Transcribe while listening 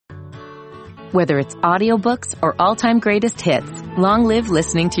Whether it's audiobooks or all-time greatest hits, long live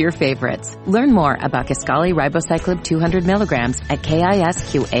listening to your favorites. Learn more about Kisqali Ribociclib 200 milligrams at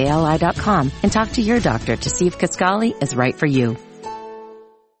KISQALI.com and talk to your doctor to see if Kisqali is right for you.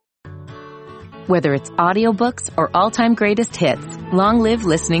 Whether it's audiobooks or all-time greatest hits, long live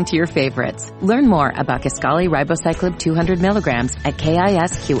listening to your favorites. Learn more about Kisqali Ribociclib 200 milligrams at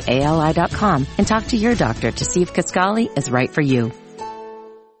KISQALI.com and talk to your doctor to see if Kisqali is right for you.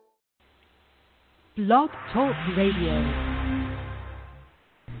 Blog Talk Radio.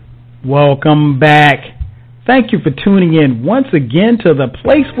 Welcome back. Thank you for tuning in once again to the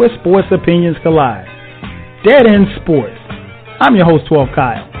place where sports opinions collide. Dead End Sports. I'm your host, 12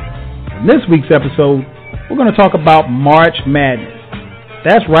 Kyle. In this week's episode, we're going to talk about March Madness.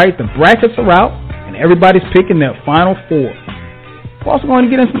 That's right, the brackets are out, and everybody's picking their Final Four. We're also going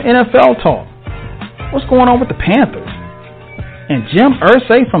to get into some NFL talk. What's going on with the Panthers? And Jim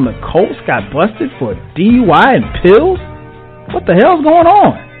Irsay from the Colts got busted for DUI and pills? What the hell's going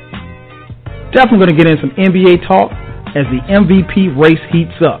on? Definitely going to get in some NBA talk as the MVP race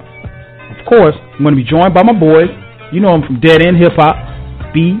heats up. Of course, I'm going to be joined by my boys. You know them from Dead End Hip Hop,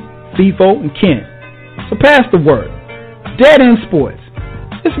 B, FIFO, and Ken. So pass the word. Dead End Sports.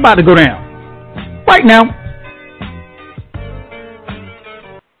 It's about to go down. Right now.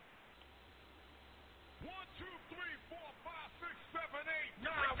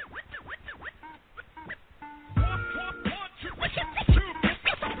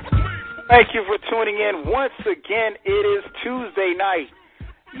 Thank you for tuning in. Once again, it is Tuesday night,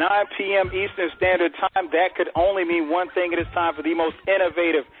 9 p.m. Eastern Standard Time. That could only mean one thing. It is time for the most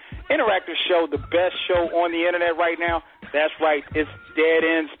innovative, interactive show, the best show on the internet right now. That's right. It's Dead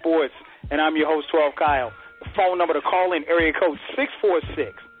End Sports, and I'm your host, 12 Kyle. The phone number to call in, area code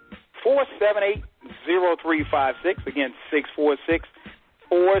 646-478-0356. Again,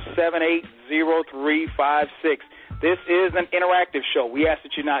 646-478-0356. This is an interactive show. We ask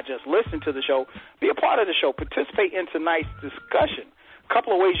that you not just listen to the show, be a part of the show, participate in tonight's discussion. A couple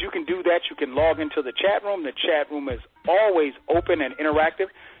of ways you can do that. You can log into the chat room. The chat room is always open and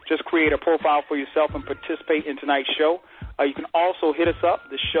interactive. Just create a profile for yourself and participate in tonight's show. You can also hit us up.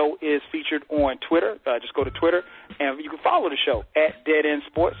 The show is featured on Twitter. Just go to Twitter, and you can follow the show at Dead End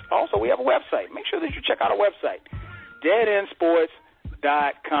Sports. Also, we have a website. Make sure that you check out our website,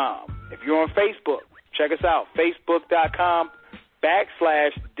 deadendsports.com. If you're on Facebook, check us out,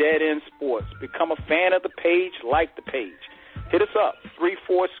 facebook.com/Dead End Sports. Become a fan of the page, like the page. Hit us up, the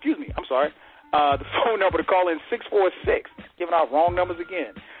phone number to call in, 646, giving out wrong numbers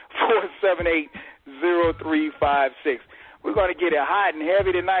again, 478-0356. We're going to get it hot and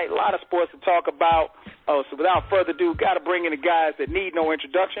heavy tonight, a lot of sports to talk about. So without further ado, got to bring in the guys that need no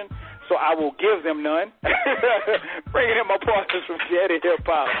introduction, so I will give them none. Bringing in my partners from Dead End Hip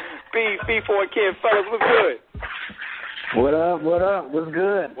Hop, B, FIFO, and Ken. Fellas, what's good? What up? What's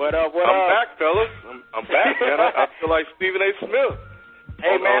good? What up? I'm back, fellas. I'm back, man. I feel like Stephen A. Smith.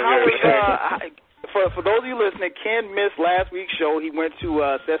 Hey, man, how was, for those of you listening, Ken missed last week's show. He went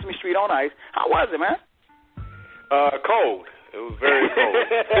to Sesame Street on Ice. How was it, man? Cold. It was very cold.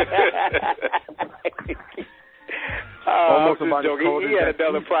 I'm just joking. He had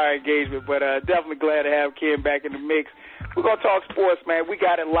another prior engagement, but definitely glad to have Ken back in the mix. We're going to talk sports, man. We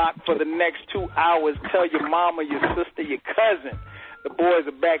got it locked for the next 2 hours. Tell your mama, your sister, your cousin. The boys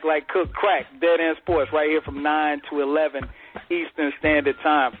are back like cooked crack. Dead End Sports right here from 9 to 11 Eastern Standard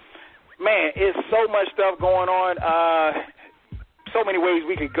Time. Man, it's so much stuff going on. So many ways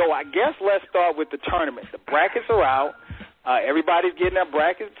we could go. I guess let's start with the tournament. The brackets are out. Everybody's getting their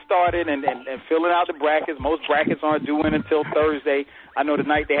brackets started and filling out the brackets. Most brackets aren't due in until Thursday. I know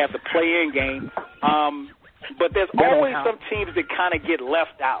tonight they have the play-in game. But there's always some teams that kind of get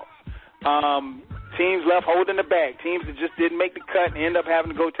left out. Teams left holding the bag. Teams that just didn't make the cut and end up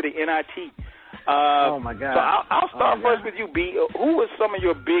having to go to the NIT. Oh, my God. So I'll start first with you, B. Who were some of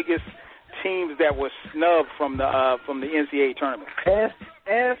your biggest teams that were snubbed from the NCAA tournament?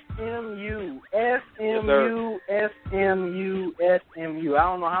 SMU. Yes, SMU. I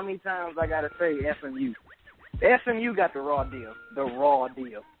don't know how many times I got to say SMU. SMU got the raw deal.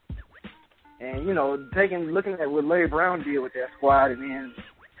 And, you know, looking at what Larry Brown did with that squad and then,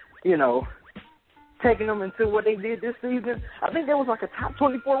 you know, taking them into what they did this season, I think there was like a top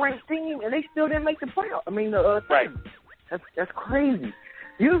 24 ranked team, and they still didn't make the playoff. Right. That's crazy.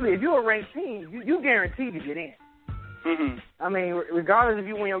 Usually, if you're a ranked team, you guaranteed to get in. Mm-hmm. I mean, regardless if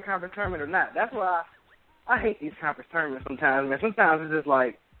you win your conference tournament or not. That's why I hate these conference tournaments sometimes, man. Sometimes it's just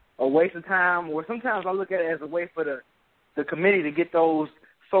like a waste of time, or sometimes I look at it as a way for the committee to get those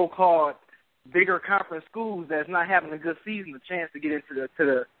so-called bigger conference schools that's not having a good season a chance to get into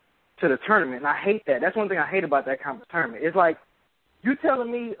to the tournament, and I hate that. That's one thing I hate about that conference tournament. It's like you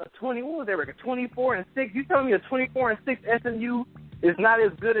telling me a 24-6. You telling me a 24-6 SMU is not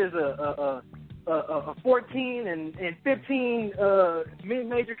as good as a 14 and 15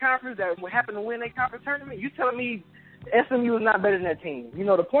 mid-major conference that would happen to win a conference tournament. You telling me SMU is not better than that team? You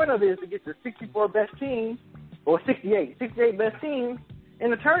know, the point of it is to get the 64 best teams or 68 best teams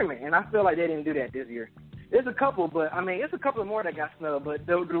in the tournament, and I feel like they didn't do that this year. There's a couple, but, I mean, it's a couple more that got snubbed, but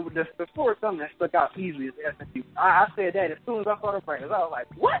the four something that stuck out easily is SMU. I said that as soon as I saw the practice. I was like,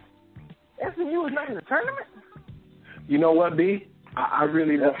 what? SMU is not in the tournament? You know what, B? I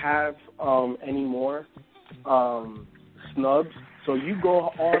really don't have any more snubs, so you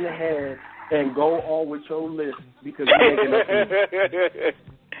go on ahead and go on with your list because you're making up.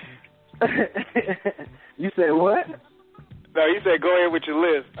 You said what? No, you said go ahead with your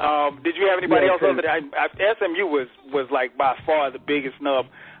list. Did you have anybody else other than SMU was like by far the biggest snub.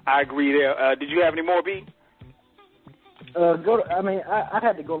 I agree there. Did you have any more, B? I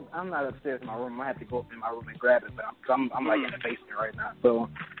had to go. I'm not upstairs in my room. I had to go up in my room and grab it, but I'm like in the basement right now. So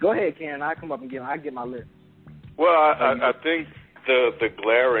go ahead, Ken. I come up and get my list. Well, I think the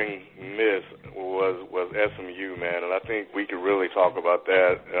glaring miss was SMU, man, and I think we could really talk about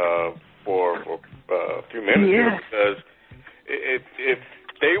that for a few minutes here because if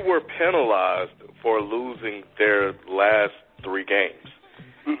they were penalized for losing their last 3 games.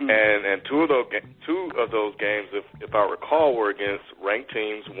 Mm-hmm. And two of those games, if I recall, were against ranked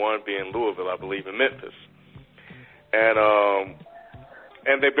teams. One being Louisville, I believe, in Memphis, and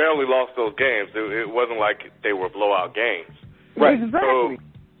they barely lost those games. It wasn't like they were blowout games, right? Exactly. So,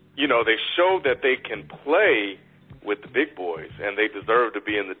 you know, they showed that they can play with the big boys, and they deserve to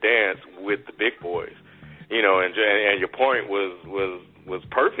be in the dance with the big boys. You know, and your point was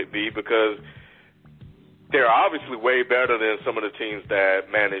perfect, B, because they're obviously way better than some of the teams that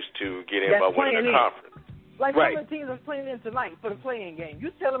managed to get in by winning their conference. Like some of the teams that's playing in tonight for the play-in game.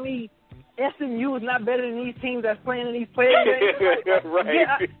 You telling me SMU is not better than these teams that's playing in these play-in games? Get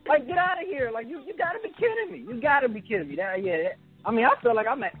out of here! Like you got to be kidding me! You got to be kidding me! I feel like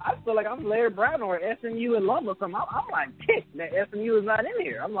I'm Larry Brown or SMU alum or something. I'm like ticked that SMU is not in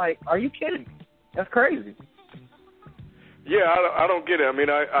here. I'm like, are you kidding me? That's crazy. Yeah, I don't get it. I mean,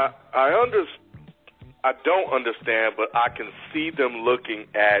 I don't understand, but I can see them looking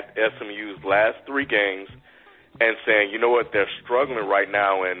at SMU's last 3 games and saying, you know what, they're struggling right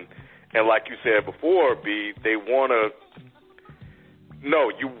now, and like you said before, B, you want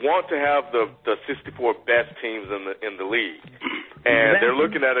to have the 64 best teams in the league, and they're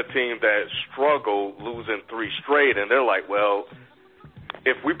looking at a team that struggled losing 3 straight, and they're like, well,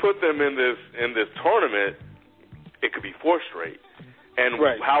 if we put them in this tournament, it could be 4 straight. And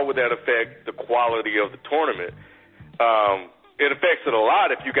how would that affect the quality of the tournament? It affects it a lot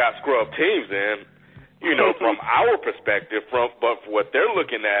if you got scrub teams in, you know, from our perspective. But for what they're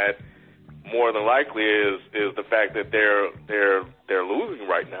looking at, more than likely is the fact that they're losing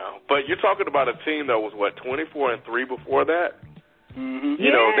right now. But you're talking about a team that was 24-3 before that. Mm-hmm.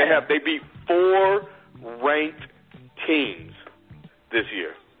 You know, they beat 4 ranked teams this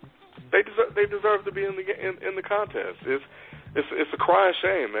year. They deserve to be in the contest. It's a crying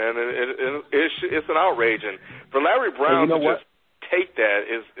shame, man. It's an outrage, and for Larry Brown to just take that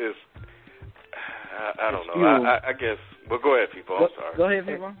is I don't know. I guess. Well, go ahead, people. I'm sorry. Go ahead,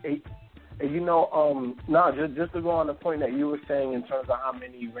 people. You know, just to go on the point that you were saying in terms of how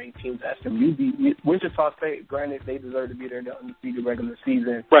many ranked teams SMU beat. Wichita State, granted, they deserve to be there in the undefeated regular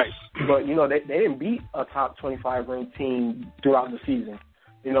season, right? But you know, they didn't beat a top 25 ranked team throughout the season.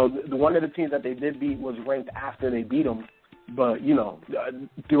 You know, the one of the teams that they did beat was ranked after they beat them. But, you know,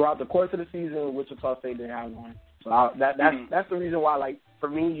 throughout the course of the season, Wichita State didn't have one. So that's the reason why, like, for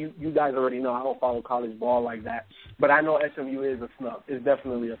me, you guys already know I don't follow college ball like that. But I know SMU is a snub. It's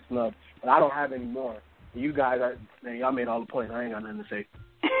definitely a snub. But I don't have any more. You guys, y'all made all the points. I ain't got nothing to say.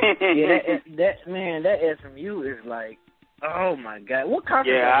 that SMU is like, oh, my God. What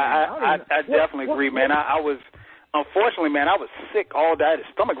conference? Yeah, I definitely agree, man. Unfortunately, man, I was sick all day. I had a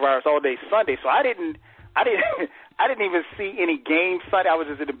stomach virus all day Sunday, so I didn't even see any games Sunday. I was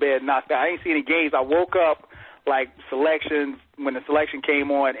just in the bed knocked out. I didn't see any games. I woke up like selections when the selection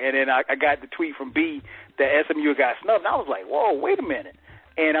came on, and then I got the tweet from B that SMU got snubbed. And I was like, whoa, wait a minute.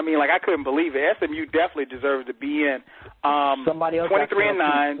 And I mean, like, I couldn't believe it. SMU definitely deserves to be in. 23-9,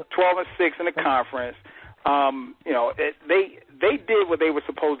 12-6 in the conference. You know, they did what they were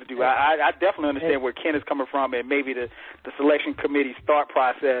supposed to do. I definitely understand where Ken is coming from and maybe the selection committee's thought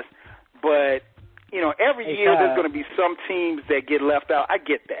process. But, you know, every year there's going to be some teams that get left out. I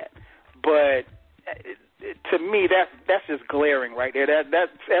get that. But to me, that's just glaring right there. That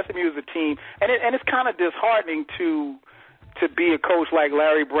SMU is a team, and it's kind of disheartening to be a coach like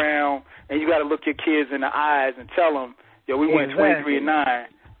Larry Brown, and you got to look your kids in the eyes and tell them, we went 23-9,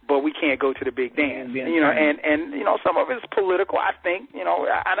 but we can't go to the big dance. And some of it's political. I think,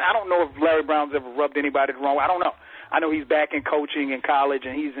 I don't know if Larry Brown's ever rubbed anybody the wrong way. I don't know. I know he's back in coaching in college,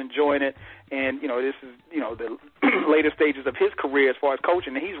 and he's enjoying it. And, this is, the later stages of his career as far as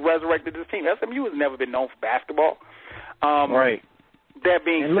coaching. And he's resurrected this team. SMU has never been known for basketball. Right. That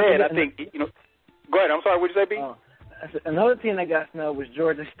being said, I think, go ahead. I'm sorry, what did you say, B? Another team that got snubbed was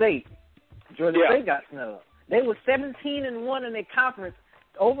Georgia State. Georgia State got snubbed. They were 17-1 in their conference.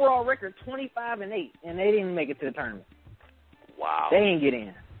 Overall record 25-8, and they didn't make it to the tournament. Wow. They didn't get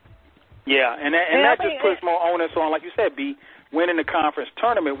in. Yeah, and that just puts more onus on, like you said, B, winning the conference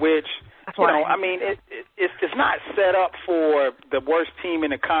tournament, which, it's not set up for the worst team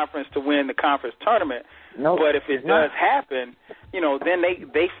in the conference to win the conference tournament. No, but if it does happen, then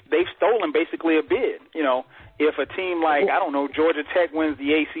they've stolen basically a bid. If a team like, Georgia Tech wins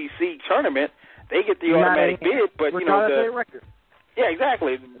the ACC tournament, they get the automatic bid, but, yeah,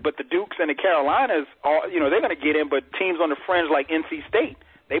 exactly. But the Dukes and the Carolinas, they're going to get in, but teams on the fringe like NC State,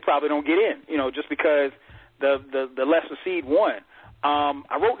 they probably don't get in, just because the lesser seed won.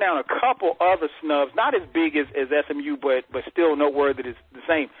 I wrote down a couple other snubs, not as big as SMU, but still noteworthy is the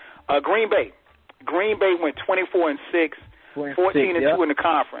same. Green Bay. Green Bay went 24-6, 14-2 in the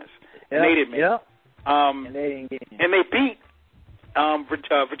conference, and they didn't make it. And they didn't get in. And they beat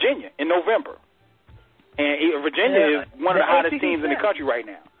Virginia in November. And Virginia is one of the hottest teams in the country right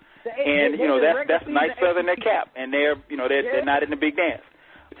now. And that's a nice feather in their cap. And they're not in the big dance.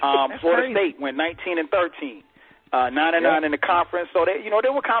 Florida State went 19-13, 9-9 in the conference. So they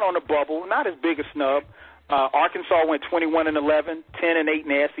were kind of on the bubble, not as big a snub. Arkansas went 21-11, 10-8 in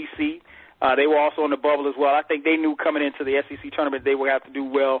the SEC. They were also on the bubble as well. I think they knew coming into the SEC tournament they would have to do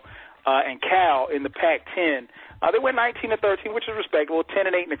well. And Cal in the Pac-10, they went 19-13, which is respectable,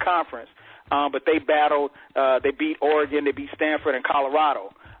 10-8 in the conference. But they battled. They beat Oregon. They beat Stanford and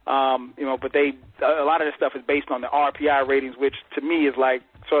Colorado. But a lot of this stuff is based on the RPI ratings, which to me is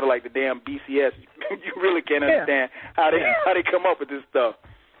sort of like the damn BCS. You really can't understand how they come up with this stuff.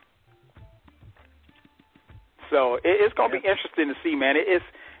 So it's going to be interesting to see, man. It's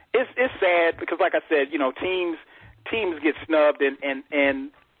sad because, like I said, teams get snubbed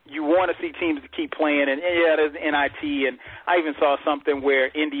and you want to see teams keep playing. And there's NIT, and I even saw something where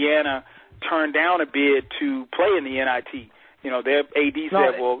Indiana turned down a bid to play in the NIT. Their AD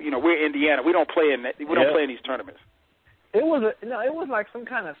said, "Well, we're Indiana. We don't play in these tournaments." It was like some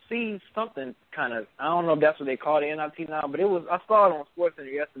kind of seed something kind of. I don't know if that's what they call the NIT now, but it was. I saw it on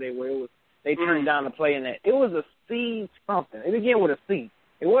SportsCenter yesterday where they turned down to play in that. It was a seed something. It began with a C.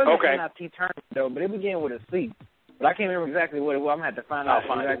 It wasn't an NIT tournament though, but it began with a C. But I can't remember exactly what it was. I'm gonna have to find out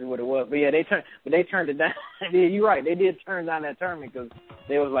exactly what it was. But yeah, they turned it down. Yeah, you're right. They did turn down that tournament because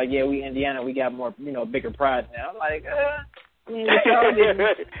they was like, yeah, we Indiana, we got more, bigger pride now. I'm like, y'all didn't.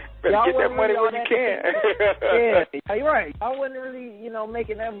 Y'all get that money when you can. Yeah, you're right. I wasn't really,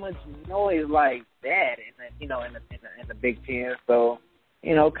 making that much noise like that in the Big Ten. So,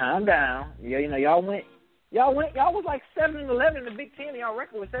 calm down. Y'all was like 7-11 in the Big Ten. Y'all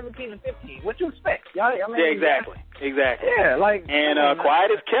record was 17-15. What you expect? Exactly. Yeah,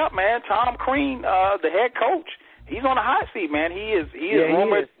 quiet as kept, man. Tom Crean, the head coach, he's on the hot seat, man. He is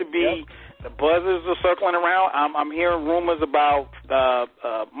rumored to be. Yep. The buzzers are circling around. I'm hearing rumors about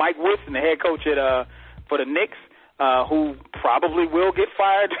Mike Woodson, the head coach for the Knicks, who probably will get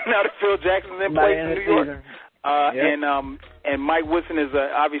fired now that Phil Jackson's in place in New York. And Mike Woodson is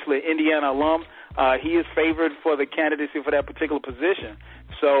obviously an Indiana alum. He is favored for the candidacy for that particular position.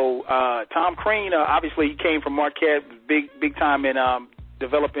 So Tom Crean, obviously he came from Marquette, big time in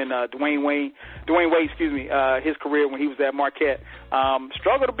developing Dwayne Wade, his career when he was at Marquette.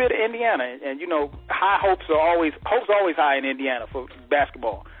 Struggled a bit at Indiana, and hopes are always high in Indiana for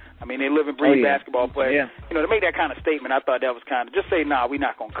basketball. I mean, they live and breathe basketball, but to make that kind of statement, I thought that was kind of just say, nah, we're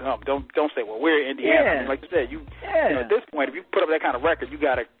not gonna come. Don't say, well, we're in Indiana. I mean, like you said, at this point, if you put up that kind of record, you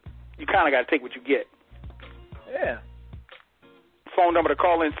kind of got to take what you get. Yeah. Phone number to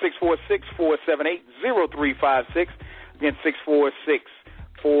call in 646-478-0356. Again,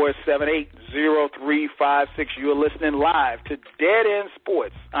 646-478-0356. You're listening live to Dead End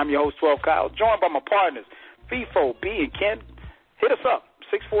Sports. I'm your host, 12 Kyle, joined by my partners, FIFO, B, and Ken. Hit us up,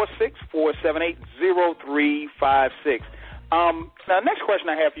 646-478-0356. Now, next question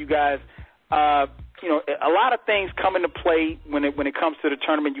I have for you guys, a lot of things come into play when it comes to the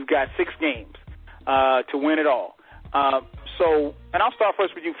tournament. You've got 6 games to win it all. So, and I'll start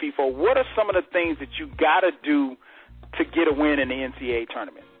first with you, FIFO. What are some of the things that you got to do to get a win in the NCAA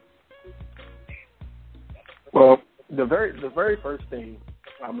tournament? Well, the very first thing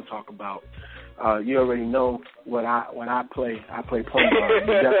I'm gonna talk about, you already know when I play point guard.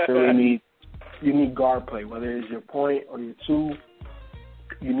 You definitely need guard play, whether it's your point or your two.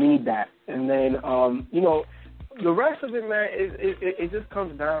 You need that, and then the rest of it, man, it just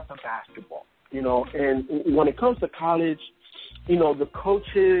comes down to basketball, And when it comes to college, the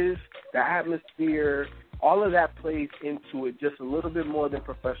coaches, the atmosphere, all of that plays into it just a little bit more than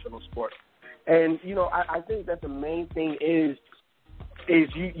professional sports. And, I think that the main thing is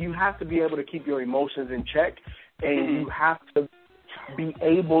you have to be able to keep your emotions in check, and you have to be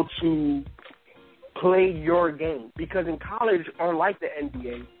able to play your game. Because in college, unlike the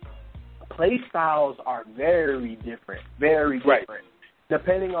NBA, play styles are very different, very different. Right.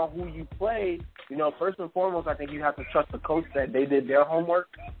 Depending on who you play, first and foremost, I think you have to trust the coach that they did their homework,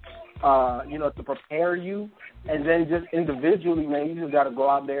 to prepare you. And then just individually, man, you just got to go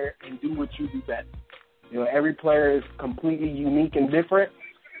out there and do what you do best. Every player is completely unique and different.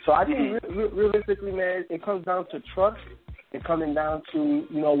 So I think realistically, man, it comes down to trust. It's coming down to,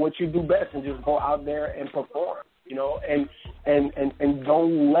 what you do best and just go out there and perform, and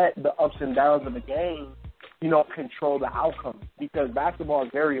don't let the ups and downs of the game, control the outcome, because basketball is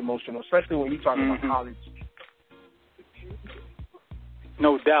very emotional, especially when you're talking about college.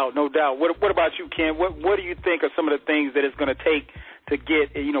 No doubt. What about you, Ken? What do you think are some of the things that it's going to take to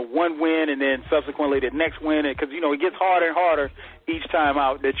get, one win and then subsequently the next win? Because, it gets harder and harder each time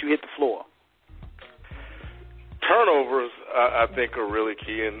out that you hit the floor. Turnovers, I think, are really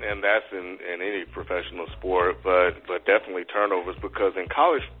key, and that's in any professional sport, but definitely turnovers, because in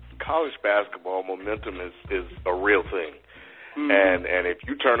college basketball, momentum is a real thing. And if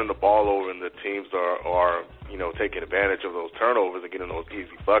you're turning the ball over and the teams are taking advantage of those turnovers and getting those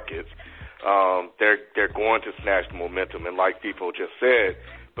easy buckets, they're going to snatch the momentum. And like FIFO just said,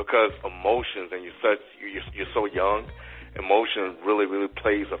 because emotions, and you're so young, emotion really, really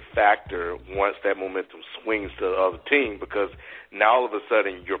plays a factor once that momentum swings to the other team, because now all of a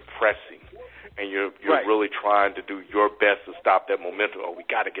sudden you're pressing and you're right. really trying to do your best to stop that momentum. Oh, we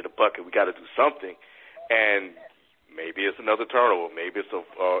got to get a bucket. We got to do something. And maybe it's another turnover. Maybe it's a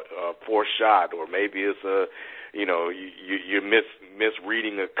forced shot, or maybe it's you're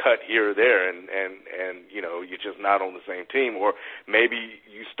misreading a cut here or there, and you're just not on the same team. Or maybe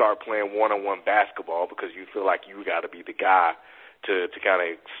you start playing one-on-one basketball because you feel like you got to be the guy to kind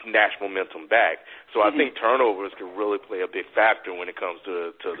of snatch momentum back. So I think turnovers can really play a big factor when it comes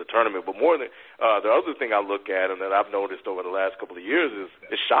to the tournament. But more than the other thing I look at, and that I've noticed over the last couple of years,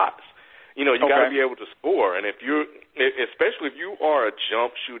 is shots. You got to be able to score, and especially if you are a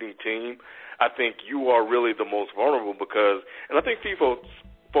jump shooting team, I think you are really the most vulnerable, because, and I think FIFO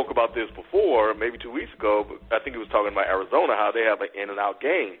spoke about this before, maybe 2 weeks ago, but I think he was talking about Arizona, how they have an in and out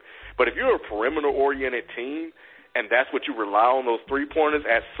game. But if you're a perimeter oriented team, and that's what you rely on, those 3-pointers,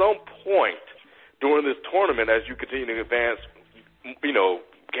 at some point during this tournament, as you continue to advance,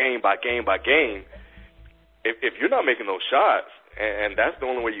 game by game by game, if you're not making those shots, and that's the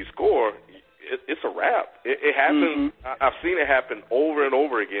only way you score, it's a wrap. It happens. I've seen it happen over and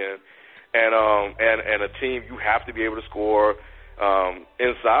over again. And a team, you have to be able to score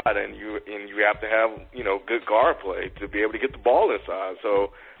inside, and you have to have good guard play to be able to get the ball inside.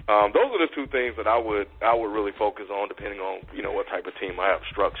 So those are the two things that I would really focus on, depending on what type of team I have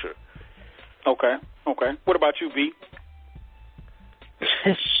structured. Okay. What about you, V?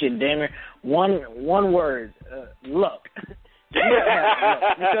 Shit, damn it. One word, luck.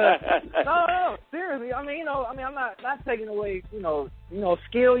 No, seriously. I mean, I'm not taking away, skill.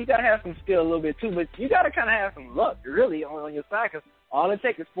 You gotta have some skill a little bit too, but you gotta kind of have some luck, really, on your side. Cause all it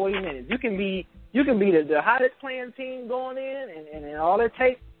takes is 40 minutes. You can be the hottest playing team going in, and all it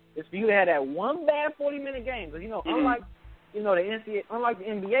takes is for you to have that one bad 40-minute game. Because unlike the NCAA, unlike the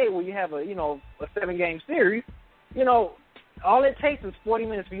NBA, where you have a 7-game series, all it takes is 40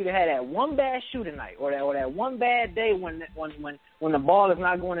 minutes for you to have that one bad shooting night, or that one bad day when the ball is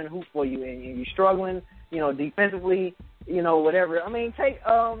not going in the hoop for you, and you're struggling, defensively, whatever. I mean, take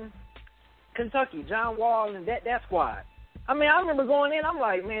Kentucky, John Wall, and that squad. I mean, I remember going in, I'm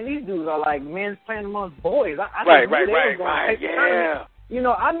like, man, these dudes are like men playing amongst boys. I knew they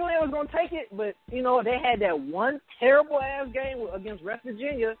was going to take it, but, they had that one terrible-ass game against West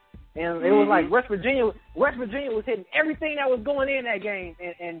Virginia. And it was like West Virginia was hitting everything that was going in that game,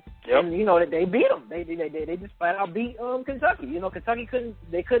 and they beat them. They just flat out beat Kentucky. Kentucky couldn't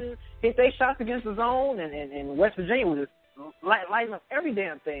hit their shots against the zone, and West Virginia was just lighting up every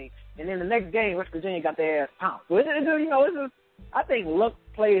damn thing. And then the next game, West Virginia got their ass pounced. So it's I think luck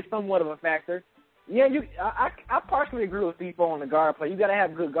plays somewhat of a factor. Yeah, I partially agree with FIFO on the guard play. You got to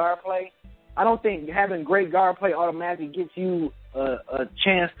have good guard play. I don't think having great guard play automatically gets you a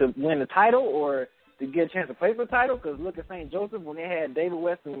chance to win the title or to get a chance to play for the title. Because look at St. Joseph when they had David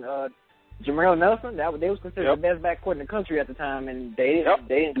West and Jamarel Nelson. They was considered the best backcourt in the country at the time, and they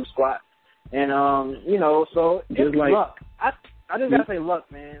didn't do squat. And so it's like luck. I just gotta say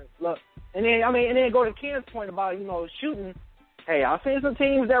luck, man, luck. And then go to Ken's point about shooting. Hey, I've seen some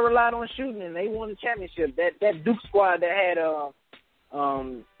teams that relied on shooting and they won the championship. That Duke squad that had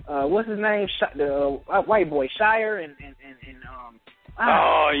what's his name, the white boy Shire and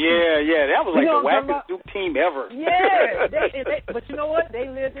that was like the wackest Duke team ever. Yeah, but you know what? They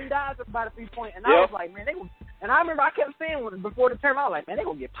lived and died by the 3-point, and I was like, man, and I remember I kept saying before the tournament, I was like, man, they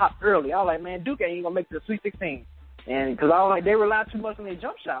gonna get popped early. I was like, man, Duke ain't gonna make the Sweet 16, and because I was like, they relied too much on their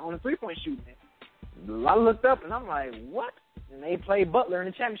jump shot, on the 3-point shooting. I looked up and I'm like, what? And they played Butler in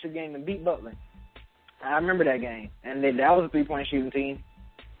the championship game and beat Butler. I remember that game, and that was a 3-point shooting team.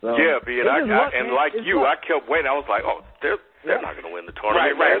 So, yeah, I kept waiting. I was like, oh, they're not going to win the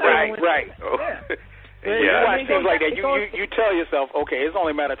tournament. Right. Oh. Yeah. It seems like that. You tell yourself, okay, it's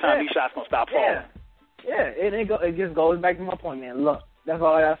only a matter of time these shots going to stop falling. Yeah, it just goes back to my point, man. Luck. That's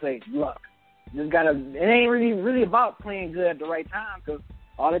all I say. Luck. Just gotta. It ain't really about playing good at the right time, because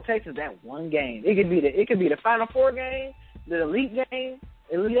all it takes is that one game. It could be the Final Four game, the Elite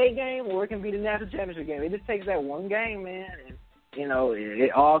Eight game, or it can be the National Championship game. It just takes that one game, man, and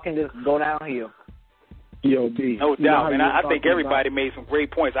it all can just go downhill. No doubt, and I think everybody made some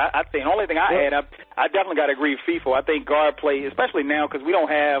great points. I think the only thing I add up, I definitely got to agree with FIFO. I think guard play, especially now, because we don't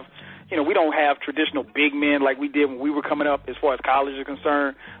have traditional big men like we did when we were coming up as far as college is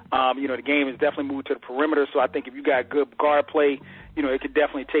concerned. The game has definitely moved to the perimeter, so I think if you got good guard play, it could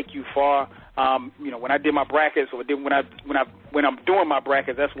definitely take you far. When I did my brackets, or when I'm doing my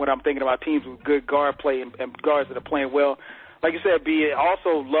brackets, that's what I'm thinking about, teams with good guard play and guards that are playing well. Like you said, B,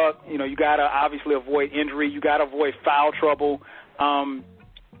 also luck. You got to obviously avoid injury. You got to avoid foul trouble,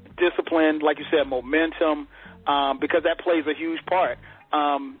 discipline, like you said, momentum, because that plays a huge part.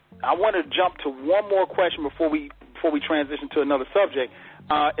 I want to jump to one more question before we transition to another subject.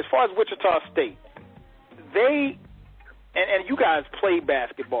 As far as Wichita State, they and you guys play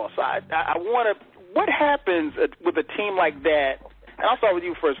basketball, so I want to. What happens with a team like that? And I'll start with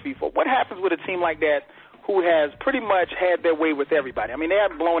you first, FIFO. What happens with a team like that who has pretty much had their way with everybody? I mean, they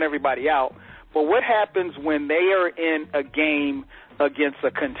haven't blown everybody out, but what happens when they are in a game against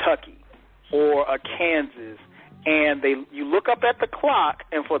a Kentucky or a Kansas, and you look up at the clock,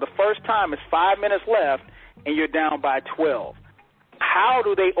 and for the first time it's 5 minutes left, and you're down by 12? How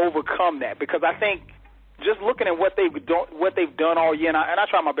do they overcome that? Because I think just looking at what they've done all year, and I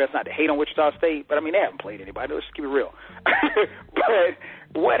try my best not to hate on Wichita State, but I mean, they haven't played anybody. Let's keep it real. But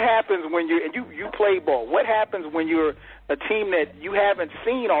what happens when you play ball? What happens when you're a team that you haven't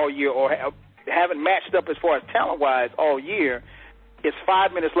seen all year or haven't matched up as far as talent-wise all year? It's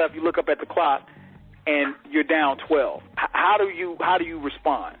 5 minutes left. You look up at the clock, and you're down 12. How do you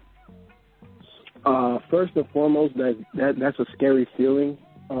respond? First and foremost, that's a scary feeling.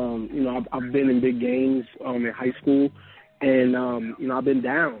 I've been in big games in high school, and I've been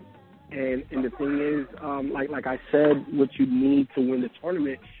down. And the thing is, like I said, what you need to win the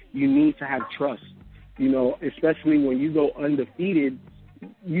tournament, you need to have trust. Especially when you go undefeated,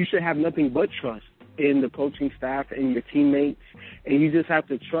 you should have nothing but trust in the coaching staff and your teammates, and you just have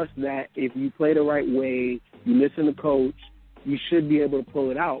to trust that if you play the right way, you listen to coach, you should be able to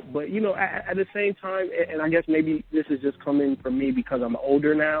pull it out. But, at the same time, and I guess maybe this is just coming from me because I'm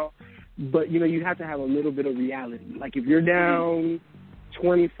older now, but, you have to have a little bit of reality. Like if you're down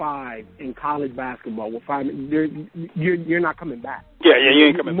 25 in college basketball with 5 minutes, you're not coming back. Yeah, you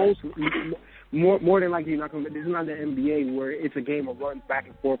ain't coming back. More than likely, you're not coming back. This is not the NBA where it's a game of runs back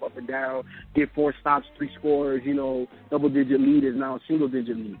and forth, up and down, get 4 stops, 3 scores, double-digit lead is now a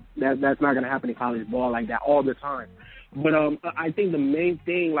single-digit lead. That's not going to happen in college ball like that all the time. But I think the main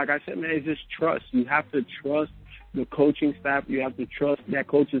thing, like I said, man, is just trust. You have to trust the coaching staff. You have to trust that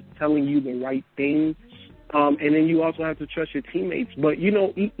coach is telling you the right thing. And then you also have to trust your teammates. But,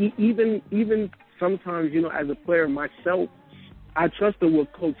 even sometimes, as a player myself, I trusted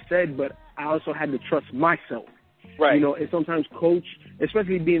what coach said, but I also had to trust myself. Right. And sometimes coach,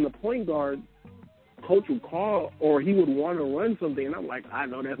 especially being the point guard, coach would call or he would want to run something, and I'm like, I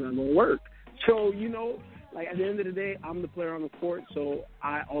know that's not going to work. So, like at the end of the day, I'm the player on the court, so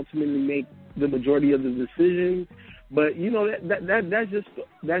I ultimately make the majority of the decisions. But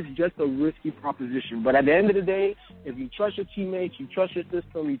that's just a risky proposition. But at the end of the day, if you trust your teammates, you trust your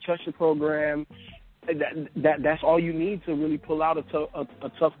system, you trust your program, that's all you need to really pull out a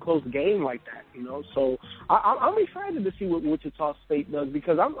tough, close game like that, you know. So I'm excited to see what Wichita State does,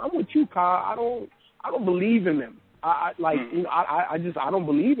 because I'm with you, Kyle. I don't believe in them. I don't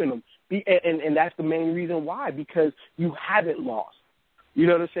believe in them, and that's the main reason why, because you haven't lost. You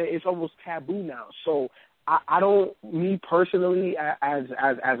know what I'm saying? It's almost taboo now. So I don't, me personally, as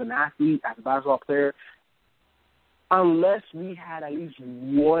an athlete, as a basketball player, unless we had at least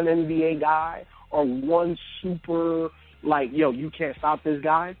one NBA guy or one super, like, yo, you can't stop this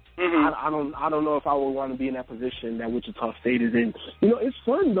guy, I don't know if I would want to be in that position that Wichita State is in. You know, it's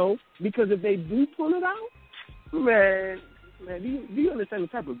fun, though, because if they do pull it out, man, do you understand the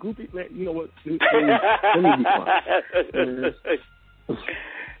type of groupie? Man, you know what? Let me be fun.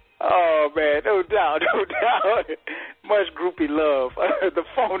 Oh, man, no doubt. Much groupie love. The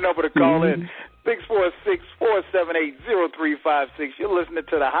phone number to call in, 646-478-0356. You're listening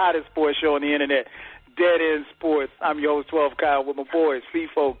to the hottest sports show on the internet, Dead End Sports. I'm your host, 12 Kyle, with my boys,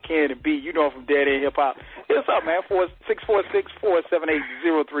 FIFO, Ken, and B. You know from Dead End Hip Hop. Hit us up, man,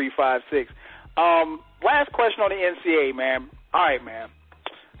 646-478-0356. Last question on the NCAA, man. All right, man.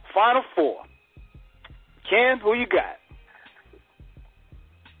 Final Four. Ken, who you got?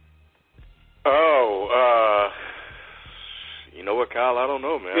 You know what, Kyle? I don't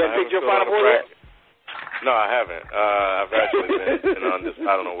know, man. You haven't picked your Final Four yet? No, I haven't. I've actually been on this.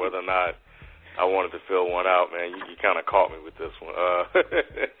 I don't know whether or not I wanted to fill one out, man. You kind of caught me with this one.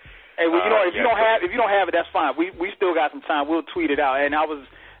 Hey, well, you know, if you don't have it, that's fine. We still got some time. We'll tweet it out. And I was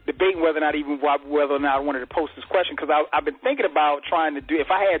debating whether or not I wanted to post this question, because I've been thinking about trying to do. If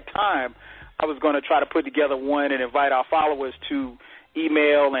I had time, I was going to try to put together one and invite our followers to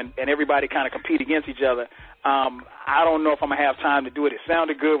email and everybody kind of compete against each other. I don't know if I'm going to have time to do it. It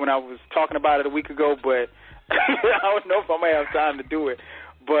sounded good when I was talking about it a week ago, but I don't know if I'm going to have time to do it.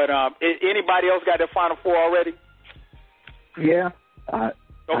 But anybody else got their Final Four already? Yeah. Okay,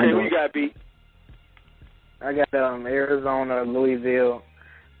 who you got, B? I got Arizona, Louisville,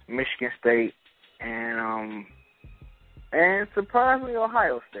 Michigan State, and surprisingly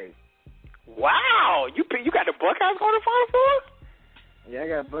Ohio State. Wow, you got the Buckeyes going to Final Four? Yeah, I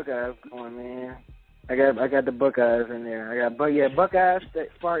got Buckeyes going, man. I got the Buckeyes in there. I got Buckeyes,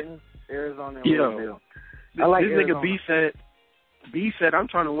 Spartans, Arizona, and Louisville. I like this Arizona. nigga B said, I'm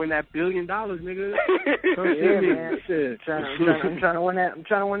trying to win that $1 billion, nigga. Yeah, man. I'm trying to win that. I'm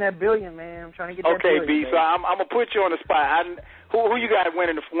trying to win that $1 billion, man. I'm trying to get that $1 billion. Okay, B. So I'm gonna put you on the spot. Who you got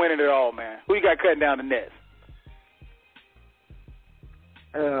winning it all, man? Who you got cutting down the nets?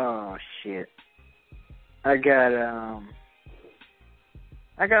 Oh shit. I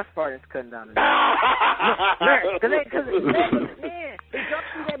got Spartans cutting down the nets. Man, because they dropped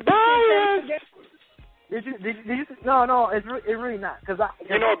me that bitch. Did you? No, it's really not. Cause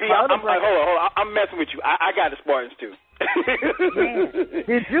you know, B, hold on. I'm messing with you. I got the Spartans too.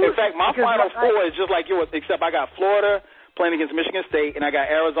 In fact, my Final Four is just like yours, except I got Florida playing against Michigan State, and I got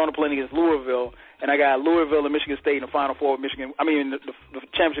Arizona playing against Louisville, and I got Louisville and Michigan State in the Final Four. The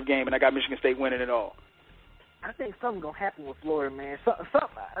championship game, and I got Michigan State winning it all. I think something's gonna happen with Florida, man.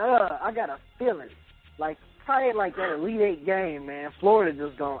 I got a feeling, like probably like that Elite Eight game, man. Florida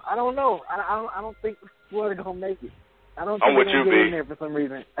just gonna. I don't know. I don't think Florida gonna make it. I don't think they're gonna get in there for some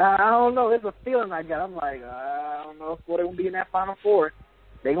reason. I don't know. There's a feeling I got. I'm like, I don't know if Florida gonna be in that Final Four.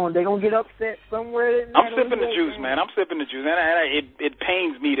 They gonna get upset somewhere. I'm sipping the juice, man. I'm sipping the juice, and it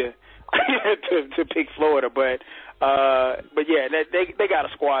pains me to to pick Florida, but yeah, they got a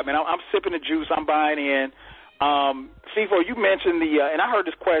squad, man. I'm sipping the juice. I'm buying in. FIFO, you mentioned and I heard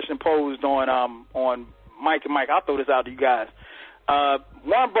this question posed on Mike and Mike. I'll throw this out to you guys.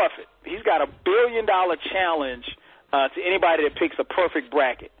 Warren Buffett, he's got $1 billion challenge to anybody that picks a perfect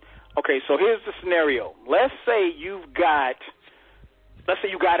bracket. Okay, so here's the scenario. Let's say you got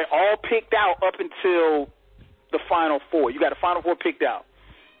it all picked out up until the Final Four. You got the Final Four picked out.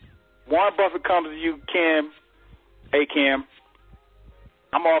 Warren Buffett comes to you, Kim. Hey, Kim,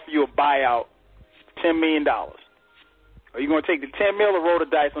 I'm offering you a buyout, $10 million. Are you going to take the $10 million or roll the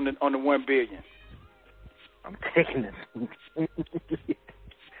dice on the $1 billion? I'm taking it.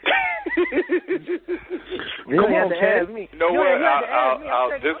 You know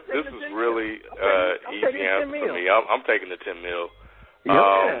what? This is really easy answer for me. I'm taking the $10 million.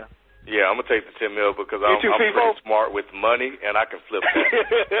 Yeah, I'm gonna take the $10 million because I'm pretty smart with money and I can flip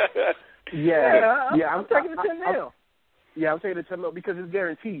that. Yeah, I'm taking the $10 million. Yeah, I'm taking the $10 million because it's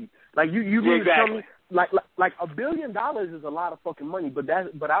guaranteed. Like you mean to tell me, like $1 billion is a lot of fucking money, but I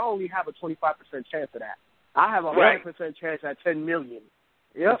only have a 25% chance of that. I have a 100% chance at $10 million.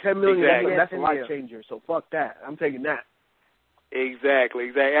 Yep. $10 million, that's a life changer. So fuck that. I'm taking that.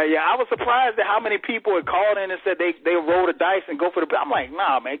 Exactly. Yeah, I was surprised at how many people had called in and said they roll the dice and go for the. I'm like,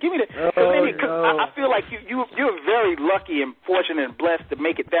 nah, man, give me the. I feel like you're very lucky and fortunate and blessed to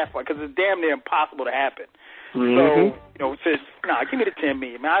make it that far because it's damn near impossible to happen. So give me the $10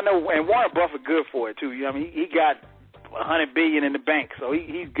 million. Man, I know, and Warren Buffett good for it too. You know, I mean, he got $100 billion in the bank, so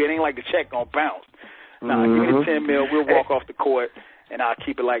he's getting like the check gonna bounce. Give me the $10 million. We'll walk off the court, and I'll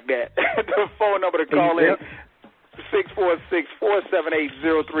keep it like that. The phone number to call in.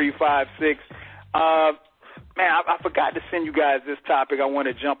 646-478-0356. Man, I forgot to send you guys this topic I want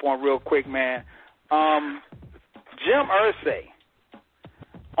to jump on real quick, man. Jim Irsay,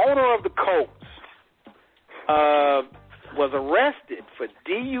 owner of the Colts, was arrested for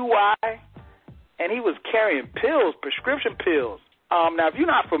DUI, and he was carrying pills, prescription pills. Now, if you're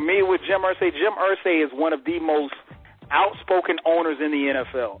not familiar with Jim Irsay is one of the most outspoken owners in the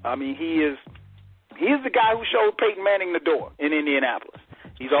NFL. I mean, He's the guy who showed Peyton Manning the door in Indianapolis.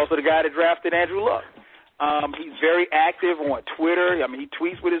 He's also the guy that drafted Andrew Luck. He's very active on Twitter. I mean, he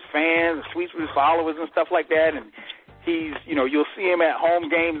tweets with his fans, tweets with his followers and stuff like that. And he's, you'll see him at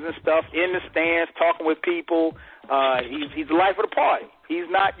home games and stuff, in the stands, talking with people. He's the life of the party. He's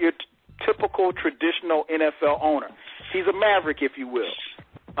not your typical traditional NFL owner. He's a maverick, if you will.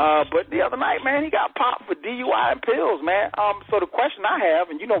 But the other night, man, he got popped for DUI and pills, man. So the question I have,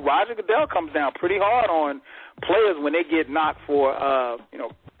 and Roger Goodell comes down pretty hard on players when they get knocked for,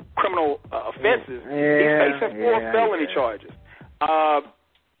 criminal offenses. He's facing 4 felony charges.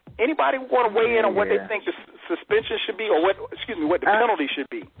 Anybody want to weigh in on what they think the suspension should be, or what the penalty should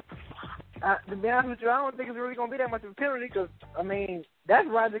be? To be honest with you, I don't think it's really going to be that much of a penalty because, I mean, that's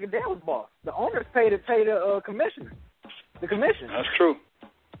Roger Goodell's boss. The owners pay the commissioner. The commission. That's true.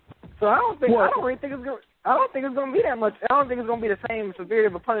 So I don't think it's going to be that much. I don't think it's going to be the same severity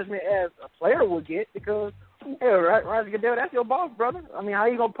of a punishment as a player would get because, Roger Goodell, that's your boss, brother. I mean, how are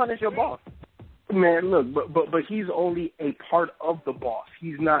you going to punish your boss? Man, look, but he's only a part of the boss.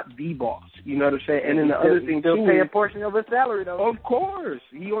 He's not the boss. You know what I'm saying? And then the other thing too, pay a portion of his salary though. Of course,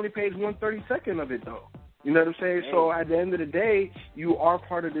 he only pays 1/32 of it though. You know what I'm saying? Hey. So at the end of the day, you are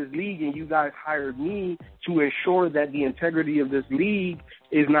part of this league, and you guys hired me to ensure that the integrity of this league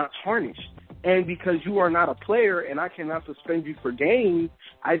is not tarnished. And because you are not a player, and I cannot suspend you for games,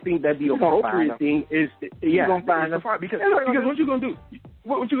 I think that the appropriate thing is, you're gonna find them. Because what you gonna do?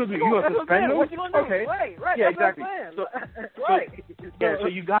 What you gonna do? You gonna suspend them? What you gonna do? Okay. Right. Yeah, exactly. So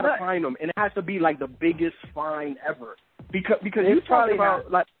you gotta fine them, and it has to be like the biggest fine ever. Because you talking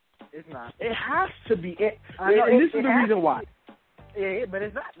about not. It's not. It has to be. And this is the reason why. Yeah, but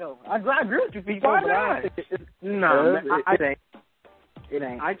it's not though. I agree with you, people. Why not? It ain't. It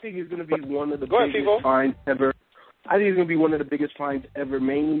ain't. I think it's going to be one of the biggest fines ever. I think it's going to be one of the biggest fines ever,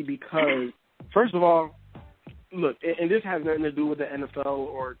 mainly because, first of all, look, and this has nothing to do with the NFL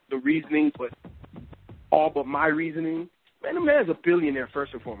or the reasoning, but all but my reasoning. Man, the man's a billionaire,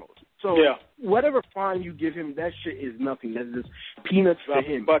 first and foremost. So whatever fine you give him, that shit is nothing. That's just peanuts to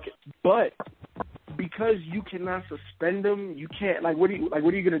him. Bucket. But because you cannot suspend him, you can't. What are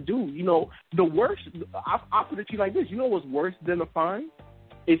you gonna do? The worst. I'll put it to you like this. You know what's worse than a fine?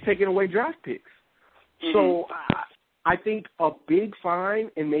 It's taking away draft picks. Mm-hmm. So I think a big fine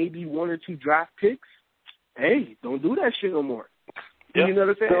and maybe 1 or 2 draft picks. Hey, don't do that shit no more. Yep. You know what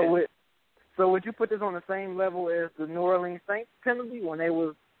I'm saying? So would you put this on the same level as the New Orleans Saints penalty when they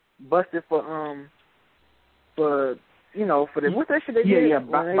was busted for the what's that shit they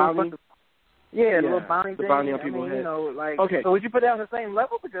did? Bounty. The little bounty thing. The bounty on people's heads. Okay. So would you put that on the same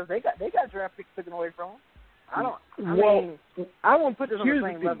level because they got draft picks taken away from them? I won't put this on the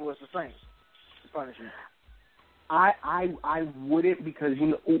same level as the Saints punishment. I wouldn't because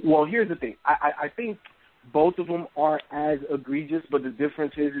here's the thing. I think both of them are as egregious, but the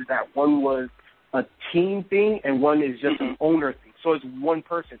difference is that one was a team thing and one is just an owner thing. So it's one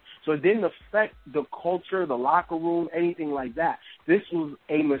person. So it didn't affect the culture, the locker room, anything like that. This was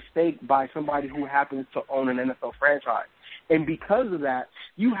a mistake by somebody who happens to own an NFL franchise. And because of that,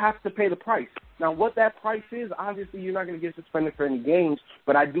 you have to pay the price. Now, what that price is, obviously you're not going to get suspended for any games,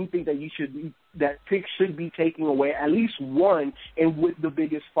 but I do think that that pick should be taken away, at least one, and with the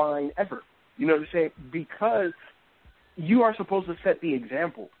biggest fine ever. You know what I'm saying? Because you are supposed to set the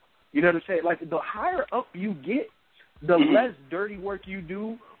example. You know what I'm saying? Like, the higher up you get, the less dirty work you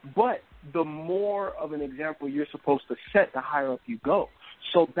do, but the more of an example you're supposed to set, the higher up you go.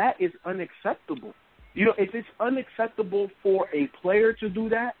 So that is unacceptable. If it's unacceptable for a player to do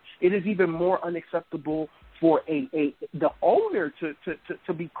that, it is even more unacceptable for the owner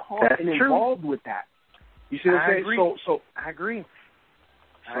to be caught and involved with that. You see what I'm saying? I agree.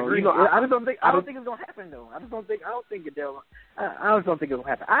 I agree. I don't think it's gonna happen though. I don't think Goodell. I just don't think it'll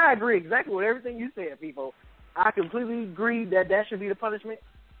happen. I agree exactly with everything you said, people. I completely agree that should be the punishment.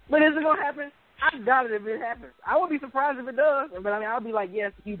 But is it gonna happen? I doubt it if it happens. I won't be surprised if it does. But I mean, I'll be like,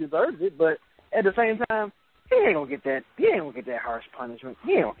 yes, he deserves it. But at the same time, he ain't gonna get that. He ain't gonna get that harsh punishment.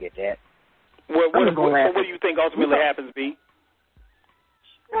 He ain't gonna get that. What do you think ultimately happens, B?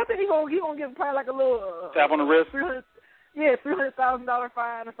 I think he gonna get probably like a little tap on the wrist. $300,000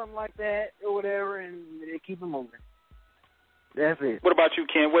 fine or something like that, or whatever, and they keep him moving. That's it. What about you,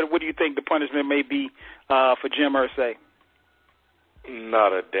 Ken? What do you think the punishment may be for Jim Irsay?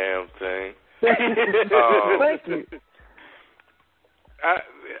 Not a damn thing. Thank you.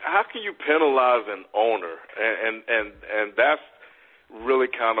 How can you penalize an owner? And that's really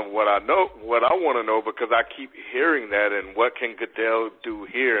kind of what I want to know, because I keep hearing that, and what can Goodell do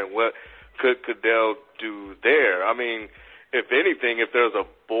here, and what could Goodell do there? I mean, if anything, if there's a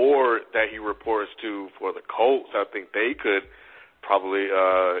board that he reports to for the Colts, I think they could probably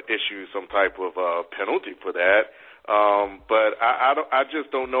issue some type of penalty for that. But I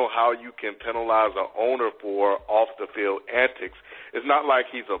just don't know how you can penalize an owner for off-the-field antics. It's not like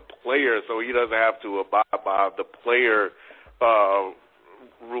he's a player, so he doesn't have to abide by the player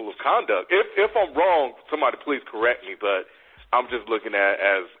rule of conduct. If I'm wrong, somebody please correct me, but I'm just looking at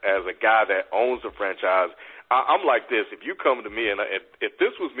as a guy that owns the franchise. I'm like this. If you come to me, and if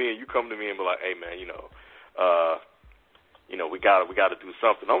this was me, and you come to me and be like, hey, man, we got to do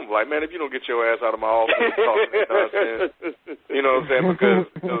something. I'm like, man, if you don't get your ass out of my office and talk to me nonsense, you know what I'm saying?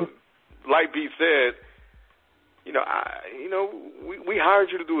 Because like B said, we hired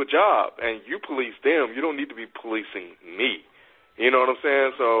you to do a job, and you police them. You don't need to be policing me. You know what I'm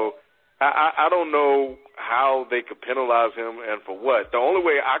saying? So I don't know how they could penalize him and for what. The only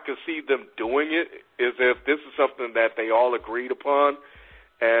way I could see them doing it is if this is something that they all agreed upon,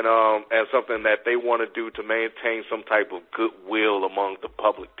 and something that they want to do to maintain some type of goodwill among the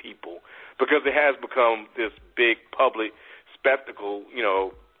public people, because it has become this big public spectacle,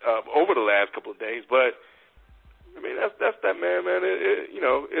 over the last couple of days. But I mean, that's that man.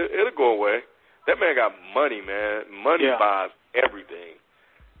 It'll go away. That man got money, man. Money buys everything.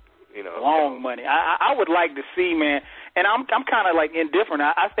 Long money. I would like to see, man, and I'm kind of like indifferent.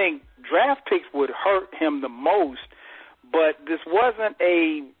 I think draft picks would hurt him the most. But this wasn't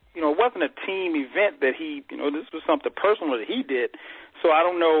a team event that he, this was something personal that he did. So I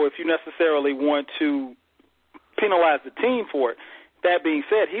don't know if you necessarily want to penalize the team for it. That being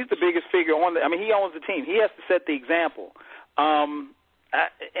said, he's the biggest figure on he owns the team. He has to set the example. And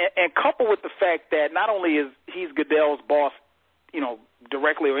coupled with the fact that not only is he's Goodell's boss,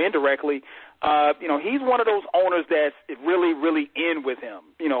 directly or indirectly, he's one of those owners that's really, really in with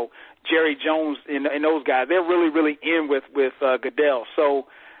him. Jerry Jones and those guys, they're really, really in with Goodell. So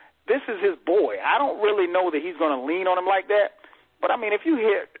this is his boy. I don't really know that he's going to lean on him like that. But, if you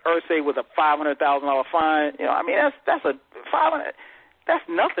hit Irsay with a $500,000 fine, that's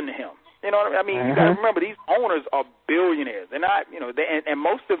nothing to him. You know what I mean? You got to remember, these owners are billionaires. They're not, and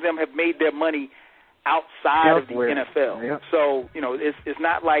most of them have made their money outside of the NFL. Yep. So, it's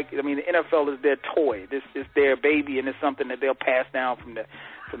not like, the NFL is their toy. This is their baby, and it's something that they'll pass down from the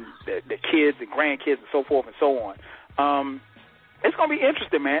kids and grandkids and so forth and so on. It's going to be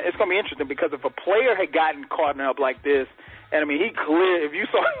interesting, man. It's going to be interesting, because if a player had gotten caught up like this, and he clear, if you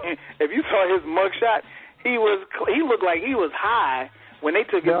saw his mugshot, he looked like he was high when they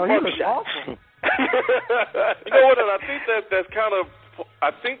took his mugshot. Awesome. You know what? And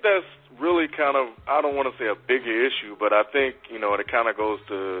I think that's really kind of, I don't want to say a bigger issue, but I think, and it kind of goes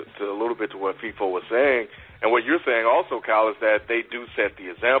to a little bit to what FIFO was saying, and what you're saying also, Kyle, is that they do set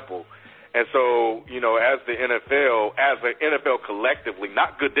the example. And so, as the NFL collectively,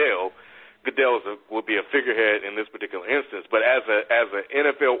 not Goodell will be a figurehead in this particular instance, but as an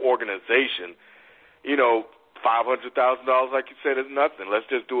NFL organization, $500,000, like you said, is nothing. Let's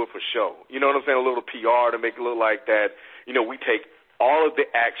just do it for show. You know what I'm saying? A little PR to make it look like that, we take all of the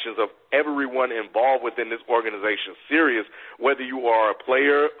actions of everyone involved within this organization serious, whether you are a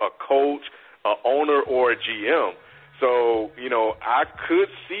player, a coach, an owner, or a GM. So, I could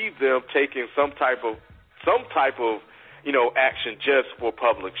see them taking some type of action just for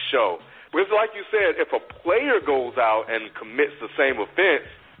public show. Because like you said, if a player goes out and commits the same offense,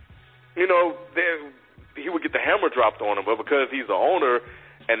 then he would get the hammer dropped on him. But because he's the owner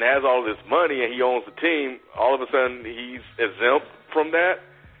and has all this money and he owns the team, all of a sudden he's exempt from that.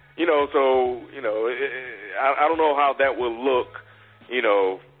 I don't know how that will look,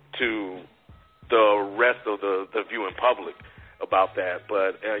 to the rest of the viewing public. about that.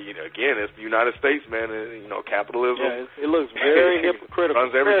 But again, it's the United States, man. And, capitalism. Yeah, it looks very hypocritical.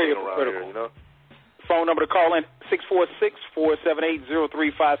 Runs everything around here. Phone number to call in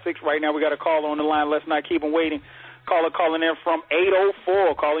 646-478-0356. Right now we got a caller on the line. Let's not keep them waiting. Caller calling in from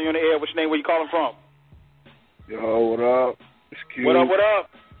 804. Calling you on the air. What's your name? Where you calling from? Yo, what up? It's Q. What up?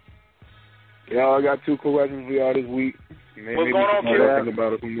 Yo, I got 2 questions for y'all this week. What's going on, Q? Think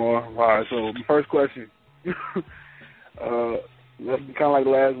about it some more. All right, so the first question. Kind of like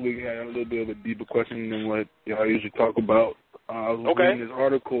last week, I had a little bit of a deeper question than what y'all usually talk about. I was reading this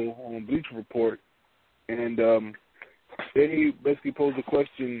article on Bleacher Report, and they basically posed the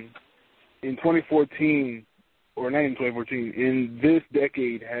question, in 2014, or not in 2014, in this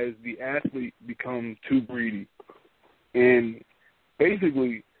decade, has the athlete become too greedy? And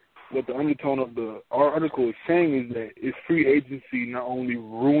basically, what the undertone of our article is saying is that is free agency not only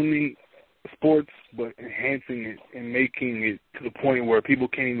ruining sports, but enhancing it and making it to the point where people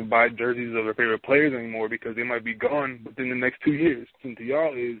can't even buy jerseys of their favorite players anymore because they might be gone within the next 2 years. And to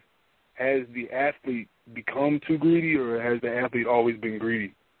y'all has the athlete become too greedy, or has the athlete always been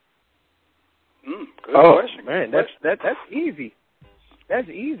greedy? Good question. Man, that's easy. That's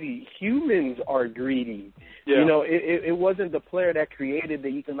easy. Humans are greedy. Yeah. It wasn't the player that created the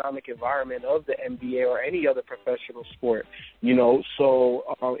economic environment of the NBA or any other professional sport. So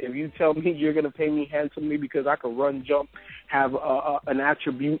if you tell me you're going to pay me handsomely because I can run, jump, have an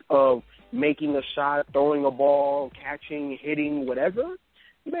attribute of making a shot, throwing a ball, catching, hitting, whatever,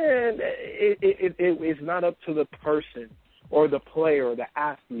 man, it's not up to the person or the player or the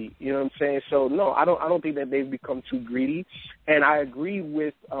athlete, you know what I'm saying? So, no, I don't think that they've become too greedy. And I agree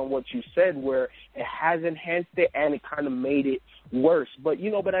with what you said, where it has enhanced it and it kind of made it worse. But at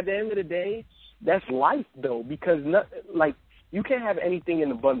the end of the day, that's life, though, because, you can't have anything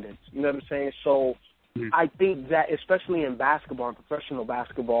in abundance, you know what I'm saying? So I think that, especially in basketball, in professional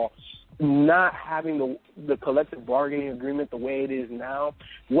basketball, not having the collective bargaining agreement the way it is now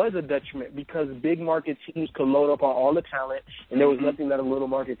was a detriment, because big market teams could load up on all the talent, and there was nothing that a little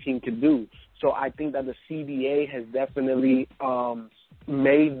market team could do. So I think that the CBA has definitely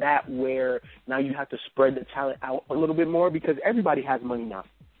made that where now you have to spread the talent out a little bit more, because everybody has money now.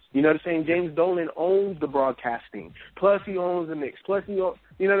 You know what I'm saying? James Dolan owns the broadcasting. Plus he owns the Knicks. Plus he owns,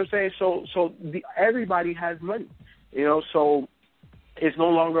 you know what I'm saying? So everybody has money. So it's no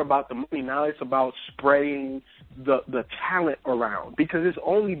longer about the money. Now it's about spreading the talent around, because there's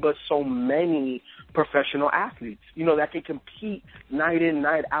only but so many professional athletes, that can compete night in,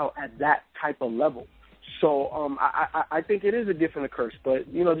 night out at that type of level. So I think it is a gift and a curse, but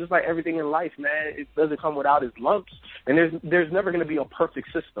just like everything in life, man, it doesn't come without its lumps, and there's never going to be a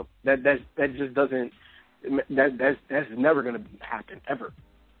perfect system. That just doesn't. That's never going to happen ever.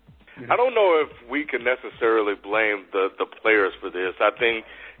 I don't know if we can necessarily blame the players for this. I think,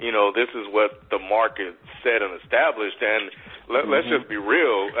 this is what the market said and established, and let's just be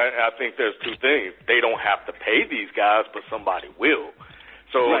real. I think there's 2 things. They don't have to pay these guys, but somebody will.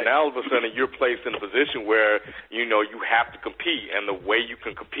 So now all of a sudden you're placed in a position where, you have to compete, and the way you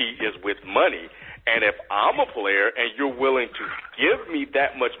can compete is with money. And if I'm a player and you're willing to give me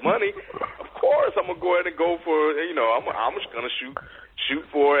that much money, of course I'm going to go ahead and go for, I'm just going to shoot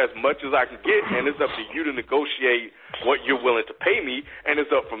for as much as I can get, and it's up to you to negotiate what you're willing to pay me, and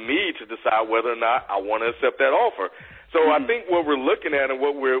it's up for me to decide whether or not I want to accept that offer. So I think what we're looking at and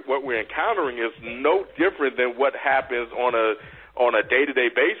what we're encountering is no different than what happens on a day-to-day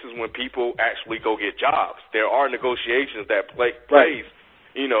basis when people actually go get jobs. There are negotiations that place,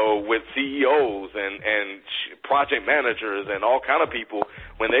 with CEOs and project managers and all kind of people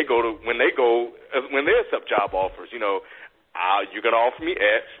when they accept job offers. You're going to offer me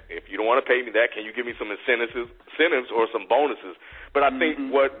X. If you don't want to pay me that, can you give me some incentives or some bonuses? But I think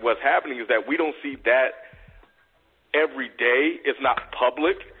what's happening is that we don't see that every day. It's not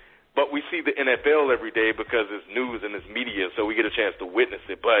public, but we see the NFL every day because it's news and it's media, so we get a chance to witness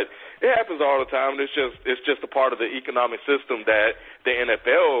it. But it happens all the time. It's just a part of the economic system that the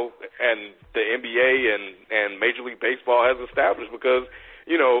NFL and the NBA and Major League Baseball has established, because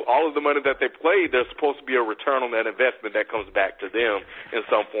all of the money that they play, there's supposed to be a return on that investment that comes back to them in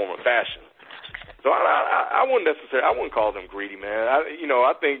some form or fashion. So I wouldn't call them greedy, man.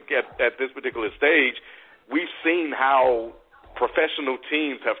 I think at this particular stage, we've seen how professional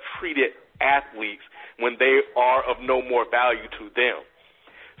teams have treated athletes when they are of no more value to them.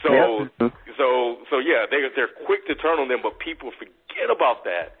 So they're quick to turn on them, but people forget about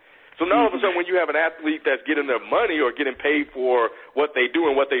that. So now all of a sudden when you have an athlete that's getting their money or getting paid for what they do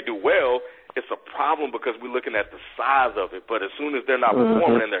and what they do well, it's a problem because we're looking at the size of it. But as soon as they're not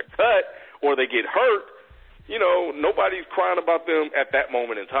performing and they're cut or they get hurt, nobody's crying about them at that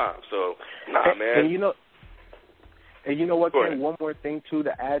moment in time. So, man. And you know what, Ken? One more thing, too,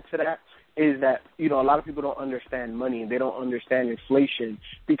 to add to that is that, a lot of people don't understand money and they don't understand inflation,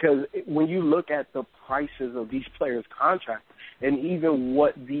 because when you look at the prices of these players' contracts and even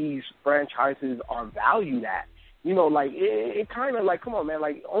what these franchises are valued at, it kind of come on, man,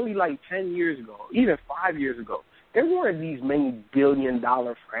 only 10 years ago, even 5 years ago, there weren't these many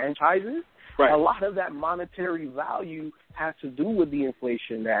billion-dollar franchises. Right. A lot of that monetary value has to do with the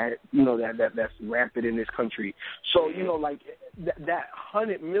inflation that's rampant in this country. So, that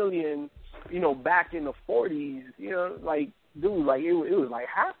 $100 million, back in the 40s, dude, it was like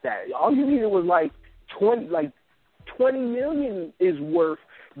half that. All you needed was $20 million is worth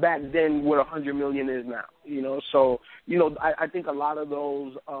back then what $100 million is now. So, I think a lot of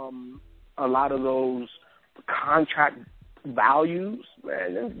those contract values,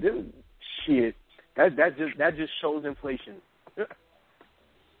 man, shit, that just shows inflation.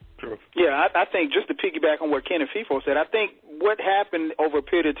 True. Yeah, I think just to piggyback on what Ken and FIFO said, I think what happened over a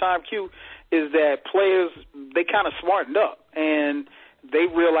period of time, Q, is that players, they kind of smartened up and they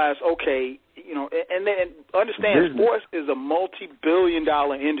realized, okay, and then understand sports is a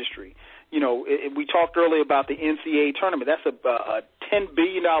multi-billion-dollar industry. We talked earlier about the NCAA tournament. That's a $10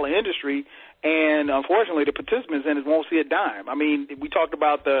 billion industry. And unfortunately, the participants in it won't see a dime. I mean, we talked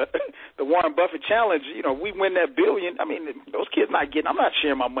about the Warren Buffett challenge. We win that billion. I mean, those kids I'm not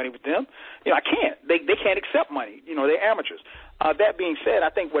sharing my money with them. I can't. They can't accept money. They're amateurs. That being said, I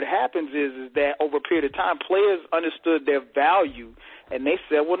think what happens is that over a period of time, players understood their value, and they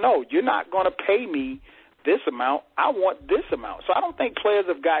said, well, no, you're not going to pay me this amount. I want this amount. So I don't think players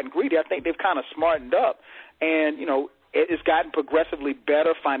have gotten greedy. I think they've kind of smartened up, and, it's gotten progressively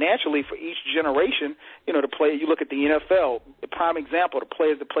better financially for each generation. To play, you look at the NFL, a prime example, the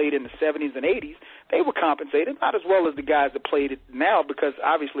players that played in the 70s and 80s, they were compensated, not as well as the guys that played it now, because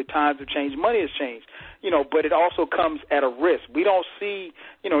obviously times have changed, money has changed, but it also comes at a risk. We don't see,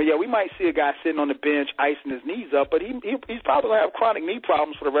 we might see a guy sitting on the bench icing his knees up, but he's probably going to have chronic knee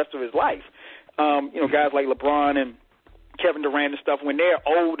problems for the rest of his life. Guys like LeBron and Kevin Durant and stuff, when they're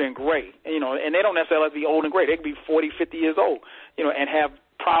old and gray, and they don't necessarily have to be old and gray. They could be 40, 50 years old, and have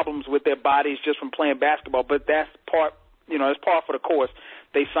problems with their bodies just from playing basketball. But that's part, that's par for the course.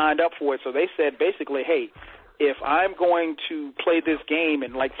 They signed up for it. So they said basically, hey, if I'm going to play this game,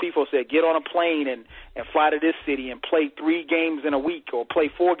 and like FIFO said, get on a plane and fly to this city and play 3 games in a week or play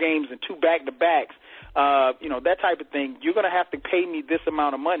 4 games and 2 back-to-backs, that type of thing, you're going to have to pay me this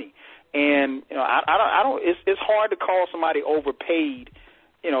amount of money. And I don't. It's hard to call somebody overpaid.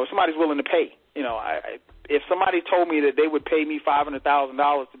 Somebody's willing to pay. If somebody told me that they would pay me $500,000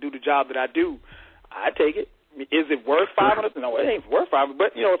 to do the job that I do, I'd take it. Is it worth $500,000? No, it ain't worth $500,000.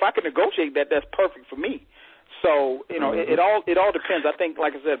 But if I can negotiate that, that's perfect for me. So it all depends. I think,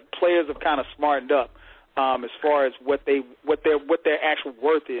 like I said, players have kind of smartened up as far as what their actual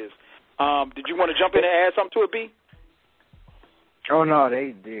worth is. Did you want to jump in and add something to it, B? Oh, no,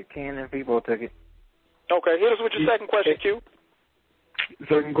 they did. Ken and people took it. Okay, hit us with your second question, Q.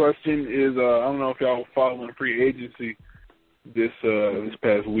 Second question is, I don't know if y'all following free agency this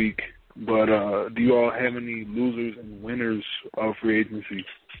past week, but do you all have any losers and winners of free agency?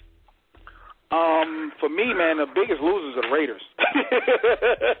 For me, man, the biggest losers are the Raiders.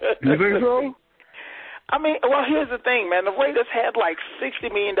 You think so? I mean, well, here's the thing, man. The Raiders had like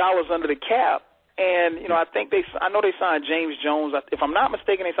 $60 million under the cap. And, I know they signed James Jones. If I'm not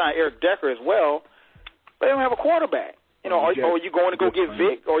mistaken, they signed Eric Decker as well. But they don't have a quarterback. Are you going to go get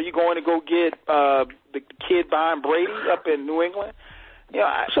Vic? Or are you going to go get the kid behind Brady up in New England?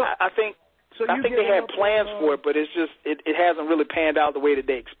 I think they had plans for it, but it's just it hasn't really panned out the way that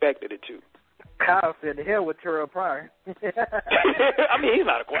they expected it to. Kyle said, the hell with Terrell Pryor. I mean, he's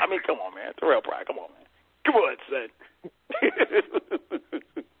not a – I mean, come on, man. Terrell Pryor, come on, man. Come on, son.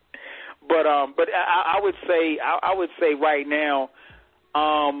 But I would say right now,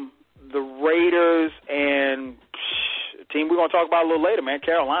 the Raiders and a team we're gonna talk about a little later, man,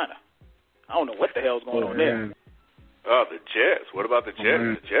 Carolina. I don't know what the hell's going on there. Oh, the Jets. What about the Jets?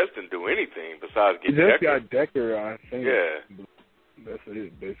 The Jets didn't do anything besides get Decker. Decker. Got Decker, I think. Yeah, that's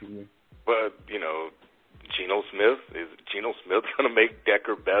it basically. But Geno Smith, is Geno Smith gonna make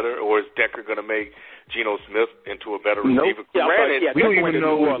Decker better, or is Decker gonna make Geno Smith into a better receiver? Yeah, we don't even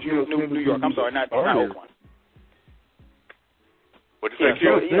know what Geno Smith New York. I'm sorry, not Oakland. What you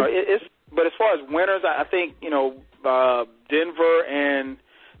say? But as far as winners, I think Denver, and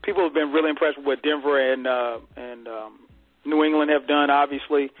people have been really impressed with what Denver and New England have done.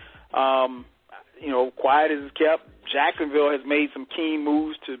 Obviously, quiet as it's kept. Jacksonville has made some keen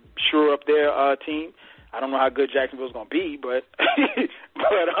moves to shore up their team. I don't know how good Jacksonville's going to be, but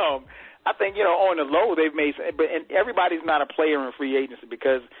I think, on the low they've made, and everybody's not a player in free agency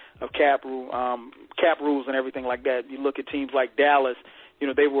because of cap rules and everything like that. You look at teams like Dallas,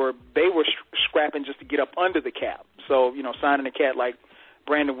 they were scrapping just to get up under the cap. So, signing a cat like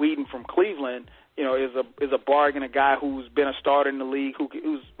Brandon Whedon from Cleveland, is a bargain, a guy who's been a starter in the league,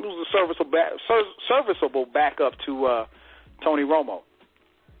 who's a serviceable backup to Tony Romo.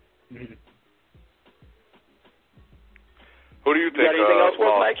 Mm-hmm. Who do you think? You got anything else for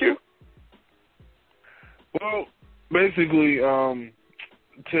us, Mike? Well, basically,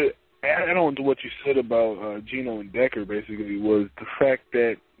 to add on to what you said about Geno and Decker, basically, was the fact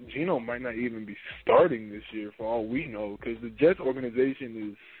that Geno might not even be starting this year for all we know, because the Jets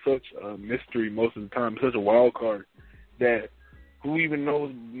organization is such a mystery most of the time, such a wild card, that who even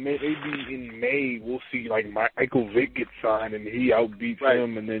knows, maybe in May we'll see like Michael Vick get signed and he outbeats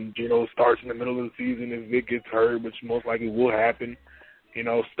him, and then Geno starts in the middle of the season if Vick gets hurt, which most likely will happen,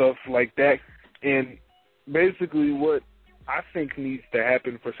 stuff like that. And basically what I think needs to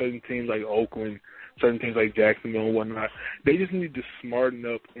happen for certain teams like Oakland, certain teams like Jacksonville and whatnot, they just need to smarten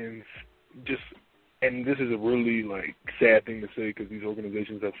up and and this is a really sad thing to say because these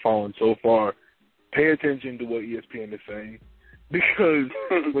organizations have fallen so far, pay attention to what ESPN is saying. Because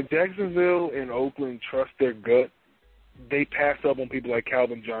when Jacksonville and Oakland trust their gut, they pass up on people like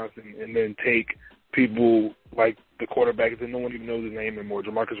Calvin Johnson and then take people like the quarterback that no one even knows his name anymore,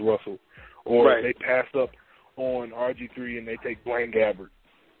 Jamarcus Russell. Or they pass up on RG3 and they take Blaine Gabbert.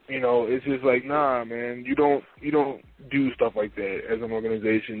 It's just nah, man, you don't do stuff like that as an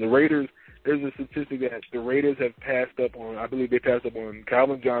organization. The Raiders, there's a statistic that the Raiders have passed up on, I believe they passed up on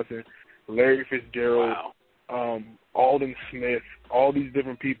Calvin Johnson, Larry Fitzgerald, Alden Smith, all these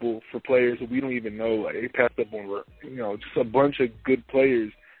different people for players that we don't even know. They passed up on, just a bunch of good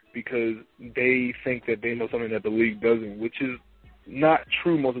players because they think that they know something that the league doesn't, which is not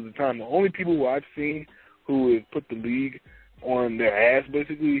true most of the time. The only people who I've seen who have put the league on their ass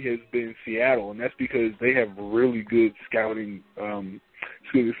basically has been Seattle, and that's because they have really good scouting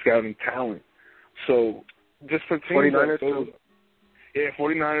talent. So just for teams like those,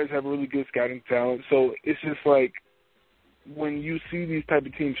 49ers have really good scouting talent. So it's just when you see these type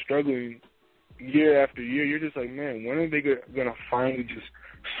of teams struggling year after year, you're just man, when are they going to finally just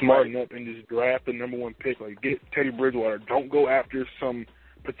smarten up and just draft the number one pick? Get Teddy Bridgewater. Don't go after some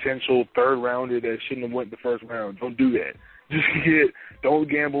potential third rounder that shouldn't have went the first round. Don't do that. Don't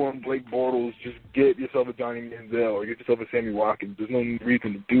gamble on Blake Bortles. Just get yourself a Johnny Manziel or get yourself a Sammy Watkins. There's no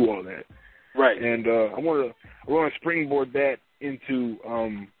reason to do all that. Right. And I want to springboard that into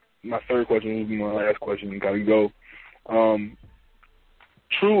my third question. Will be my last question. Got to go.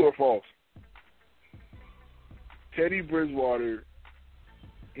 True or false? Teddy Bridgewater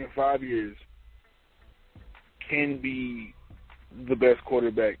in 5 years can be the best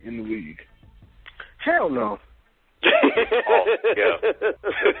quarterback in the league. Hell no.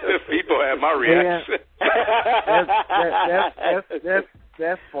 People have my reaction.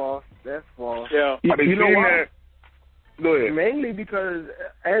 That's false. That's false. Yeah. You know why? Go ahead. Mainly because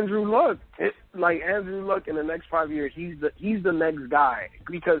Andrew Luck, Andrew Luck in the next 5 years, he's the next guy.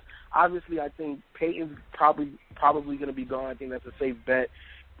 Because obviously, I think Peyton's probably going to be gone. I think that's a safe bet.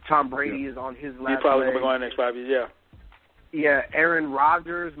 Tom Brady is on his last leg. He's probably going to be gone in the next 5 years. Yeah. Yeah, Aaron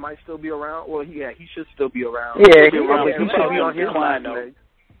Rodgers might still be around. Well, he should still be around. Yeah, he should be on his last leg.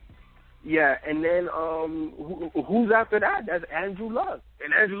 Yeah, and then who's after that? That's Andrew Luck.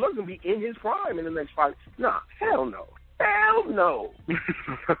 And Andrew Luck's going to be in his prime in the next 5 years. Nah, hell no. Hell no.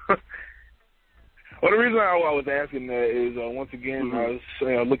 Well, the reason I was asking that is, once again, I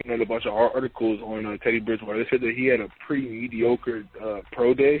was looking at a bunch of articles on Teddy Bridgewater. They said that he had a pretty mediocre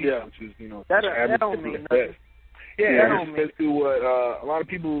pro day, which is, that don't mean nothing. Yeah, that's to what a lot of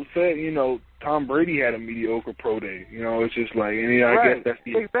people said, Tom Brady had a mediocre pro day. It's just I guess that's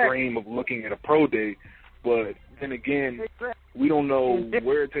the extreme of looking at a pro day. But then again, we don't know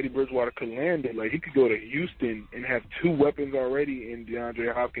where Teddy Bridgewater could land it. He could go to Houston and have two weapons already in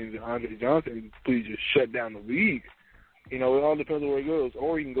DeAndre Hopkins and Andre Johnson and please just shut down the league. It all depends on where he goes.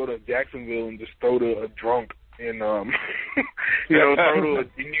 Or he can go to Jacksonville and just throw to a drunk and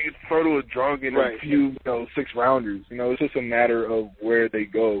throw to a drunk and a few 6-rounders. It's just a matter of where they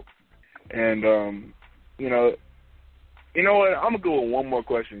go. And you know what? I'm gonna go with one more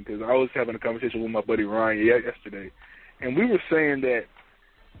question because I was having a conversation with my buddy Ryan yesterday, and we were saying that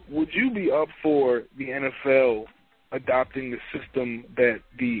would you be up for the NFL adopting the system that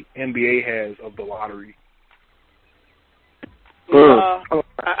the NBA has of the lottery?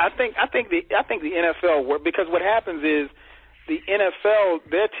 I think the NFL work because what happens is the NFL,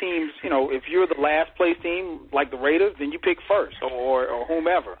 their teams, if you're the last place team like the Raiders, then you pick first, or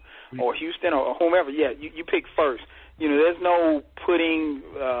whomever, or Houston or whomever. Yeah, you pick first. There's no putting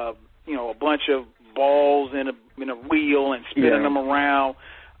a bunch of balls in a wheel and spinning them around.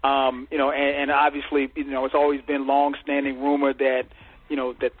 And obviously, it's always been long-standing rumor that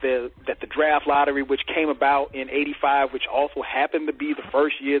that the draft lottery, which came about in '85, which also happened to be the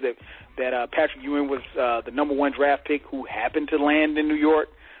first year that Patrick Ewing was the number one draft pick, who happened to land in New York.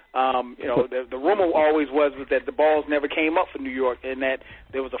 The rumor always was that the balls never came up for New York, and that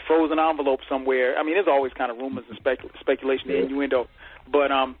there was a frozen envelope somewhere. I mean, there's always kind of rumors and speculation and innuendo, but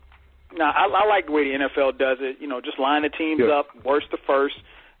now I like the way the NFL does it. Just line the teams up, worst to first,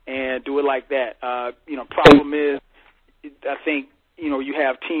 and do it like that. Problem is, I think you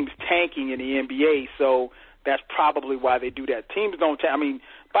have teams tanking in the NBA, so that's probably why they do that. Teams don't tank. I mean,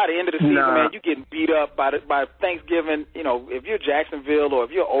 by the end of the season, man, you're getting beat up by Thanksgiving. If you're Jacksonville or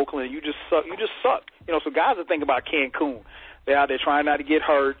if you're Oakland, you just suck. So guys are thinking about Cancun. They're out there trying not to get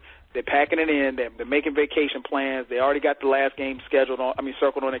hurt. They're packing it in. They're making vacation plans. They already got the last game circled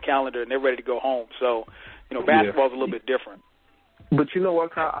on their calendar, and they're ready to go home. So, basketball's a little bit different. But you know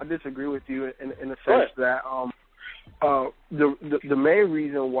what, Kyle? I disagree with you in the sense that the main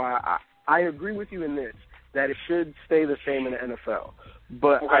reason why I agree with you in this, that it should stay the same in the NFL.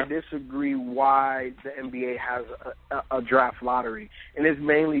 But I disagree why the NBA has a draft lottery. And it's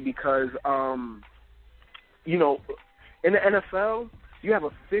mainly because, in the NFL, you have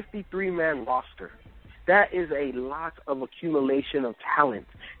a 53-man roster. That is a lot of accumulation of talent.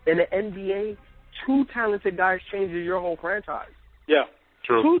 In the NBA, 2 talented guys changes your whole franchise. Yeah,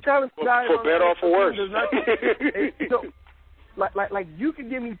 true. 2 talented guys. For better or for worse. Like you could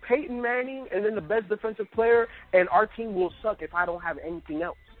give me Peyton Manning and then the best defensive player, and our team will suck if I don't have anything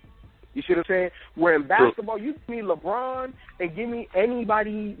else. You see what I'm saying? Where in basketball, you give me LeBron and give me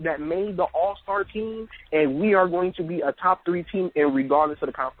anybody that made the All-Star team, and we are going to be a top 3 team regardless of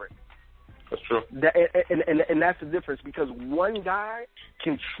the conference. That's true. And that's the difference, because one guy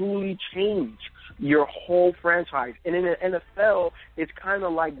can truly change your whole franchise. And in the NFL, it's kind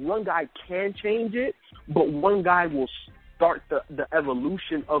of like one guy can change it, but one guy will start the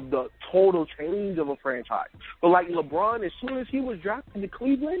evolution of the total change of a franchise. But like LeBron, as soon as he was drafted to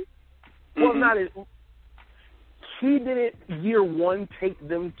Cleveland, he didn't year 1 take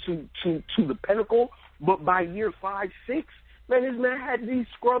them to the pinnacle, but by year 5, 6, man, this man had these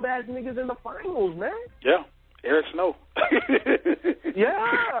scrub-ass niggas in the finals, man. Yeah, Eric Snow.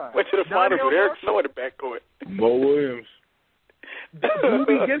 Yeah. Went to the finals with Eric Snow in the backcourt. Bo Williams.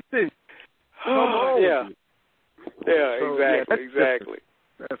 Boobie Gibson. Come on. Yeah. Yeah, exactly.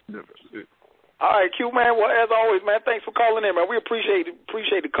 That's different. All right, Q, man. Well, as always, man, thanks for calling in, man. We appreciate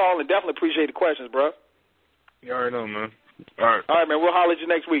the call and definitely appreciate the questions, bro. You already know, man. All right. All right, man. We'll holler at you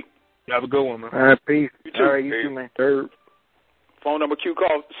next week. You have a good one, man. All right, peace. You too. All right, you too, man. Third. Phone number Q,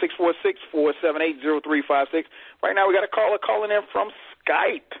 call 646-478-0356. Right now we got a caller calling in from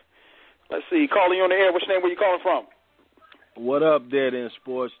Skype. Let's see. Calling you on the air. What's your name? Where you calling from? What up, Dead End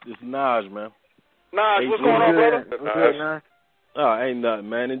Sports? This is Naj, man. Naj, what's going on, brother? What's good, Naj? Oh, ain't nothing,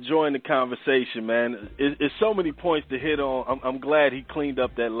 man. Enjoying the conversation, man. It's so many points to hit on. I'm glad he cleaned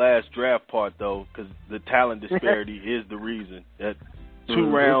up that last draft part, though, because the talent disparity is the reason. That 2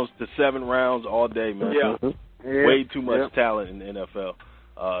 rounds to 7 rounds all day, man. Yeah. Way too much talent in the NFL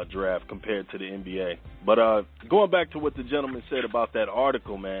draft compared to the NBA. But going back to what the gentleman said about that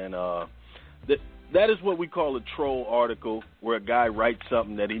article, man, that is what we call a troll article, where a guy writes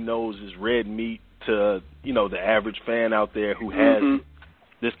something that he knows is red meat to, the average fan out there who has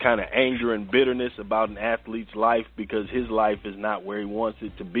this kind of anger and bitterness about an athlete's life because his life is not where he wants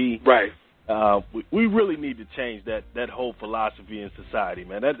it to be. Right. We really need to change that whole philosophy in society,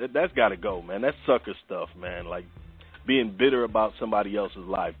 man. That's got to go, man. That's sucker stuff, man. Like being bitter about somebody else's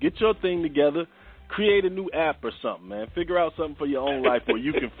life. Get your thing together. Create a new app or something, man. Figure out something for your own life where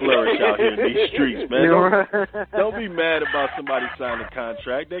you can flourish out here in these streets, man. Don't be mad about somebody signing a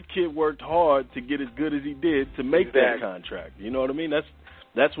contract. That kid worked hard to get as good as he did to make that contract. You know what I mean?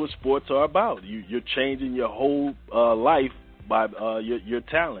 That's what sports are about. You're changing your whole life by your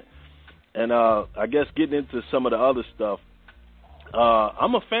talent. And I guess getting into some of the other stuff,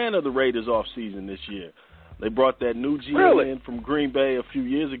 I'm a fan of the Raiders off season this year. They brought that new GM in from Green Bay a few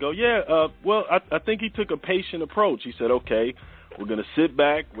years ago. Yeah, well, I think he took a patient approach. He said, okay, we're going to sit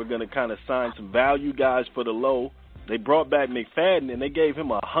back. We're going to kind of sign some value guys for the low. They brought back McFadden, and they gave him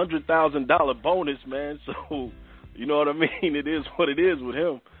a $100,000 bonus, man. So, you know what I mean? It is what it is with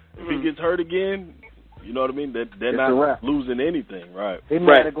him. If he gets hurt again, you know what I mean? They're not losing anything, right? They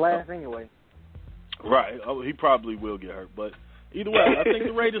made a glass anyway. Right. Oh, he probably will get hurt, but either way, I think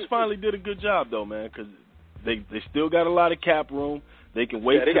the Raiders finally did a good job though, man, because they still got a lot of cap room. They can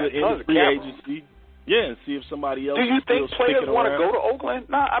wait till the end of free agency. Yeah, and see if somebody else. Do you think players want to around. go to Oakland?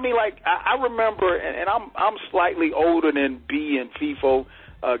 No, I mean, like I remember, and I'm slightly older than B and FIFO.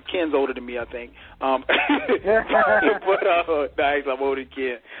 Ken's older than me, I think. But nice, I'm older than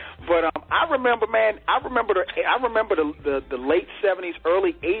Ken. But I remember, man. I remember the late '70s,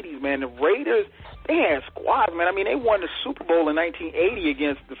 early '80s, man. The Raiders, they had squads, man. I mean, they won the Super Bowl in 1980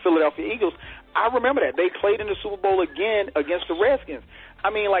 against the Philadelphia Eagles. I remember that. They played in the Super Bowl again against the Redskins. I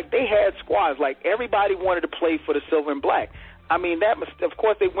mean, like, they had squads. Like, everybody wanted to play for the silver and black. I mean, of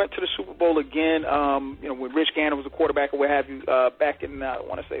course, they went to the Super Bowl again, when Rich Gannon was a quarterback or what have you, back in, I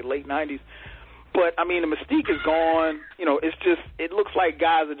want to say, late 90s. But, I mean, the mystique is gone. You know, it's just, it looks like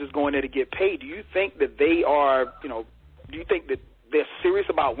guys are just going there to get paid. Do you think that they are, do you think that they're serious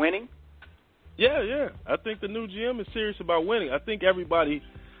about winning? Yeah. I think the new GM is serious about winning. I think everybody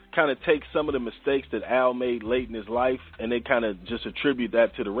kind of takes some of the mistakes that Al made late in his life, and they kind of just attribute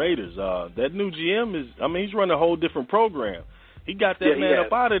that to the Raiders. That new GM he's running a whole different program. He got that man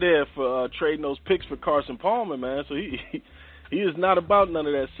up out of there for trading those picks for Carson Palmer, man. So he is not about none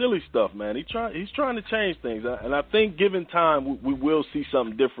of that silly stuff, man. He's trying to change things, and I think given time, we will see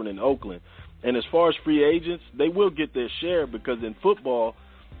something different in Oakland. And as far as free agents, they will get their share because in football,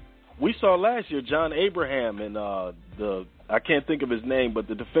 we saw last year John Abraham and I can't think of his name, but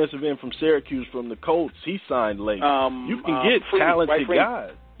the defensive end from Syracuse from the Colts, he signed late. You can get talented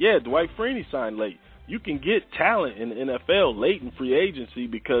guys. Yeah, Dwight Freeney signed late. You can get talent in the NFL late in free agency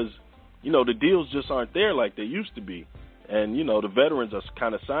because, the deals just aren't there like they used to be. And, the veterans are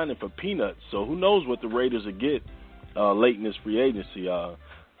kind of signing for peanuts. So who knows what the Raiders will get late in this free agency.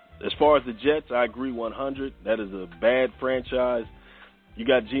 As far as the Jets, I agree 100. That is a bad franchise. You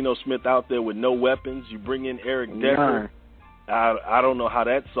got Geno Smith out there with no weapons. You bring in Eric Decker. I don't know how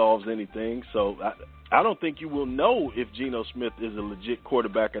that solves anything. So I don't think you will know if Geno Smith is a legit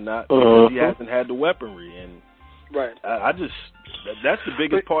quarterback or not because he hasn't had the weaponry. And right. That's the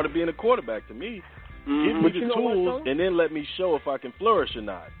biggest part of being a quarterback to me. Give me the tools and then let me show if I can flourish or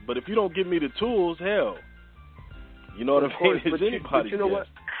not. But if you don't give me the tools, hell, you know what I mean? It's anybody's guess. What?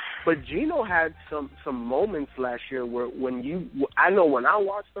 But Geno had some moments last year where I know when I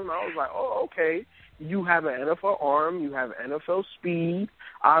watched him, I was like, oh, okay, you have an NFL arm, you have NFL speed.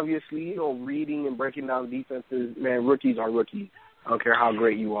 Obviously, reading and breaking down defenses, man, rookies are rookies. I don't care how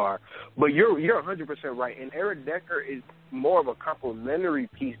great you are. But you're 100% right. And Eric Decker is more of a complementary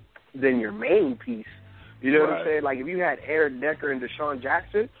piece than your main piece. You know what I'm saying? Like, if you had Eric Decker and Deshaun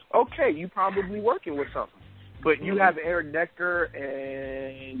Jackson, okay, you probably working with something. But you have Eric Decker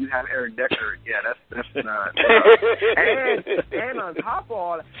and you have Eric Decker. Yeah, that's not. And on top of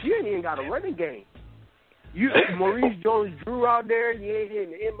all that, you ain't even got a running game. Maurice Jones-Drew out there, you ain't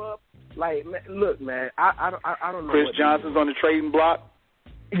hitting him up. Like, man, look, man, I don't know. Chris Johnson's on the trading block.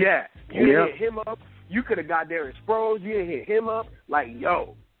 Yeah, you didn't hit him up. You could have got Darren Sproles. You didn't hit him up. Like,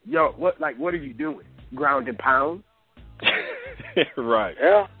 yo, what are you doing? Ground and pound. Right.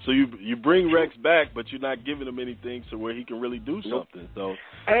 Yeah. So you bring Rex back, but you're not giving him anything to where he can really do something. So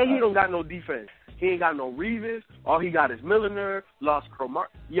and he don't got no defense. He ain't got no Revis. All he got is Milliner, Lost Cromar.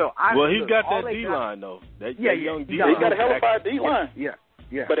 He's got that D-line, though. That young D-line. He got a hell of a D-line.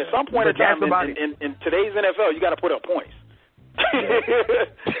 Yeah. But at some point in time, in today's NFL, you got to put up points.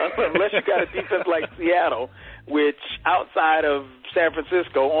 Unless you got a defense like Seattle, which outside of San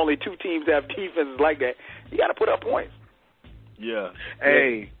Francisco, only two teams have defenses like that. You got to put up points. Yeah.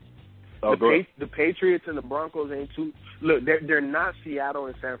 Hey, the Patriots and the Broncos ain't too. Look, they're not Seattle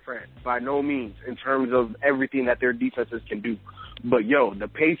and San Fran by no means in terms of everything that their defenses can do. But the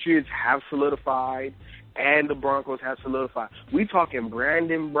Patriots have solidified, and the Broncos have solidified. We talking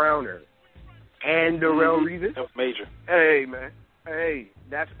Brandon Browner and Darrelle Revis. That's major. Hey, man. Hey,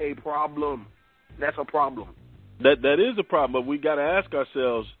 that's a problem. That's a problem. That is a problem. But we got to ask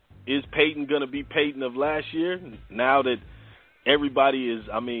ourselves: is Peyton going to be Peyton of last year? Now that everybody is,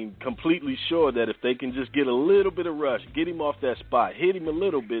 completely sure that if they can just get a little bit of rush, get him off that spot, hit him a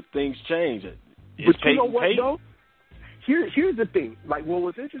little bit, things change. But you know what, though? Here's the thing. Like, what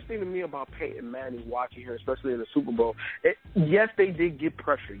was interesting to me about Peyton Manning watching her, especially in the Super Bowl, yes, they did get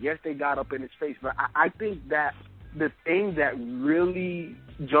pressure. Yes, they got up in his face. But I think that the thing that really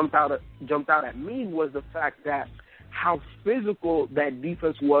jumped out at me was the fact that how physical that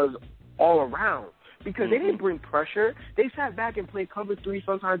defense was all around. Because they didn't bring pressure. They sat back and played cover 3.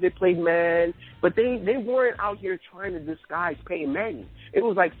 Sometimes they played man. But they weren't out here trying to disguise Peyton Manning. It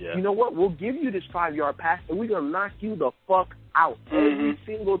was like, you know what? We'll give you this 5-yard pass, and we're going to knock you the fuck out. Every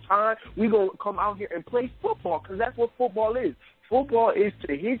single time we going to come out here and play football, because that's what football is. Football is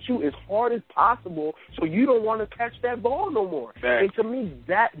to hit you as hard as possible so you don't want to catch that ball no more. Right. And to me,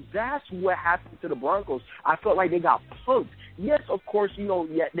 that's what happened to the Broncos. I felt like they got punked. Yes, of course,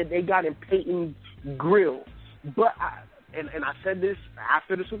 that they got in Peyton's grill. But I said this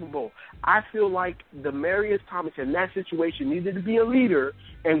after the Super Bowl, I feel like Demaryius Thomas in that situation needed to be a leader.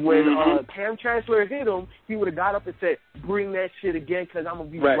 And when Cam Chancellor hit him, he would have got up and said, bring that shit again because I'm going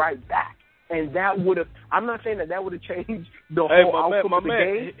to be right back. And that would have – I'm not saying that would have changed the whole outcome of the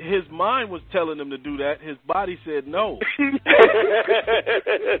game. His mind was telling him to do that. His body said no.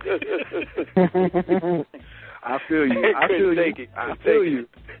 I feel you.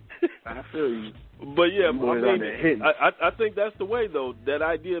 But, yeah, I think that's the way, though. That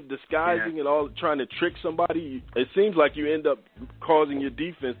idea of disguising and all, trying to trick somebody, it seems like you end up causing your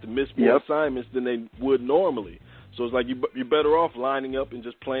defense to miss more assignments than they would normally. So it's like you're better off lining up and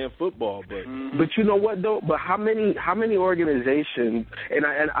just playing football. But you know what though? But how many organizations? And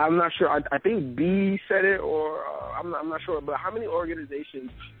I'm not sure. I think B said it, or I'm not sure. But how many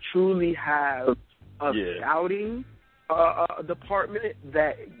organizations truly have a scouting department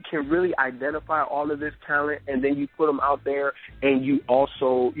that can really identify all of this talent, and then you put them out there, and you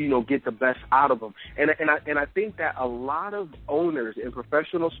also get the best out of them. And I think that a lot of owners in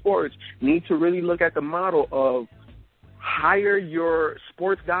professional sports need to really look at the model of hire your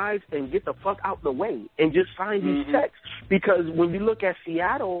sports guys and get the fuck out the way and just sign these checks. Because when we look at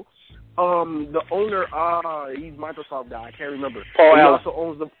Seattle, the owner, he's Microsoft guy, I can't remember. Paul Allen.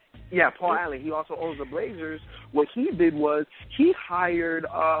 He also owns the Blazers. What he did was he hired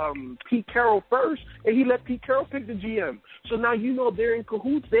Pete Carroll first, and he let Pete Carroll pick the GM. So now they're in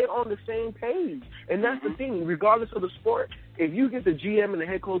cahoots. They're on the same page. And that's the thing. Regardless of the sport, if you get the GM and the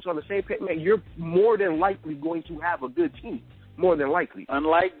head coach on the same page, man, you're more than likely going to have a good team. More than likely.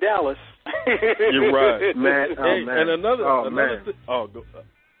 Unlike Dallas. You're right. Man. And another thing. I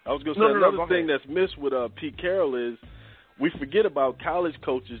was going to say another thing that's missed with Pete Carroll is we forget about college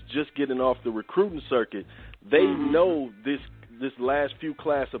coaches just getting off the recruiting circuit. They know this last few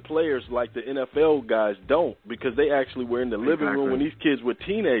class of players like the NFL guys don't, because they actually were in the living room when these kids were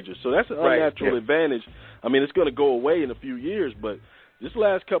teenagers. So that's an unnatural advantage. I mean, it's going to go away in a few years, but this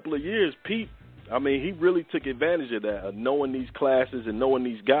last couple of years, Pete, I mean, he really took advantage of that, of knowing these classes and knowing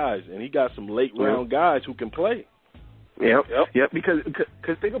these guys, and he got some late-round guys who can play. Yep. Because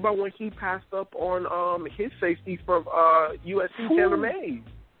think about when he passed up on his safety from USC, Taylor Mays.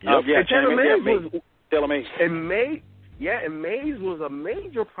 Taylor Mays. And Mays was a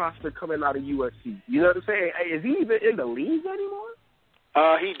major prospect coming out of USC. You know what I'm saying? Is he even in the league anymore?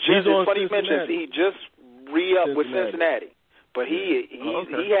 It's funny you mentioned he just re-upped with Cincinnati. But he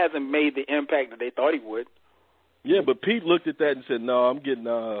hasn't made the impact that they thought he would. Yeah, but Pete looked at that and said, "No, I'm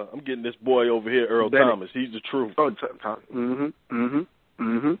getting this boy over here, Earl Thomas. He's the truth." So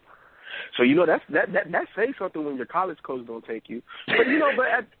that says something when your college coach don't take you. But at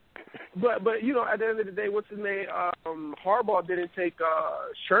the end of the day, what's his name? Harbaugh didn't take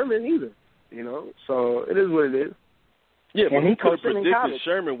Sherman either. So it is what it is. Yeah, but he could have predicted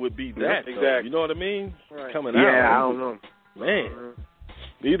Sherman would be that. Exactly. You know what I mean? Right. Coming out. Yeah, I don't know. Man.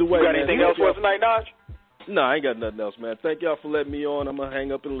 Either way, you got anything else for us tonight, Naj? No, I ain't got nothing else, man. Thank y'all for letting me on. I'm going to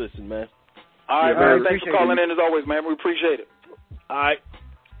hang up and listen, man. All right, man. Thanks for calling in as always, man. We appreciate it. All right.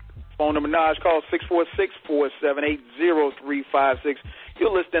 Phone number, Naj, call 646-478-0356.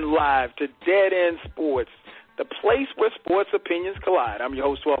 You're listening live to Dead End Sports, the place where sports opinions collide. I'm your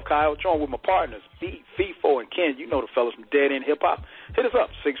host, 12 Kyle, joined with my partners, FIFO and Ken. You know the fellas from Dead End Hip Hop. Hit us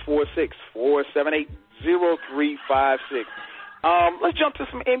up, 646-478-0356. Let's jump to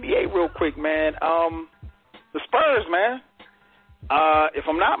some NBA real quick, man. The Spurs, man. If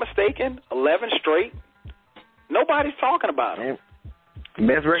I'm not mistaken, 11 straight. Nobody's talking about them.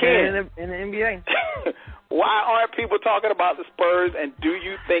 Best record in the NBA. Why aren't people talking about the Spurs, and do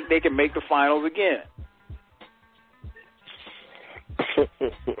you think they can make the finals again?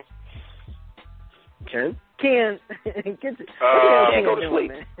 Ken? Ken go to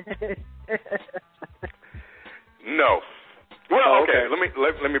sleep. No. Well, okay.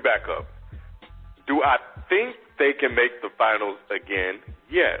 Let me back up. Do I think they can make the finals again?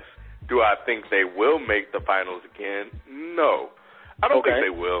 Yes. Do I think they will make the finals again? No. I don't think they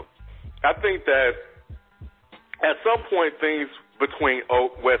will. I think that at some point things between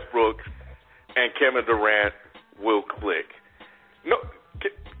Westbrook and Kevin Durant will click. No,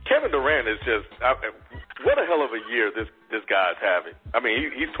 Kevin Durant is just what a hell of a year this guy's having. I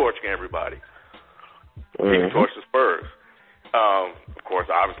mean, he's torching everybody. He can torch the Spurs. Of course, course,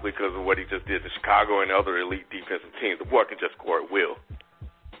 obviously because of what he just did to Chicago and other elite defensive teams. The boy can just score at will.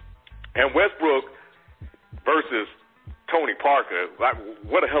 And Westbrook versus Tony Parker,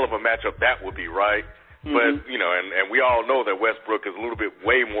 what a hell of a matchup that would be, right? Mm-hmm. But, you know, and we all know that Westbrook is a little bit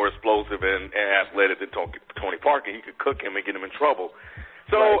way more explosive and athletic than Tony Parker. He could cook him and get him in trouble.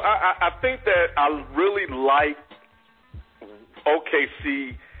 So right. I think that I really like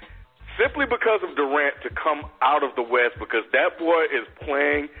OKC simply because of Durant to come out of the West, because that boy is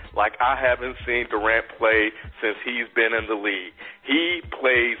playing like I haven't seen Durant play since he's been in the league. He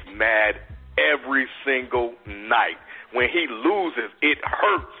plays mad every single night. When he loses, it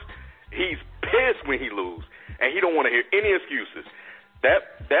hurts. He's pissed when he loses, and he don't want to hear any excuses.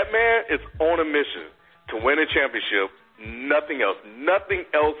 That man is on a mission to win a championship. Nothing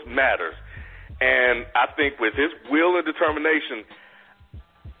else matters. And I think with his will and determination,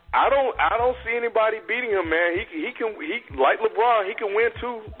 I don't see anybody beating him, man. He can like LeBron, he can win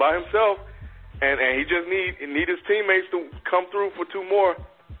 2 by himself, and he just need his teammates to come through for 2 more.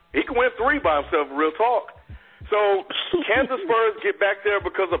 He can win 3 by himself. Real talk. So can the Spurs get back there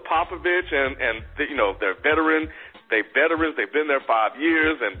because of Popovich and you know, they're veterans. They've been there 5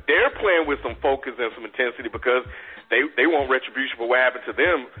 years, and they're playing with some focus and some intensity because they want retribution for what happened to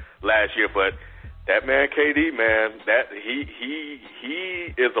them last year. But that man KD, man, that he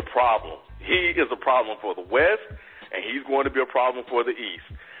is a problem. He is a problem for the West, and he's going to be a problem for the East.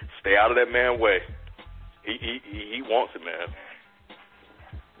 Stay out of that man's way. He wants it, man.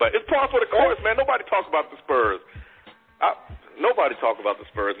 But it's par for the course, man. Nobody talks about the Spurs. Nobody talks about the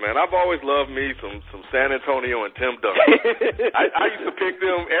Spurs, man. I've always loved me some San Antonio and Tim Duncan. I used to pick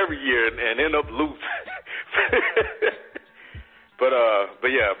them every year and end up losing. But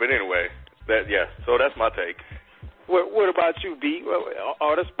anyway. So that's my take. What about you, B?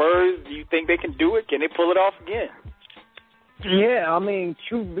 Are the Spurs, do you think they can do it? Can they pull it off again? Yeah, I mean,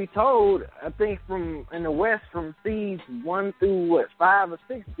 truth be told, I think from in the West, from seeds 1 through 5 or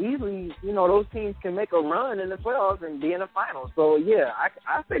 6, easily, you know, those teams can make a run in the playoffs and be in the finals. So yeah,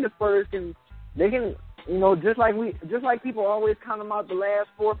 I say the Spurs can, you know, just like people always count them out the last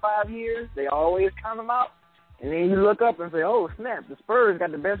 4 or 5 years, they always count them out. And then you look up and say, oh, snap, the Spurs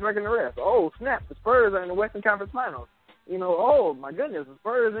got the best record in the rest. Oh, snap, the Spurs are in the Western Conference Finals. You know, oh, my goodness, the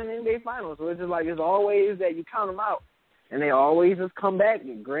Spurs in the NBA Finals. So it's just like it's always that you count them out. And they always just come back.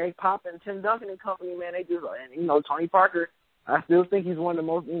 And Greg Pop and Tim Duncan and company, man, they just, and, you know, Tony Parker, I still think he's one of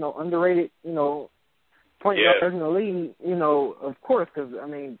the most, you know, underrated, you know, point guards in the league, you know, of course, because, I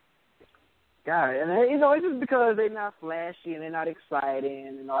mean, God, and, you know, it's just because they're not flashy and they're not exciting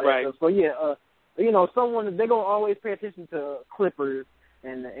and all that stuff. So, yeah, you know, they're going to always pay attention to Clippers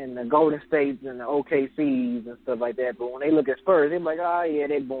and the Golden States and the OKCs and stuff like that. But when they look at Spurs, they're like, oh, yeah,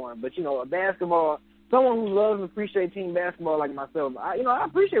 they're boring. But, you know, basketball, someone who loves and appreciates team basketball like myself, I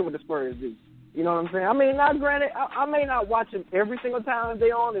appreciate what the Spurs do. You know what I'm saying? I mean, not granted, I may not watch them every single time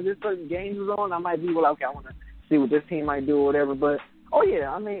they're on. If there's certain games is on, I might be, well, okay, I want to see what this team might do or whatever. But, oh, yeah,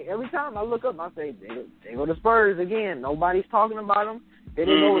 I mean, every time I look up, I say, they go to Spurs again. Nobody's talking about them. They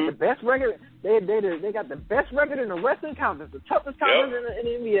didn't go with the best record. They got the best record in the Western Conference, the toughest conference in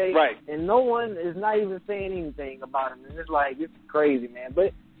the NBA. Right. And no one is not even saying anything about them. And it's like, it's crazy, man.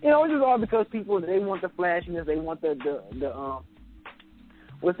 But, you know, it's just all because people, they want the flashiness. They want the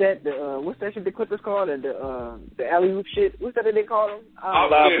what's that shit the Clippers call it? The alley-oop shit. What's that they call them?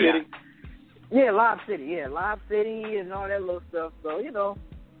 Lob City. Yeah, Lob City. Yeah, Lob City and all that little stuff. So, you know,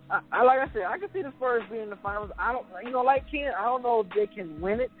 like I said, I can see the Spurs being in the finals. I don't, you know, like Ken, I don't know if they can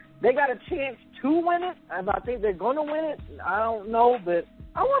win it. They got a chance to win it, and I think they're going to win it. I don't know, but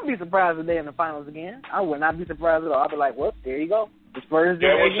I wouldn't be surprised if they're in the finals again. I would not be surprised at all. I'd be like, well, there you go. The Spurs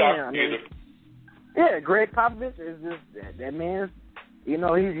there again. I mean, yeah, Greg Popovich is just that man's. You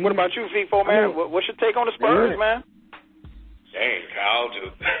know, he's. What about you, V4 man? I mean, what's your take on the Spurs, man? Dang, Kyle,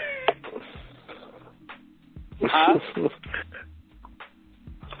 just.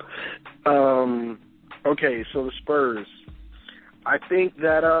 Okay, so the Spurs. I think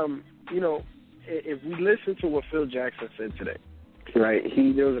that you know, if we listen to what Phil Jackson said today, right?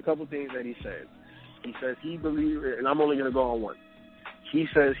 There was a couple things that he said. He says he believes, and I'm only going to go on one. He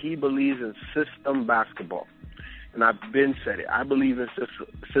says he believes in system basketball. And I've been said it. I believe in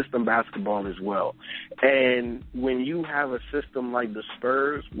system basketball as well. And when you have a system like the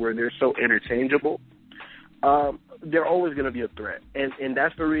Spurs where they're so interchangeable, they're always going to be a threat. And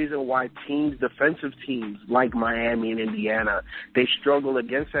that's the reason why defensive teams like Miami and Indiana, they struggle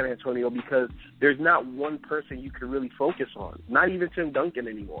against San Antonio because there's not one person you can really focus on, not even Tim Duncan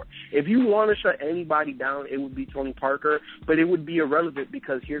anymore. If you want to shut anybody down, it would be Tony Parker, but it would be irrelevant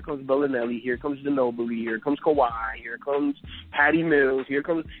because here comes Bellinelli, here comes Ginobili, here comes Kawhi, here comes Patty Mills, here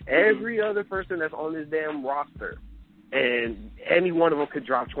comes every other person that's on this damn roster. And any one of them could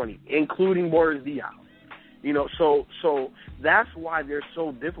drop 20, including Boris Diaw. You know, so that's why they're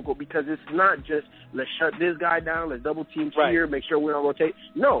so difficult, because it's not just let's shut this guy down, let's double team here, make sure we don't rotate.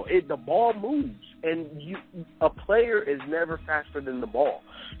 No, the ball moves, and a player is never faster than the ball.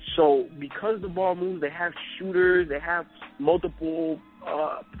 So because the ball moves, they have shooters, they have multiple,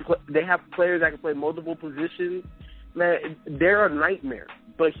 they have players that can play multiple positions. Man, they're a nightmare.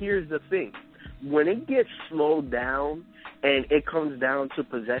 But here's the thing: when it gets slowed down and it comes down to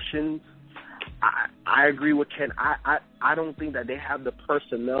possessions, I agree with Ken. I don't think that they have the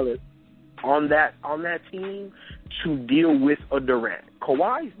personnel on that team to deal with a Durant.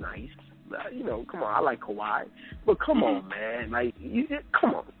 Kawhi's nice. You know, come on, I like Kawhi. But come on, man. Like,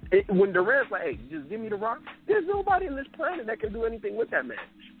 come on. When Durant's like, hey, just give me the rock, there's nobody on this planet that can do anything with that man.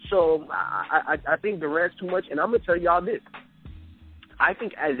 So I think Durant's too much. And I'm going to tell y'all this. I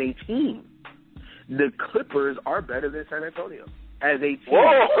think as a team, the Clippers are better than San Antonio. As a team,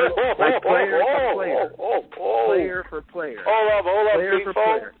 like player for player. Hold up,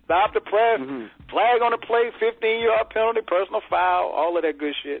 player. Stop the press. Flag on the play, 15-yard penalty, personal foul, all of that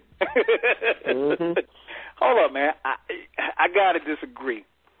good shit. Hold up, man. I got to disagree.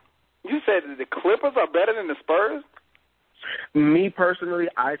 You said that the Clippers are better than the Spurs? Me personally,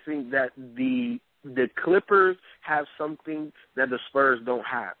 I think that the Clippers have something that the Spurs don't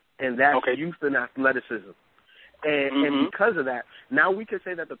have, and that's youth and athleticism. And because of that, now we can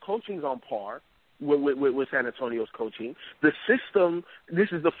say that the coaching's on par with San Antonio's coaching. The system, this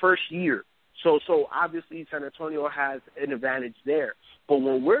is the first year. So obviously San Antonio has an advantage there. But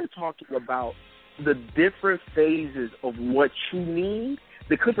when we're talking about the different phases of what you need,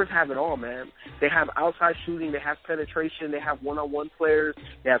 the Clippers have it all, man. They have outside shooting, they have penetration, they have one-on-one players,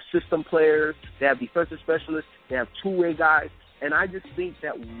 they have system players, they have defensive specialists, they have two-way guys. And I just think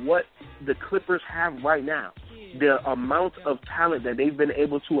that what the Clippers have right now, the amount of talent that they've been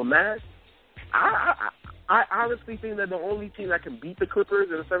able to amass, I honestly think that the only team that can beat the Clippers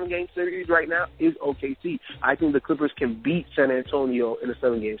in a 7-game series right now is OKC. I think the Clippers can beat San Antonio in a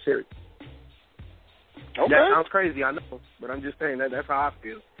 7-game series. Okay. That sounds crazy, I know, but I'm just saying that's how I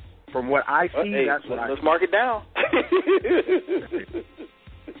feel. From what I see, that's what I see. Let's mark it down.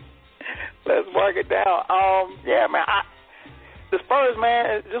 Let's mark it down. Yeah, man, the Spurs,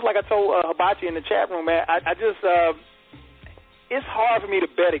 man, just like I told Hibachi in the chat room, man, I just it's hard for me to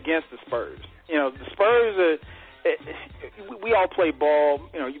bet against the Spurs. You know, the Spurs we all play ball.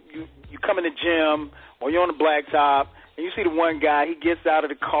 You know, you come in the gym or you're on the blacktop and you see the one guy. He gets out of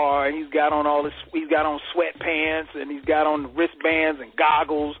the car and he's got on sweatpants and he's got on wristbands and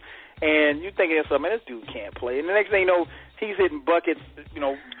goggles, and you're thinking to yourself, man, this dude can't play. And the next thing you know, he's hitting buckets. You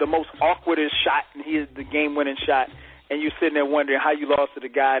know, the most awkwardest shot, and he is the game-winning shot. And you're sitting there wondering how you lost to the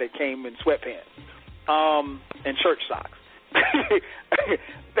guy that came in sweatpants and church socks.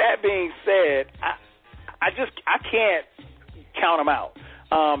 That being said, I can't count them out.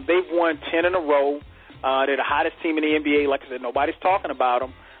 They've won 10 in a row. They're the hottest team in the NBA. Like I said, nobody's talking about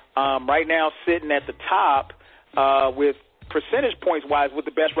them. Right now, sitting at the top with percentage points-wise with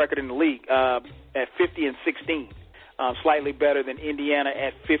the best record in the league at 50-16, slightly better than Indiana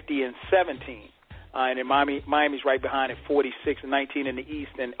at 50-17. And then Miami's right behind at 46-19 in the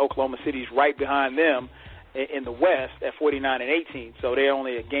East, and Oklahoma City's right behind them in the West at 49-18. So they're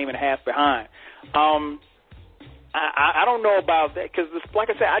only a game and a half behind. I don't know about that because, like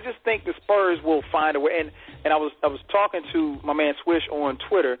I said, I just think the Spurs will find a way. And I was talking to my man Swish on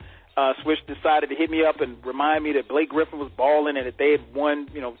Twitter. Swish decided to hit me up and remind me that Blake Griffin was balling and that they had won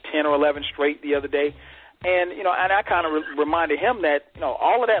 10 or 11 straight the other day. And, and I kind of reminded him that,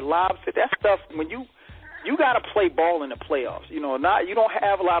 all of that lob, that stuff, when you got to play ball in the playoffs. You don't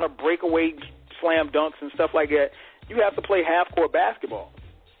have a lot of breakaway slam dunks and stuff like that. You have to play half-court basketball.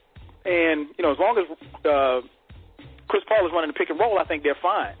 And, as long as Chris Paul is running the pick and roll, I think they're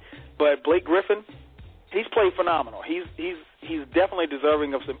fine. But Blake Griffin, he's played phenomenal. He's definitely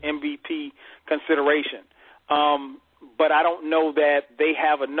deserving of some MVP consideration. But I don't know that they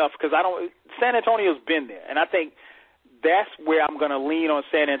have enough because San Antonio's been there, and I think that's where I'm going to lean on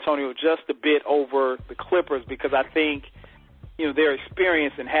San Antonio just a bit over the Clippers because I think their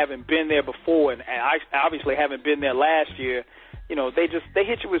experience and having been there before, and I obviously haven't been there last year. They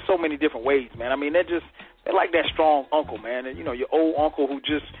hit you with so many different ways, man. I mean, they're they're like that strong uncle, man. And, your old uncle who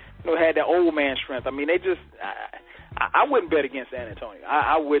just, had that old man strength. I mean, they just, I wouldn't bet against San Antonio.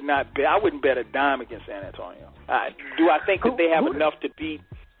 I would not bet. I wouldn't bet a dime against San Antonio. Do I think that they have enough to beat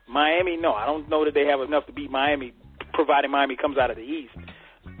Miami? No, I don't know that they have enough to beat Miami, provided Miami comes out of the East.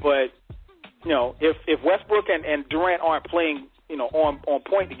 But, if Westbrook and Durant aren't playing, on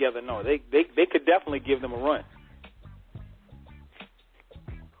point together, no, they could definitely give them a run.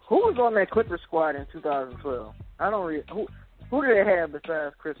 Who was on that Clippers squad in 2012? Who did they have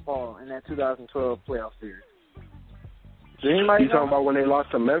besides Chris Paul in that 2012 playoff series? You talking about when they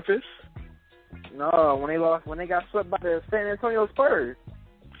lost to Memphis? No, when they got swept by the San Antonio Spurs.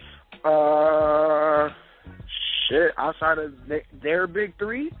 Outside of their big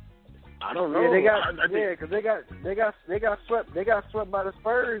three, I don't know. Because they got swept by the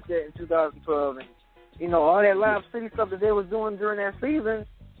Spurs there in 2012, and all that Live City stuff that they was doing during that season.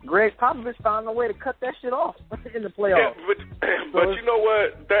 Greg Popovich found a way to cut that shit off in the playoffs. Yeah, but you know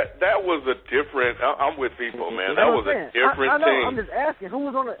what? That was a different. I'm with people, man. That was a different I know. team. I'm just asking who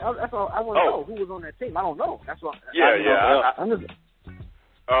was on the. That's all I want to know. Who was on that team? I don't know. That's what. Who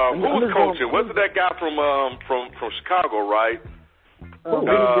was coaching? Wasn't that guy from Chicago, right?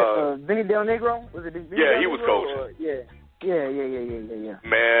 Vinny Del Negro? Was it? He was coaching. Yeah.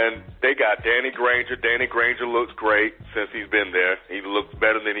 Man, they got Danny Granger. Danny Granger looks great since he's been there. He looks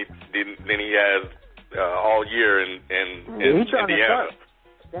better than he has all year in Indiana.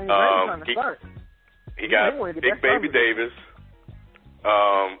 He got Big Baby Davis,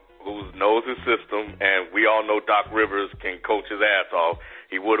 who knows his system, and we all know Doc Rivers can coach his ass off.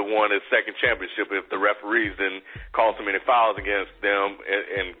 He would have won his second championship if the referees didn't call so many fouls against them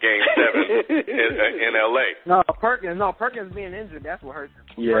in Game 7 in L.A. No, Perkins being injured, that's what hurts him.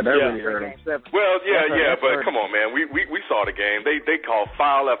 Yeah, that really hurt him. Well, but come on, man. We saw the game. They called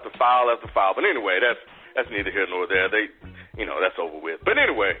foul after foul after foul. But anyway, that's neither here nor there. That's over with. But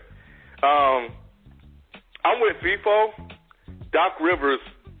anyway, I'm with FIFO. Doc Rivers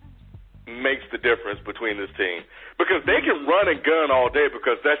makes the difference between this team. Because they can run and gun all day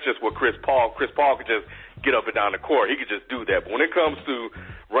because that's just what Chris Paul could just get up and down the court. He could just do that. But when it comes to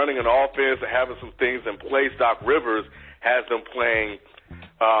running an offense and having some things in place, Doc Rivers has them playing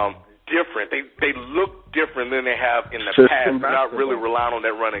different. They look different than they have in the past. They're not really relying on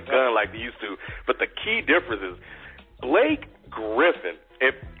that run and gun like they used to. But the key difference is Blake Griffin.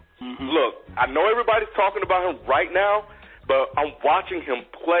 Look, I know everybody's talking about him right now, but I'm watching him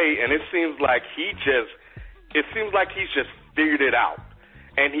play, and it seems like he's just figured it out.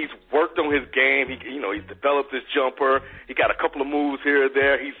 And he's worked on his game. He's developed his jumper. He got a couple of moves here or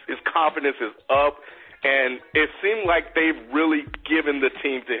there. His confidence is up. And it seemed like they've really given the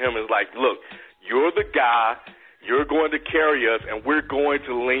team to him. It's like, look, you're the guy. You're going to carry us, and we're going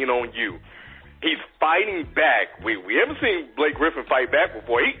to lean on you. He's fighting back. We haven't seen Blake Griffin fight back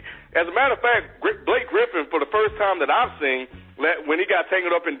before. As a matter of fact, Blake Griffin, for the first time that I've seen, when he got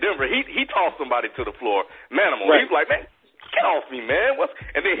tangled up in Denver, he tossed somebody to the floor. Manimal. Right. He's like, man, get off me, man.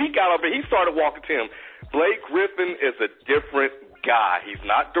 And then he got up and he started walking to him. Blake Griffin is a different guy. He's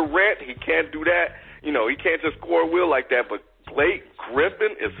not Durant. He can't do that. He can't just score a wheel like that. But Blake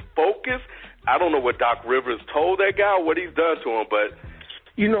Griffin is focused. I don't know what Doc Rivers told that guy or what he's done to him, but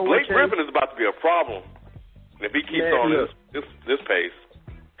Blake Griffin is about to be a problem if he keeps on this pace.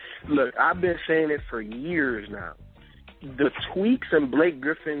 Look, I've been saying it for years now. The tweaks in Blake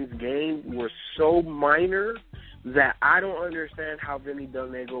Griffin's game were so minor that I don't understand how Vinny Del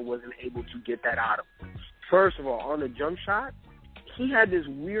Negro wasn't able to get that out of him. First of all, on the jump shot, he had this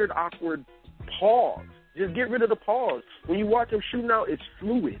weird, awkward pause. Just get rid of the pause. When you watch him shoot now, it's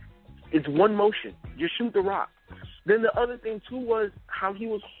fluid. It's one motion. Just shoot the rock. Then the other thing, too, was how he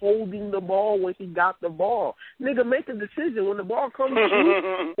was holding the ball when he got the ball. Nigga, make a decision when the ball comes to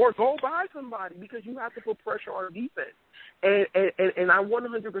you or go by somebody because you have to put pressure on defense. And I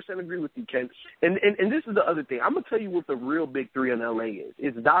 100% agree with you, Ken. And this is the other thing. I'm going to tell you what the real big three in L.A. is.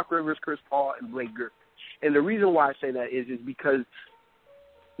 It's Doc Rivers, Chris Paul, and Blake Griffin. And the reason why I say that is because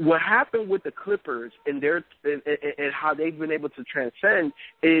what happened with the Clippers and how they've been able to transcend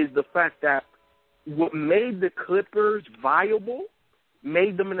is the fact that what made the Clippers viable,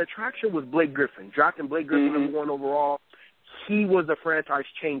 made them an attraction, was Blake Griffin. Drafting Blake Griffin number 1 overall, he was a franchise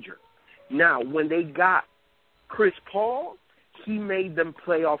changer. Now, when they got Chris Paul, he made them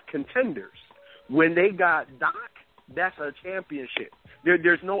playoff contenders. When they got Doc, that's a championship.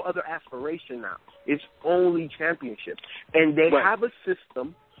 There's no other aspiration now. It's only championship. And they have a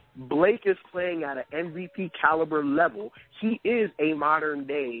system. Blake is playing at an MVP caliber level. He is a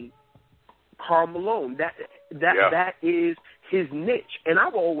modern-day Karl Malone. That is his niche. And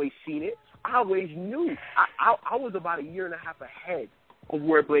I've always seen it. I always knew. I was about a year and a half ahead of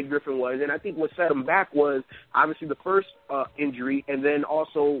where Blake Griffin was, and I think what set him back was obviously the first injury, and then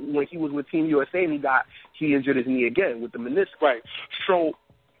also when he was with Team USA and he injured his knee again with the meniscus. Right. So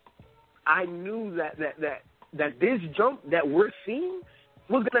I knew that this jump that we're seeing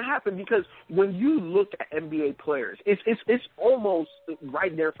was going to happen, because when you look at NBA players, it's almost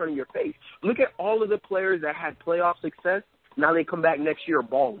right there in front of your face. Look at all of the players that had playoff success. Now they come back next year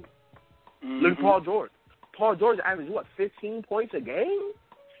balling. Mm-hmm. Look at Paul George. Paul George averaged, 15 points a game?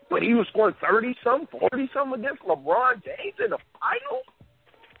 But he was scoring 30-some, 40-some against LeBron James in the finals?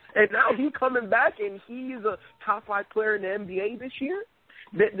 And now he's coming back, and he's a top 5 player in the NBA this year?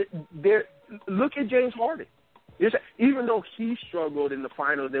 Look at James Harden. Even though he struggled in the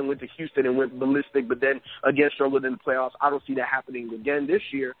finals, then went to Houston and went ballistic, but then again struggled in the playoffs, I don't see that happening again this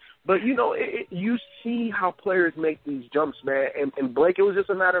year. But, you see how players make these jumps, man. And Blake, it was just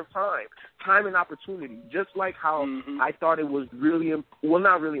a matter of time and opportunity. Just like how I thought it was really,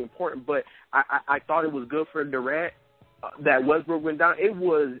 not really important, but I thought it was good for Durant that Westbrook went down. It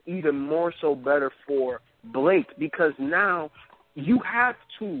was even more so better for Blake, because now you have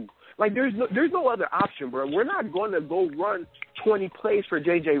to. Like, there's no other option, bro. We're not going to go run 20 plays for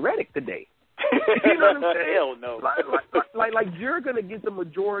J.J. Redick today. You know what I'm saying? Hell no. Like you're going to get the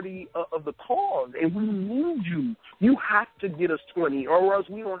majority of the calls, and we need you. You have to get us 20, or else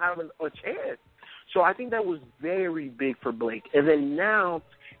we don't have a chance. So I think that was very big for Blake. And then now,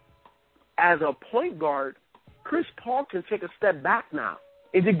 as a point guard, Chris Paul can take a step back now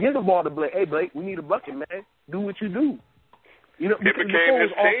and just give the ball to Blake. Hey, Blake, we need a bucket, man. Do what you do. It became his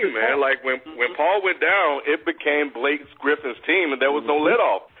team, man. Like, when Paul went down, it became Blake Griffin's team, and there was no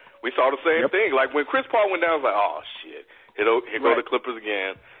let-off. We saw the same thing. Like, when Chris Paul went down, it was like, oh, shit. Here go the Clippers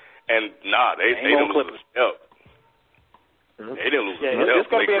again. And, they didn't lose a step. They didn't lose a step. It's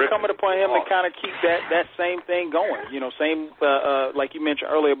going to be incumbent upon him to kind of keep that same thing going. Same, like you mentioned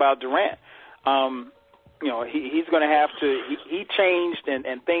earlier about Durant. He's going to have to – he changed,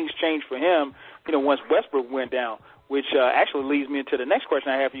 and things changed for him, once Westbrook went down. Which actually leads me into the next question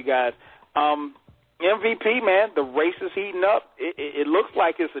I have for you guys. MVP, man, the race is heating up. It looks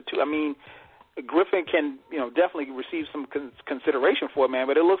like it's a two. I mean, Griffin can, definitely receive some consideration for it, man,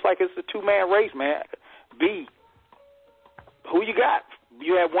 but it looks like it's a two-man race, man. B, who you got?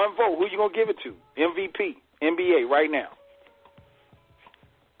 You have one vote. Who you going to give it to? MVP, NBA, right now.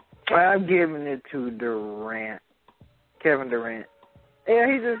 I'm giving it to Durant, Kevin Durant.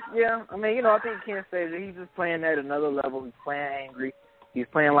 Yeah, I mean, I think Ken said that he's just playing at another level. He's playing angry. He's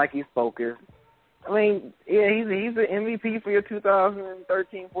playing like he's focused. I mean, he's an MVP for your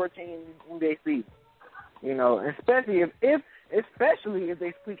 2013-14 NBA season. Especially if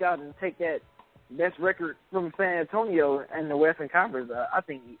they squeak out and take that best record from San Antonio and the Western Conference, I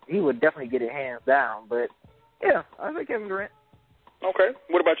think he would definitely get it hands down. But, yeah, I think Kevin Durant. Okay.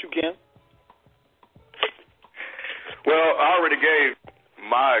 What about you, Ken? Well, I already gave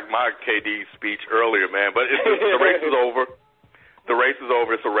my KD speech earlier, man, but the race is over. The race is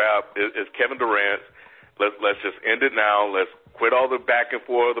over. It's a wrap. It's Kevin Durant. Let's just end it now. Let's quit all the back and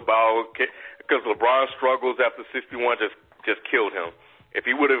forth about, because LeBron struggles after 61 just killed him. If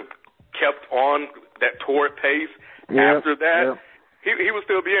he would have kept on that torrid pace after that, he would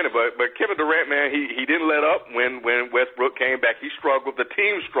still be in it. But Kevin Durant, man, he didn't let up when Westbrook came back. He struggled. The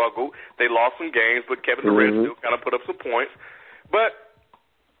team struggled. They lost some games, but Kevin Durant still kind of put up some points. But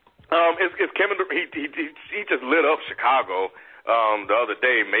it's Kevin. He just lit up Chicago the other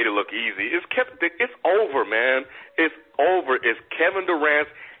day, made it look easy. It's over, man. It's over. It's Kevin Durant,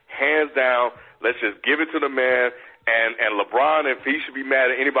 hands down. Let's just give it to the man. And LeBron, if he should be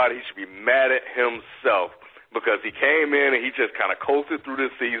mad at anybody, he should be mad at himself, because he came in and he just kind of coasted through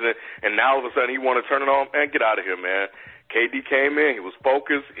this season, and now all of a sudden he want to turn it on. Man, get out of here, man. KD came in, he was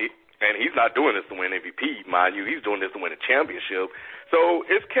focused, and he's not doing this to win MVP, mind you. He's doing this to win a championship. So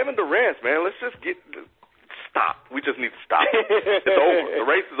it's Kevin Durant, man. Let's just stop. We just need to stop. It's over. The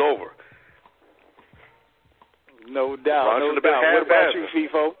race is over. No doubt. No doubt. What about you,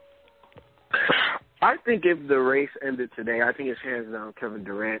 FIFO? I think if the race ended today, I think it's hands down Kevin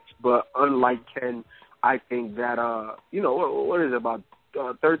Durant. But unlike Ken, I think that, what is it, about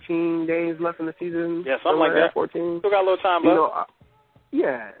 13 days left in the season? Yeah, something like that. 14. Still got a little time left.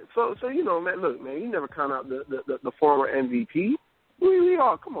 So man, look, man, you never count out the former MVP. We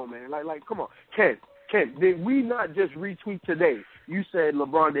all, come on, man. Like, come on. Ken, did we not just retweet today? You said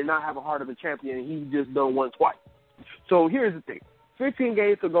LeBron did not have a heart of a champion, and he just done one twice. So here's the thing. 15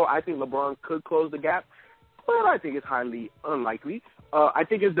 games to go, I think LeBron could close the gap, but I think it's highly unlikely. I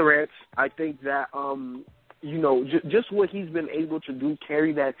think it's Durant. I think that just what he's been able to do,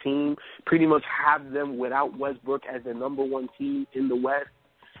 carry that team, pretty much have them without Westbrook as the number one team in the West.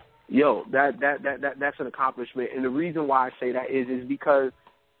 That's an accomplishment. And the reason why I say that is because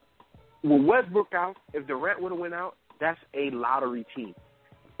with Westbrook out, if Durant would have went out, that's a lottery team.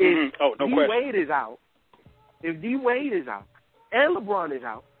 If D-Wade is out, and LeBron is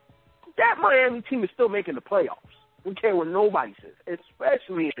out, that Miami team is still making the playoffs. We don't care what nobody says,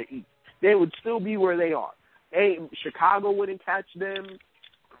 especially in the East. They would still be where they are. Chicago wouldn't catch them.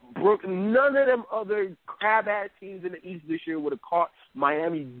 None of them other crab-ass teams in the East this year would have caught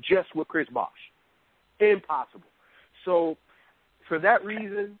Miami just with Chris Bosh. Impossible. So, for that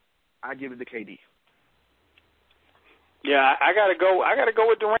reason, I give it to KD. Yeah, I gotta go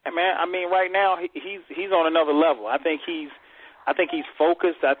with Durant, man. I mean, right now he's on another level. I think he's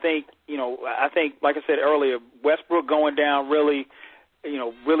focused. I think, like I said earlier, Westbrook going down really he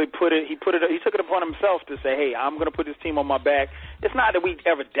took it upon himself to say, hey, I'm going to put this team on my back. It's not that we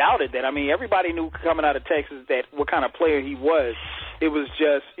ever doubted that. I mean, everybody knew coming out of Texas that what kind of player he was. It was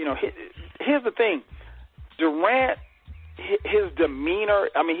just, here's the thing. Durant, his demeanor,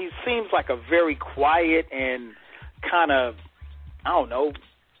 I mean, he seems like a very quiet and kind of, I don't know,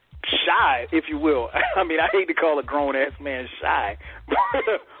 shy, if you will. I mean, I hate to call a grown-ass man shy, but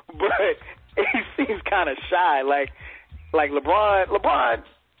he seems kind of shy, like LeBron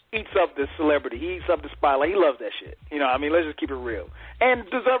eats up the celebrity. He eats up the spotlight. He loves that shit. I mean, let's just keep it real. And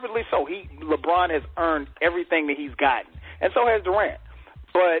deservedly so. LeBron has earned everything that he's gotten. And so has Durant.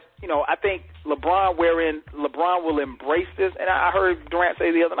 But, I think LeBron will embrace this. And I heard Durant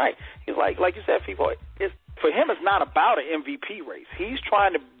say the other night, he's like you said, FIFO, for him it's not about an MVP race. He's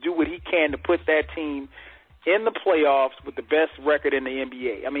trying to do what he can to put that team in the playoffs with the best record in the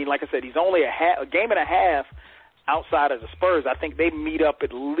NBA. I mean, like I said, he's only a game and a half outside of the Spurs. I think they meet up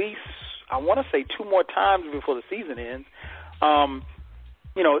at least, I want to say, 2 more times before the season ends.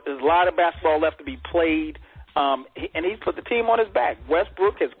 There's a lot of basketball left to be played, and he's put the team on his back.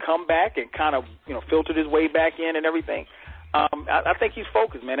 Westbrook has come back and kind of, filtered his way back in and everything. I think he's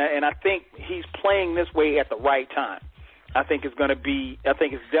focused, man, and I think he's playing this way at the right time. I think it's definitely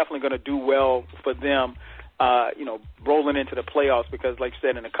going to do well for them, rolling into the playoffs because, like you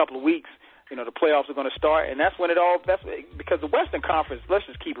said, in a couple of weeks, the playoffs are going to start, and that's because the Western Conference, let's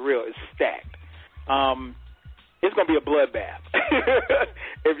just keep it real, is stacked. It's going to be a bloodbath.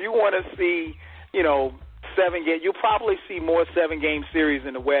 If you want to see, 7 games, you'll probably see more 7-game series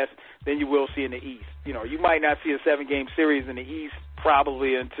in the West than you will see in the East. You might not see a 7-game series in the East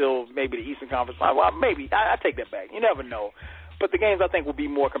probably until maybe the Eastern Conference. Well, maybe. I take that back. You never know. But the games, I think, will be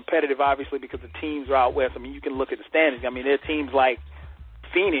more competitive, obviously, because the teams are out West. I mean, you can look at the standings. I mean, there are teams like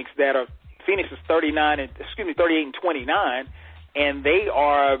Phoenix is 38-29, and they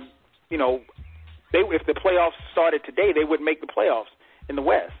are, if the playoffs started today, they would make the playoffs in the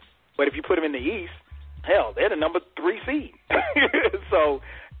West. But if you put them in the East, hell, they're the number 3 seed. So,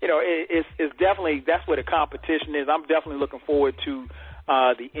 it's definitely, that's where the competition is. I'm definitely looking forward to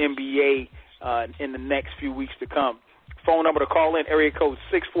the NBA in the next few weeks to come. Phone number to call in, area code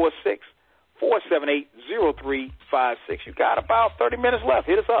 646-478-0356. You got about 30 minutes left.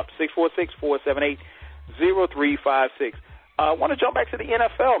 Hit us up, 646-478-0356. I want to jump back to the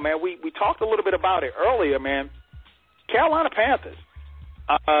NFL, man. We talked a little bit about it earlier, man. Carolina Panthers.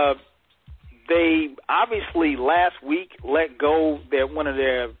 They obviously last week let go one of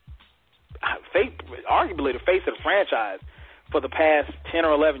their, arguably the face of the franchise for the past 10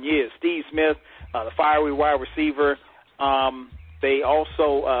 or 11 years, Steve Smith, the fiery wide receiver. They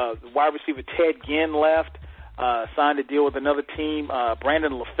also, wide receiver Ted Ginn left, signed a deal with another team.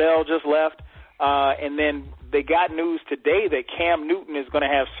 Brandon LaFell just left. And then they got news today that Cam Newton is going to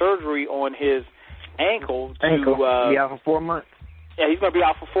have surgery on his ankle. Be out for 4 months. Yeah, he's going to be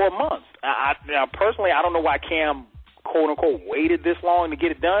out for 4 months. Now, personally, I don't know why Cam, quote-unquote, waited this long to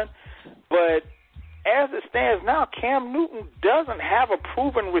get it done. But as it stands now, Cam Newton doesn't have a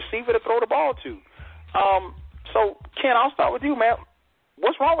proven receiver to throw the ball to. So, Ken, I'll start with you, man.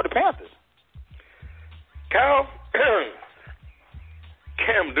 What's wrong with the Panthers? Kyle,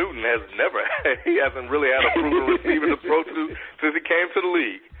 Cam Newton hasn't really had a proven receiver to throw to since he came to the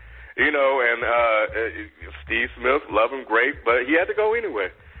league. And Steve Smith, love him, great, but he had to go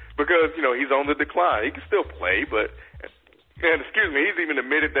anyway because, he's on the decline. He can still play, and he's even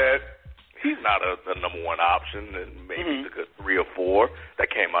admitted that he's not a number 1 option, and maybe took a 3 or 4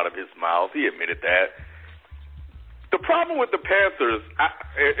 that came out of his mouth. He admitted that. The problem with the Panthers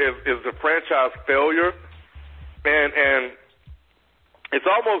is the franchise failure, and it's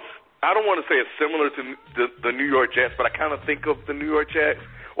almost, I don't want to say it's similar to the New York Jets, but I kind of think of the New York Jets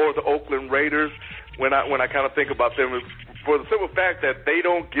or the Oakland Raiders. when I kind of think about them is for the simple fact that they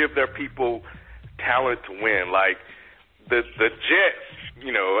don't give their people talent to win. Like the Jets,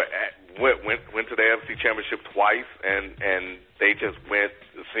 you know, went to the AFC Championship twice, and they just went,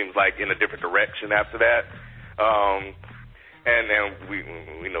 it seems like, in a different direction after that. And then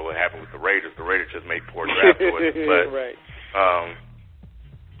we know what happened with the Raiders. The Raiders just made poor draft choices. But, right.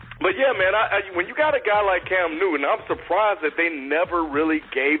 But yeah, man, when you got a guy like Cam Newton, I'm surprised that they never really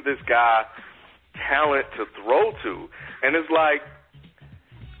gave this guy talent to throw to. And it's like,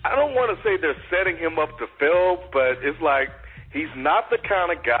 I don't want to say they're setting him up to fail, but it's like he's not the kind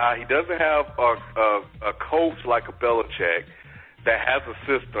of guy. He doesn't have a coach like a Belichick that has a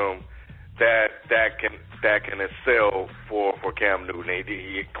system that can excel for Cam Newton.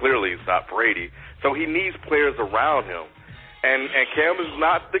 He clearly is not Brady, so he needs players around him. And Cam is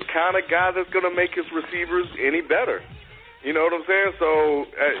not the kind of guy that's going to make his receivers any better. You know what I'm saying? So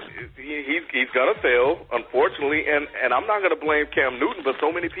he's going to fail, unfortunately, and I'm not going to blame Cam Newton, but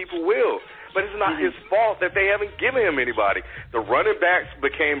so many people will. But it's not his fault that they haven't given him anybody. The running backs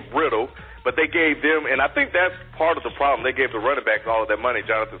became brittle, but they gave them, and I think that's part of the problem. They gave the running backs all of that money,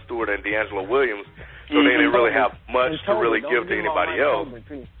 Jonathan Stewart and D'Angelo Williams, so they didn't really have much to really give to anybody else.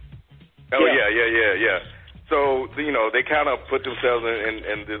 Oh, yeah. So, you know, they kind of put themselves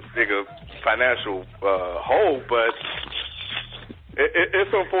in this bigger financial hole, but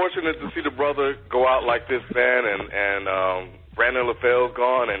it's unfortunate to see the brother go out like this, man, and Brandon LaFell's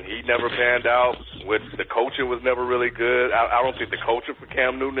gone, and he never panned out. The coaching was never really good. I don't think the coaching for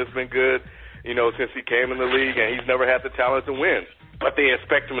Cam Newton has been good, you know, since he came in the league, and he's never had the talent to win. But they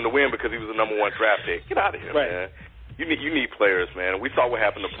expect him to win because he was the number one draft pick. Get out of here, man. You need players, man. We saw what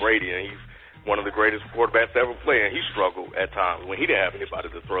happened to Brady, and he's one of the greatest quarterbacks to ever play, and he struggled at times when he didn't have anybody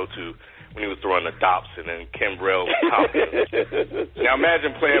to throw to, when he was throwing to Dobson and Kimbrell Thompson. Now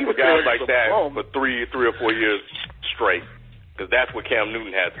imagine playing for guys like that for three or 4 years straight, because that's what Cam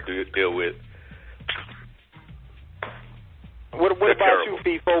Newton had to deal with. What about you,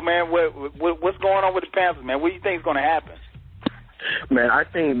 FIFO, man? What's going on with the Panthers, man? What do you think is going to happen? Man, I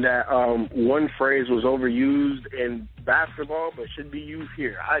think that one phrase was overused in basketball, but should be used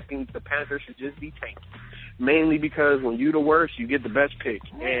here. I think the Panthers should just be tanked, mainly because when you're the worst, you get the best pick,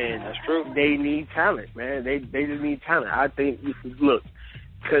 and that's true. They need talent, man. They just need talent. I think, look,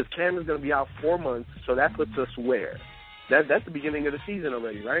 because Cam is going to be out 4 months, so that puts us where? That's the beginning of the season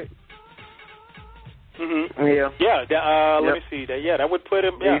already, right? Mm-hmm. Yeah. Let me see. That would put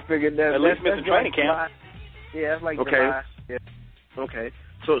him. Yeah. Figured that at least missing training camp. Yeah, it's like okay. Yeah. Okay.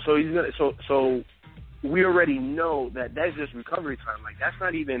 So he's gonna. So we already know that that's just recovery time. Like that's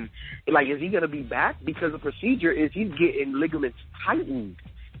not even. Like, is he gonna be back? Because the procedure is he's getting ligaments tightened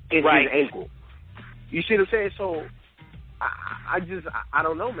in his ankle. You see what I'm saying? So I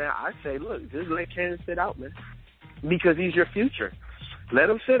don't know, man. I say, look, just let Cam sit out, man, because he's your future. Let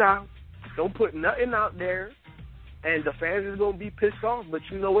him sit out. Don't put nothing out there, and the fans is gonna be pissed off. But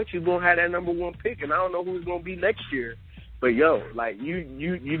you know what? You're gonna have that number one pick, and I don't know who's gonna be next year. But yo, like they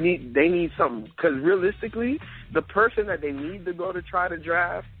need something, because realistically, the person that they need to go to try to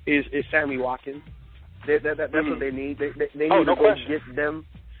draft is Sammy Watkins. That's what they need. They need to go get them.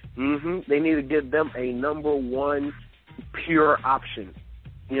 They need to get them a number one pure option.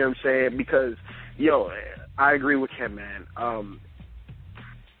 You know what I'm saying? Because yo, I agree with him, man.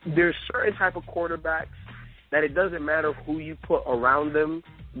 There's certain type of quarterbacks that it doesn't matter who you put around them,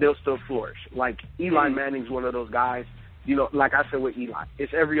 they'll still flourish. Like Eli Manning's one of those guys. You know, like I said with Eli,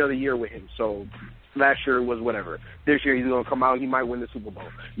 it's every other year with him. So last year it was whatever. This year he's going to come out. He might win the Super Bowl.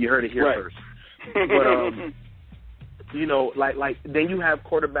 You heard it here first. But, you know, like then you have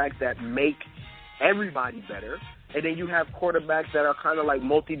quarterbacks that make everybody better. And then you have quarterbacks that are kind of like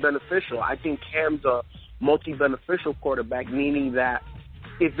multi-beneficial. I think Cam's a multi-beneficial quarterback, meaning that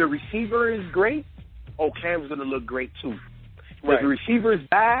if the receiver is great, Cam's going to look great too. If the receiver is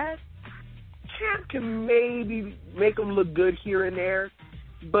bad, Cam can maybe make him look good here and there,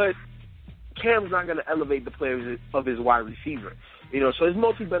 but Cam's not going to elevate the play of his wide receiver. You know, so it's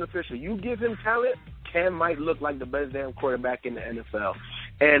multi-beneficial. You give him talent, Cam might look like the best damn quarterback in the NFL.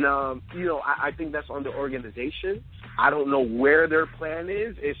 And, you know, I think that's on the organization. I don't know where their plan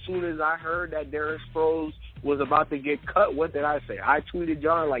is. As soon as I heard that Darren Sproles was about to get cut, what did I say? I tweeted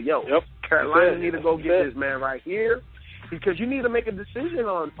John like, yo, Carolina need to go get this man right here. Because you need to make a decision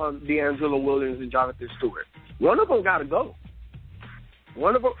on D'Angelo Williams and Jonathan Stewart. One of them got to go.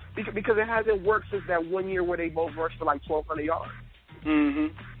 One of them, because it hasn't worked since that 1 year where they both rushed for like 1,200 yards.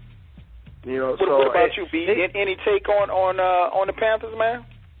 You know. What about you, B? Any take on the Panthers, man?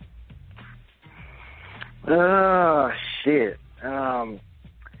 Shit.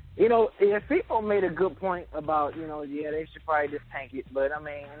 You know, people made a good point about, you know, yeah, they should probably just tank it. But, I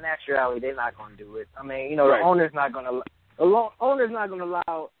mean, in actuality, they're not going to do it. I mean, you know, the owner's not going to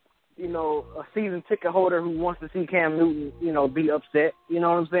allow, you know, a season ticket holder who wants to see Cam Newton, you know, be upset. You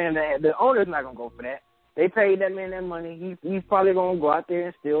know what I'm saying? The owner's not going to go for that. They paid that man that money. He's probably going to go out there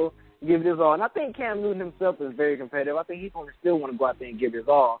and still give it his all. And I think Cam Newton himself is very competitive. I think he's going to still want to go out there and give his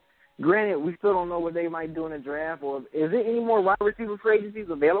all. Granted, we still don't know what they might do in the draft, or is there any more wide receiver free agencies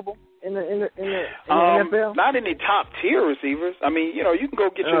available in the NFL? Not any top tier receivers. I mean, you know, you can go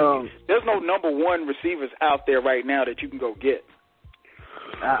get there's no number one receivers out there right now that you can go get.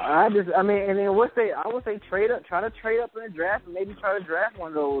 I mean, and then I would say try to trade up in the draft, and maybe try to draft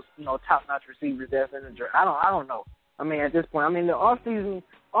one of those, you know, top notch receivers that's in the draft. I don't know. I mean, at this point, I mean, the off season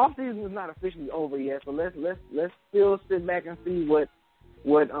is not officially over yet, so let's still sit back and see what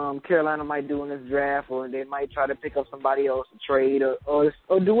Carolina might do in this draft, or they might try to pick up somebody else to trade or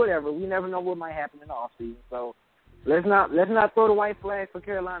do whatever. We never know what might happen in the offseason. So let's not throw the white flag for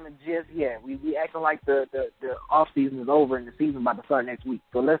Carolina just yet. We acting like the offseason is over and the season about to start next week.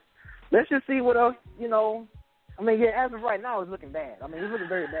 So let's just see what else, you know. I mean, yeah, as of right now, it's looking bad. I mean, it's looking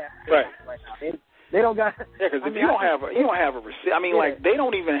very bad right now. They don't got. Yeah, because if you don't have a receiver, I mean, like they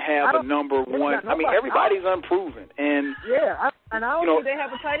don't even have a number one. I mean, everybody's unproven, and I don't think they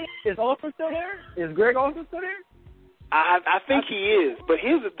have a tight end. Is Olsen still there? Is Greg Olsen still there? I think he is, but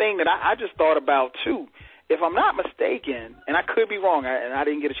here's the thing that I just thought about too. If I'm not mistaken, and I could be wrong, and I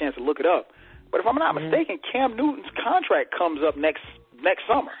didn't get a chance to look it up, but if I'm not mistaken, Cam Newton's contract comes up next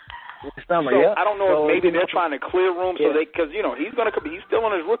summer. Summer, so I don't know if maybe they're trying to clear room because you know he's still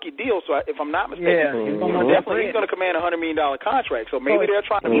on his rookie deal. So if I'm not mistaken, he's going to command $100 million contract. So maybe they're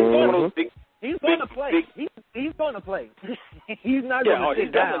trying to be one of those big. He's going to play. He's going to play. He's not going to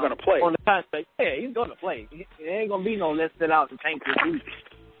sit down going to play on the contract. Yeah, he's going to play. There ain't going to be no let's sit out and tank this season.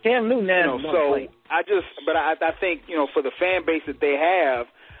 Cam Newton is going to play. I think for the fan base that they have.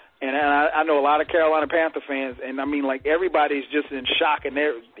 And I know a lot of Carolina Panther fans, and I mean, like, everybody's just in shock. And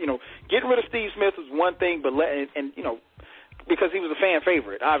they're, getting rid of Steve Smith was one thing, but because he was a fan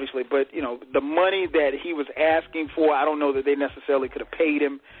favorite, obviously. But, the money that he was asking for, I don't know that they necessarily could have paid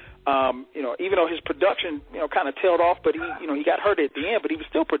him. Even though his production, kind of tailed off, but he got hurt at the end, but he was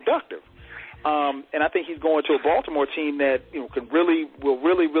still productive. And I think he's going to a Baltimore team that, will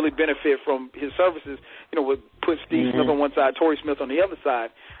really benefit from his services. Would put Steve Smith on one side, Torrey Smith on the other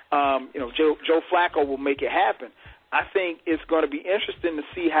side. Joe Flacco will make it happen. I think it's going to be interesting to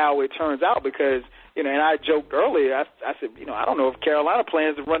see how it turns out because, and I joked earlier, I said, I don't know if Carolina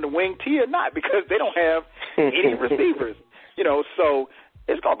plans to run the wing T or not because they don't have any receivers, so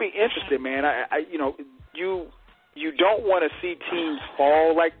it's going to be interesting, man. You don't want to see teams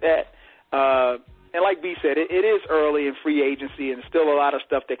fall like that. And like B said, it is early in free agency and still a lot of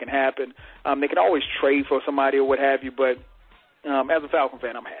stuff that can happen. They can always trade for somebody or what have you, but as a Falcon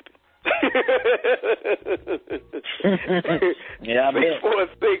fan, I'm happy. Yeah, I bet.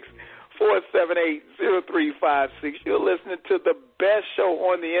 646-478-0356. You're listening to the best show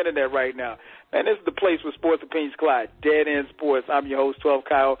on the internet right now. Man, this is the place where sports opinions collide. Dead End Sports. I'm your host, 12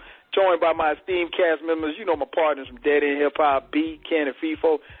 Kyle, joined by my esteemed cast members. You know my partners from Dead End Hip Hop, B, Ken, and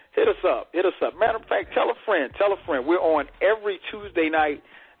FIFO. Hit us up. Matter of fact, tell a friend. We're on every Tuesday night,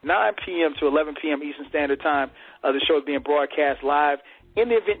 9 p.m. to 11 p.m. Eastern Standard Time. The show is being broadcast live. In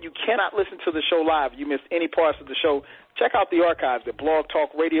the event you cannot listen to the show live, you missed any parts of the show, check out the archives at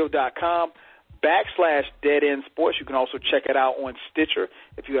blogtalkradio.com/Dead End Sports. You can also check it out on Stitcher.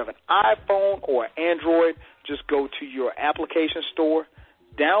 If you have an iPhone or Android, just go to your application store,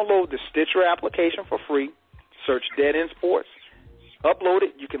 download the Stitcher application for free, search Dead End Sports, upload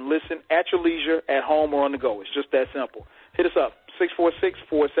it. You can listen at your leisure, at home, or on the go. It's just that simple. Hit us up,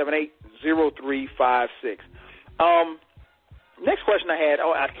 646-478-0356. Next question I had,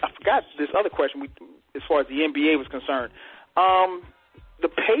 I forgot this other question as far as the NBA was concerned. The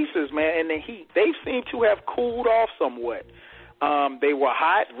Pacers, man, and the Heat, they seem to have cooled off somewhat. They were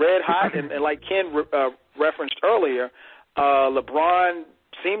hot, red hot, and like Ken referenced earlier, LeBron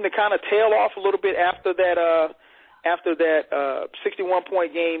seemed to kind of tail off a little bit after that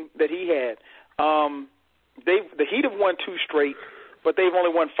 61-point game that he had. The Heat have won 2 straight, but they've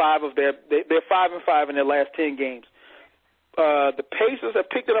only won 5 of their. They're 5-5 in their last 10 games. The Pacers have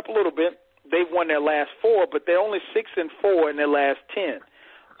picked it up a little bit. They've won their last 4, but they're only 6-4 in their last 10.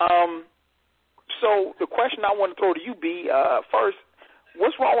 So the question I want to throw to you, B, first,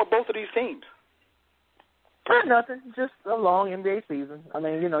 what's wrong with both of these teams? Nothing, just a long NBA season. I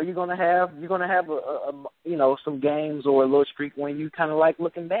mean, you're gonna have a some games or a little streak when you kind of like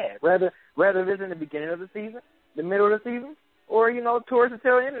looking bad. Rather it's in the beginning of the season, the middle of the season, or towards the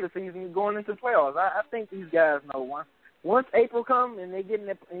tail end of the season, going into the playoffs. I think these guys know once April comes and they get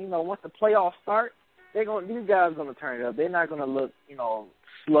in, once the playoffs start, these guys are gonna turn it up. They're not gonna look,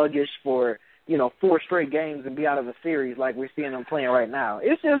 sluggish for 4 straight games and be out of the series like we're seeing them playing right now.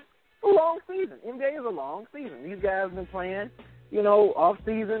 It's just a long season. NBA is a long season. These guys have been playing, off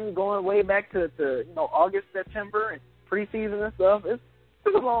season, going way back to August, September, and preseason and stuff. It's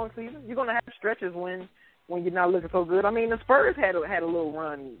a long season. You're gonna have stretches when you're not looking so good. I mean, the Spurs had a little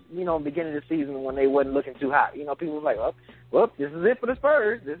run, beginning of the season when they wasn't looking too hot. People was like, well, this is it for the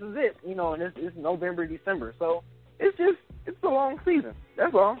Spurs. This is it. And it's November, December. So it's a long season.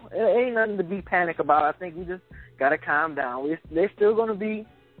 That's all. It ain't nothing to be panicked about. I think we just gotta calm down. They're still gonna be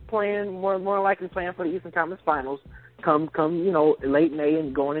playing, more likely playing for the Eastern Conference Finals come late May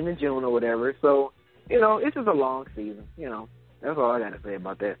and going into June or whatever. So, it's just a long season. That's all I got to say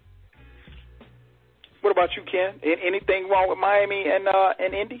about that. What about you, Ken? Anything wrong with Miami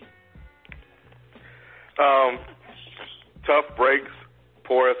and Indy? Tough breaks,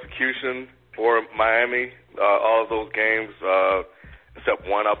 poor execution for Miami. All of those games, except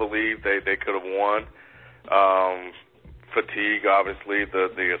one, I believe, they could have won. Fatigue, obviously, the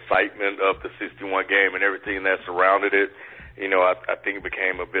excitement of the 61 game and everything that surrounded it. I think it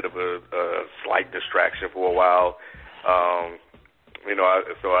became a bit of a slight distraction for a while.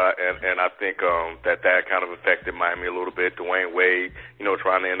 I think that kind of affected Miami a little bit. Dwayne Wade,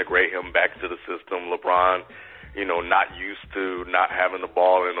 trying to integrate him back to the system. LeBron, not used to not having the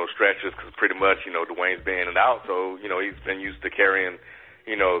ball in those stretches because pretty much, Dwayne's been in and out. So, he's been used to carrying,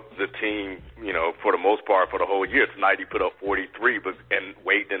 the team, for the most part for the whole year. Tonight he put up 43, and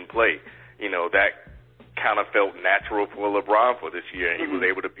Wade didn't play. That kind of felt natural for LeBron for this year, and he was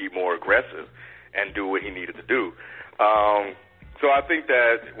able to be more aggressive and do what he needed to do. So I think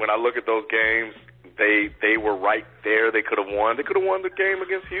that when I look at those games, they were right there. They could have won. They could have won the game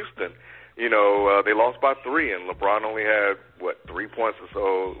against Houston. They lost by 3, and LeBron only had, 3 points or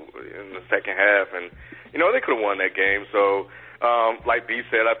so in the second half. And, they could have won that game. So, like B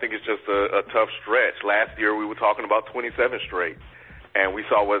said, I think it's just a tough stretch. Last year we were talking about 27 straight, and we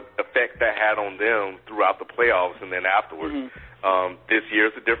saw what effect that had on them throughout the playoffs and then afterwards. This year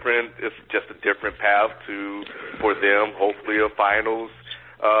it's just a different path for them, hopefully a finals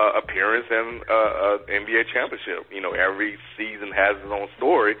appearance and NBA championship. Every season has its own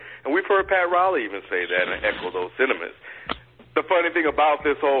story, and we've heard Pat Riley even say that and echo those sentiments. The funny thing about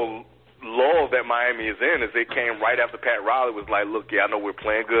this whole lull that Miami is in is it came right after Pat Riley was like, look, I know we're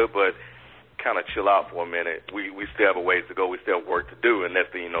playing good, but kind of chill out for a minute. We still have a ways to go. We still have work to do, and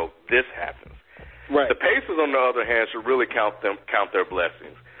that's this happens. Right. The Pacers, on the other hand, should really count their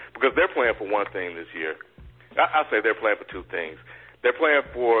blessings because they're playing for one thing this year. I say they're playing for 2 things. They're playing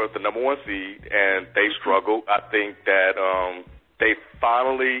for the number 1 seed, and they struggled. I think that they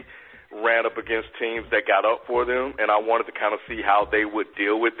finally ran up against teams that got up for them, and I wanted to kind of see how they would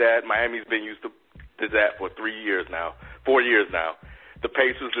deal with that. Miami's been used to that for 4 years now. The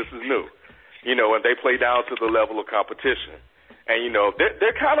Pacers, this is new, and they play down to the level of competition. And,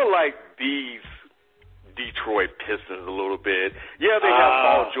 they're kind of like these Detroit Pistons a little bit. Yeah, they have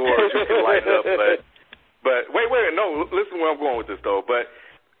Paul George who can light up, but wait, no, listen where I'm going with this, though. But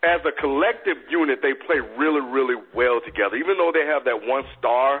as a collective unit, they play really, really well together. Even though they have that one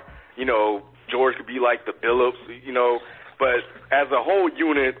star, George could be like the Billups, but as a whole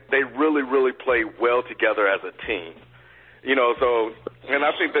unit, they really, really play well together as a team. And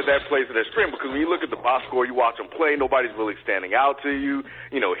I think that plays to their strength because when you look at the box score, you watch them play, nobody's really standing out to you.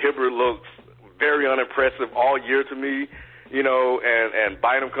 Hibbert looks very unimpressive all year to me, and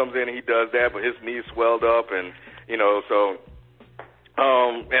Bynum comes in and he does that, but his knees swelled up, and, and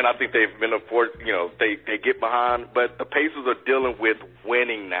I think they've been they get behind, but the Pacers are dealing with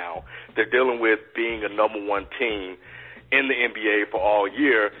winning now. They're dealing with being a number 1 team in the NBA for all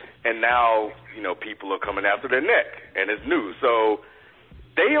year, and now, people are coming after their neck, and it's new. So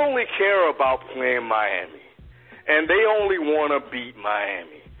they only care about playing Miami, and they only want to beat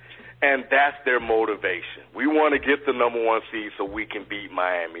Miami, and that's their motivation. We want to get the number 1 seed so we can beat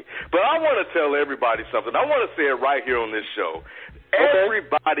Miami. But I want to tell everybody something. I want to say it right here on this show. Okay.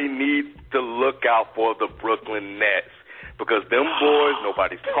 Everybody needs to look out for the Brooklyn Nets because them boys,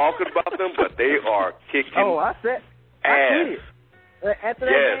 nobody's talking about them, but they are kicking ass. After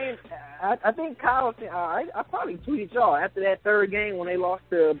that game, I think Kyle, I probably tweeted y'all after that 3rd game when they lost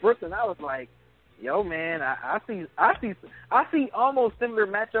to Brooklyn. I was like, yo, man, I see almost similar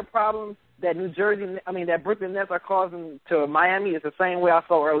matchup problems that that Brooklyn Nets are causing to Miami. It's the same way I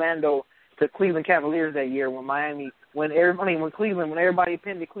saw Orlando to Cleveland Cavaliers that year when everybody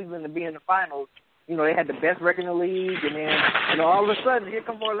pinned Cleveland to be in the finals, they had the best record in the league, and then, all of a sudden, here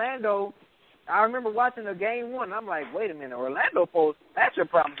comes Orlando. I remember watching the game one, and I'm like, wait a minute, Orlando posed matchup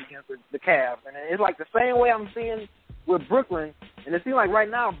problems against the Cavs. And it's like the same way I'm seeing with Brooklyn, and it seems like right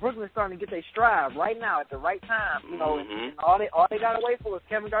now Brooklyn's starting to get their stride right now at the right time. And all they got to wait for is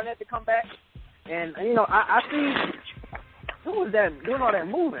Kevin Garnett to come back. And I see who was that doing all that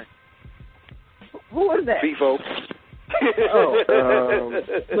moving? Who was that? FIFO.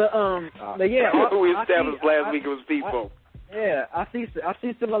 But yeah, we established last week it was FIFO. Yeah, I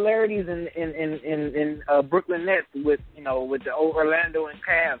see similarities in Brooklyn Nets with the Orlando and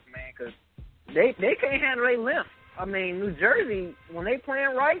Cavs, man, because they can't handle their length. I mean, New Jersey, when they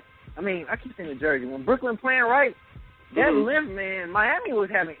playing right, I keep saying New Jersey, when Brooklyn playing right, that length, man, Miami was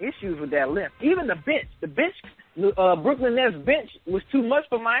having issues with that length. Even the bench, Brooklyn Nets bench was too much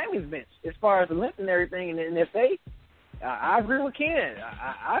for Miami's bench as far as the length and everything. And if I agree with Ken.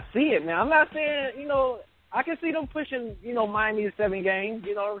 I see it, man. I'm not saying, I can see them pushing, Miami to 7 games,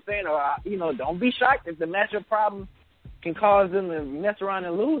 you know what I'm saying? Or, don't be shocked if the matchup problem can cause them to mess around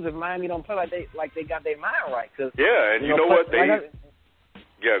and lose if Miami don't play like they got their mind right. Cause, yeah, and you know what?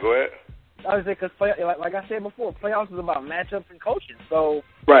 Yeah, go ahead. I was saying, because like I said before, playoffs is about matchups and coaching. So,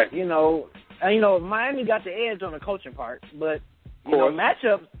 right. Miami got the edge on the coaching part, but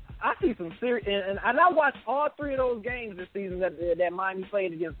matchups. I see some serious, and I watched all 3 of those games this season that Miami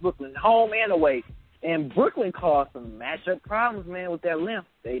played against Brooklyn, home and away. And Brooklyn caused some matchup problems, man, with that length.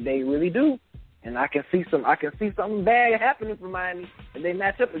 They really do, and I can see something bad happening for Miami if they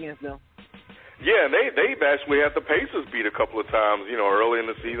match up against them. Yeah, and they've actually had the Pacers beat a couple of times, early in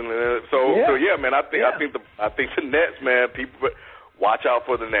the season. So yeah, man, I think the Nets, man, people watch out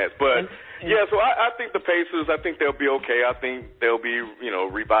for the Nets. But so I think the Pacers, I think they'll be okay. I think they'll be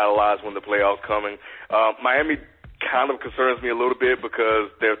revitalized when the playoffs coming. Miami kind of concerns me a little bit because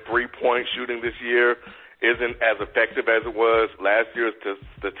their 3-point shooting this year isn't as effective as it was last year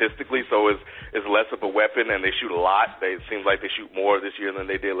statistically, so it's less of a weapon, and they shoot a lot. It seems like they shoot more this year than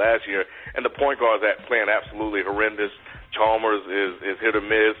they did last year. And the point guards are playing absolutely horrendous. Chalmers is hit or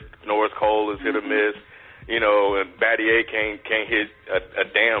miss. Norris Cole is hit or miss. And Battier can't hit a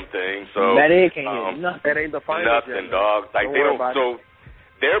damn thing. So Battier can't hit nothing. That ain't the finals. Nothing, dog. Like they don't. So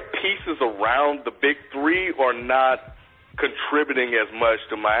their pieces around the big 3 are not contributing as much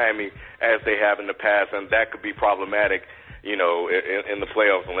to Miami as they have in the past, and that could be problematic, in the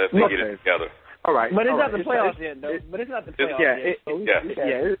playoffs unless they get it together. All right, but it's not the playoffs yet, though. But it's not the playoffs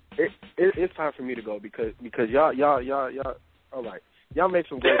yet. It's time for me to go because y'all. All right, y'all make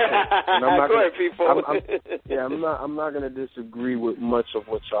some great points. Go ahead, people. I'm not gonna disagree with much of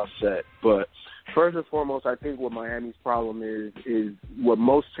what y'all said, but first and foremost, I think what Miami's problem is what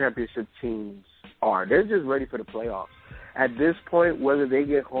most championship teams are. They're just ready for the playoffs. At this point, whether they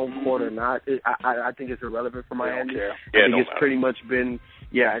get home court or not, I think it's irrelevant for Miami. I think it's pretty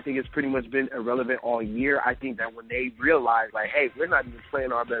much been irrelevant all year. I think that when they realize, like, hey, we're not even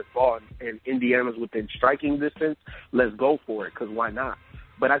playing our best ball and Indiana's within striking distance, let's go for it, because why not?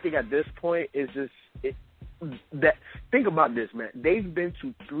 But I think at this point, it's just think about this, man. They've been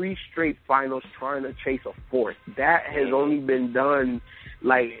to 3 straight finals trying to chase a 4th. That has only been done,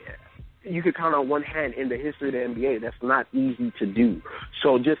 like, you could count on one hand in the history of the NBA. That's not easy to do.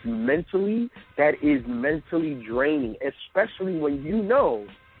 So just mentally, that is mentally draining, especially when you know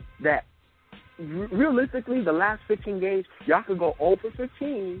that realistically the last 15 games, y'all could go 0 for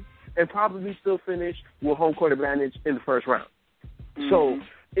 15 and probably still finish with home court advantage in the first round. So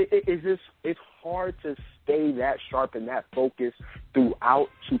it's hard to stay that sharp and that focused throughout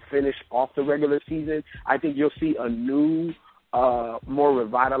to finish off the regular season. I think you'll see a new more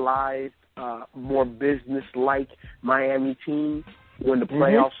revitalized, more business-like Miami team when the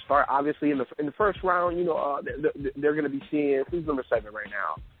playoffs start. Obviously, in the first round, they're going to be seeing who's number 7 right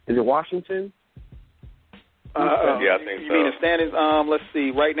now. Is it Washington? Yeah, I think so. You mean the standings? Let's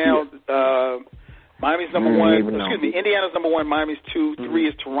see. Right now, Miami's number 1. Excuse me. Indiana's number 1. Miami's 2. 3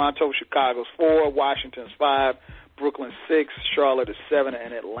 is Toronto. Chicago's 4. Washington's 5. Brooklyn 6. Charlotte is 7,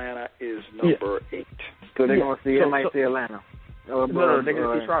 and Atlanta is number 8. So they're going to see. Might see Atlanta. No, they're going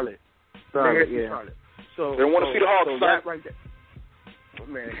to see Charlotte. They're going to see Charlotte. So they want to see the Hawks, son. Right there.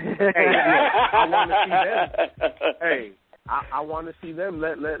 Man, I want to see them. Hey, I want to see them.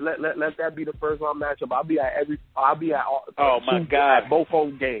 Let that be the first round matchup. I'll be at all, my God, both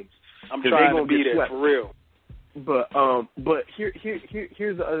home games. I'm trying to be there for real. But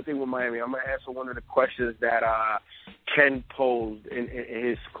here's the other thing with Miami. I'm gonna answer one of the questions that Ken posed in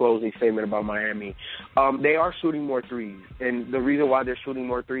his closing statement about Miami. They are shooting more threes, and the reason why they're shooting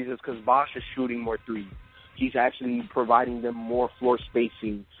more threes is because Bosh is shooting more threes. He's actually providing them more floor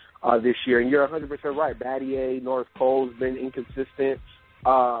spacing this year. And you're 100% right. Battier, Norris Cole's been inconsistent.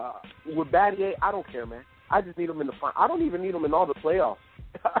 With Battier, I don't care, man. I just need him in the final. I don't even need him in all the playoffs.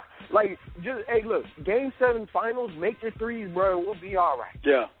 Like, just, hey, look, Game 7 finals, make your threes, bro. We'll be all right.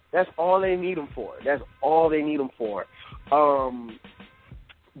 Yeah. That's all they need him for. That's all they need him for.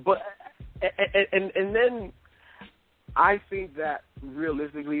 But and then I think that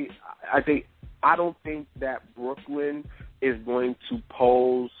realistically, I don't think that Brooklyn is going to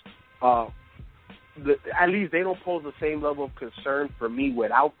pose. At least they don't pose the same level of concern for me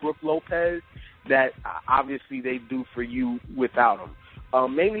without Brook Lopez that obviously they do for you without him.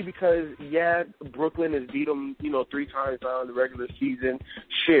 Mainly because, Brooklyn has beat them, 3 times now in the regular season.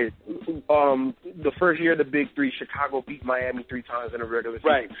 Shit. The first year of the Big Three, Chicago beat Miami 3 times in the regular season.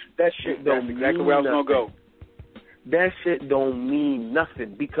 Right. That shit don't mean exactly where I was going to go. That shit don't mean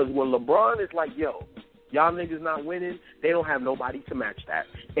nothing because when LeBron is like, yo, y'all niggas not winning, they don't have nobody to match that.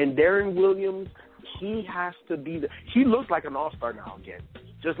 And Darren Williams, he has to be he looks like an all-star now again.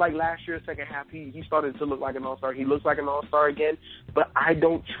 Just like last year, second half, he started to look like an all-star. He looks like an all-star again, but I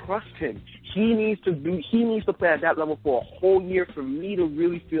don't trust him. He needs to play at that level for a whole year for me to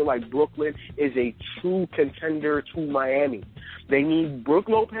really feel like Brooklyn is a true contender to Miami. They need Brook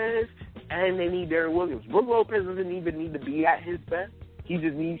Lopez and they need Darren Williams. Brook Lopez doesn't even need to be at his best. He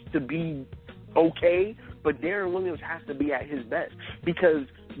just needs to be okay, but Darren Williams has to be at his best because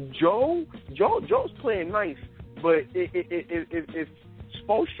Joe's playing nice, but if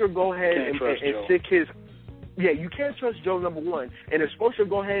Spoelstra go ahead and sick his you can't trust Joe, number one. And if Spoelstra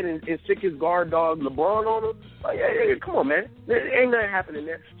go ahead and sick his guard dog LeBron on him, come on, man. There ain't nothing happening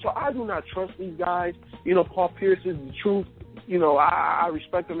there. So I do not trust these guys. Paul Pierce is the truth. I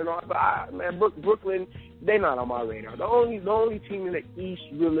respect them and all, but Brooklyn, they're not on my radar. The only team in the East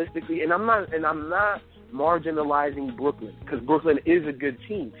realistically, and I'm not marginalizing Brooklyn because Brooklyn is a good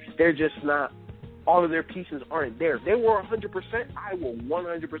team. They're just not. All of their pieces aren't there. If they were 100%, I will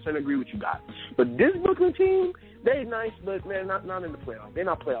 100% agree with you guys. But this Brooklyn team, they're nice, but, man, not in the playoffs. They're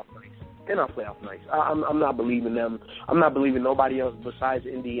not playoff nice. I'm not believing them. I'm not believing nobody else besides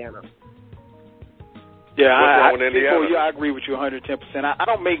Indiana. Yeah, I agree with you 110%. I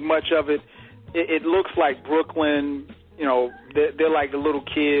don't make much of it. It looks like Brooklyn, they're like the little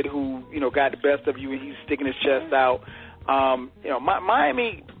kid who, got the best of you and he's sticking his chest out.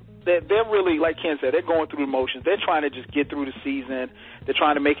 Miami, they're really, like Ken said, they're going through the motions. They're trying to just get through the season. They're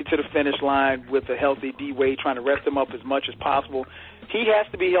trying to make it to the finish line with a healthy D-Wade, trying to rest him up as much as possible. He has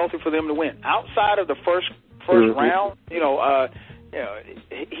to be healthy for them to win. Outside of the first round, he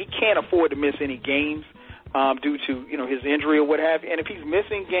can't afford to miss any games due to, his injury or what have you. And if he's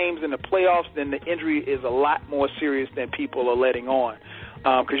missing games in the playoffs, then the injury is a lot more serious than people are letting on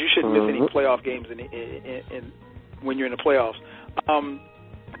because you shouldn't miss any playoff games when you're in the playoffs.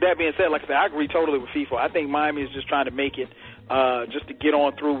 That being said, like I said, I agree totally with FIFA. I think Miami is just trying to make it just to get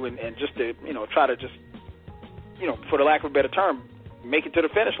on through and just to, try to just, for the lack of a better term, make it to the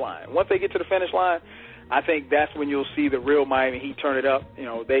finish line. Once they get to the finish line, I think that's when you'll see the real Miami Heat turn it up.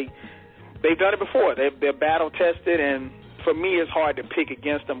 They've done it before. They're battle-tested, and for me, it's hard to pick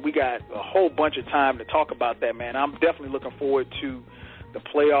against them. We got a whole bunch of time to talk about that, man. I'm definitely looking forward to the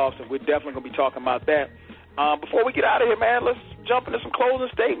playoffs, and we're definitely going to be talking about that. Before we get out of here, man, let's jump into some closing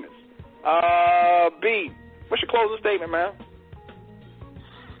statements. B, what's your closing statement, man?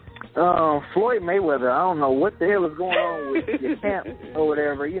 Floyd Mayweather, I don't know what the hell is going on with the camp or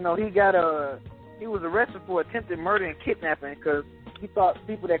whatever. He was arrested for attempted murder and kidnapping because he thought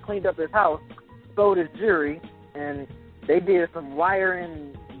people that cleaned up his house stole his jewelry, and they did some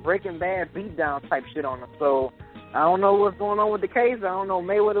wiring, Breaking Bad beatdown type shit on him. So I don't know what's going on with the case. I don't know,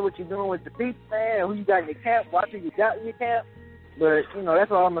 Mayweather, what you doing with the people, man, who you got in your camp, watch who you got in your camp. But,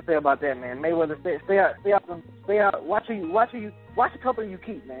 that's all I'm going to say about that, man. Mayweather, stay out, watch the company you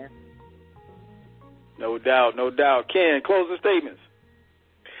keep, man. No doubt. Ken, closing statements.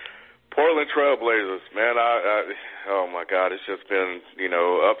 Portland Trailblazers, man, oh my God, it's just been,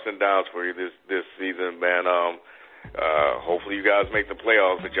 ups and downs for you this season, man. Hopefully you guys make the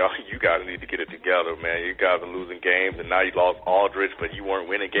playoffs, but you guys need to get it together, man. You guys are losing games, and now you lost Aldridge, but you weren't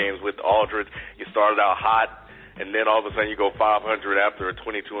winning games with Aldridge. You started out hot, and then all of a sudden you go 500 after a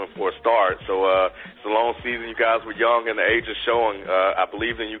 22-4 start. So it's a long season. You guys were young, and the age is showing. I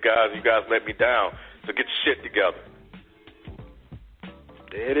believed in you guys. You guys let me down. So get your shit together.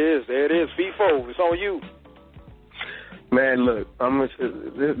 There it is. FIFO, it's on you. Man, look,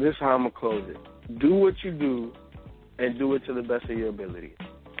 this is how I'm going to close it. Do what you do, and do it to the best of your ability.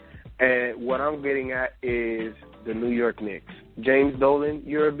 And what I'm getting at is the New York Knicks. James Dolan,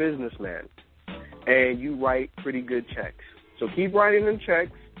 you're a businessman, and you write pretty good checks. So keep writing them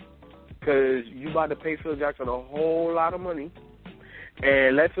checks because you about to pay Phil Jackson a whole lot of money,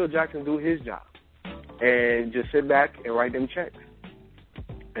 and let Phil Jackson do his job, and just sit back and write them checks.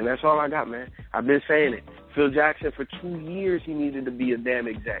 And that's all I got, man. I've been saying it. Phil Jackson, for 2 years, he needed to be a damn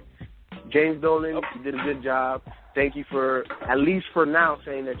exec. James Dolan, you did a good job. Thank you for, at least for now,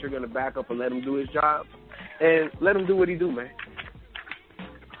 saying that you're going to back up and let him do his job. And let him do what he do, man.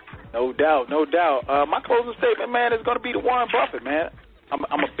 No doubt, no doubt. My closing statement, man, is going to be to Warren Buffett, man. I'm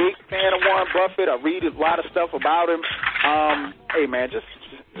a big fan of Warren Buffett. I read a lot of stuff about him. Hey, man, just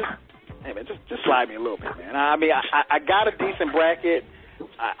slide me a little bit, man. I mean, I got a decent bracket.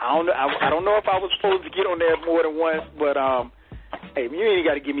 I don't know if I was supposed to get on there more than once, but hey, you ain't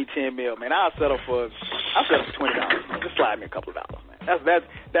got to give me $10 million, man. I'll settle for $20. Just slide me a couple of dollars, man.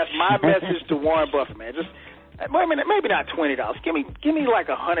 That's my message to Warren Buffett, man. Just maybe not $20. Give me like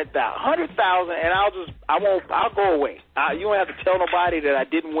 $100,000, and I'll go away. You don't have to tell nobody that I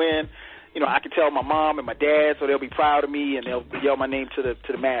didn't win. You know, I can tell my mom and my dad, so they'll be proud of me and they'll yell my name to the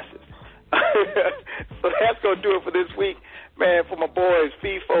masses. So that's gonna do it for this week. Man, for my boys,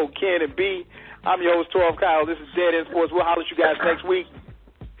 FIFO, Ken, and B, I'm your host, 12 Kyle. This is Dead End Sports. We'll holler at you guys next week.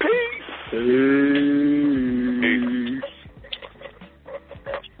 Peace.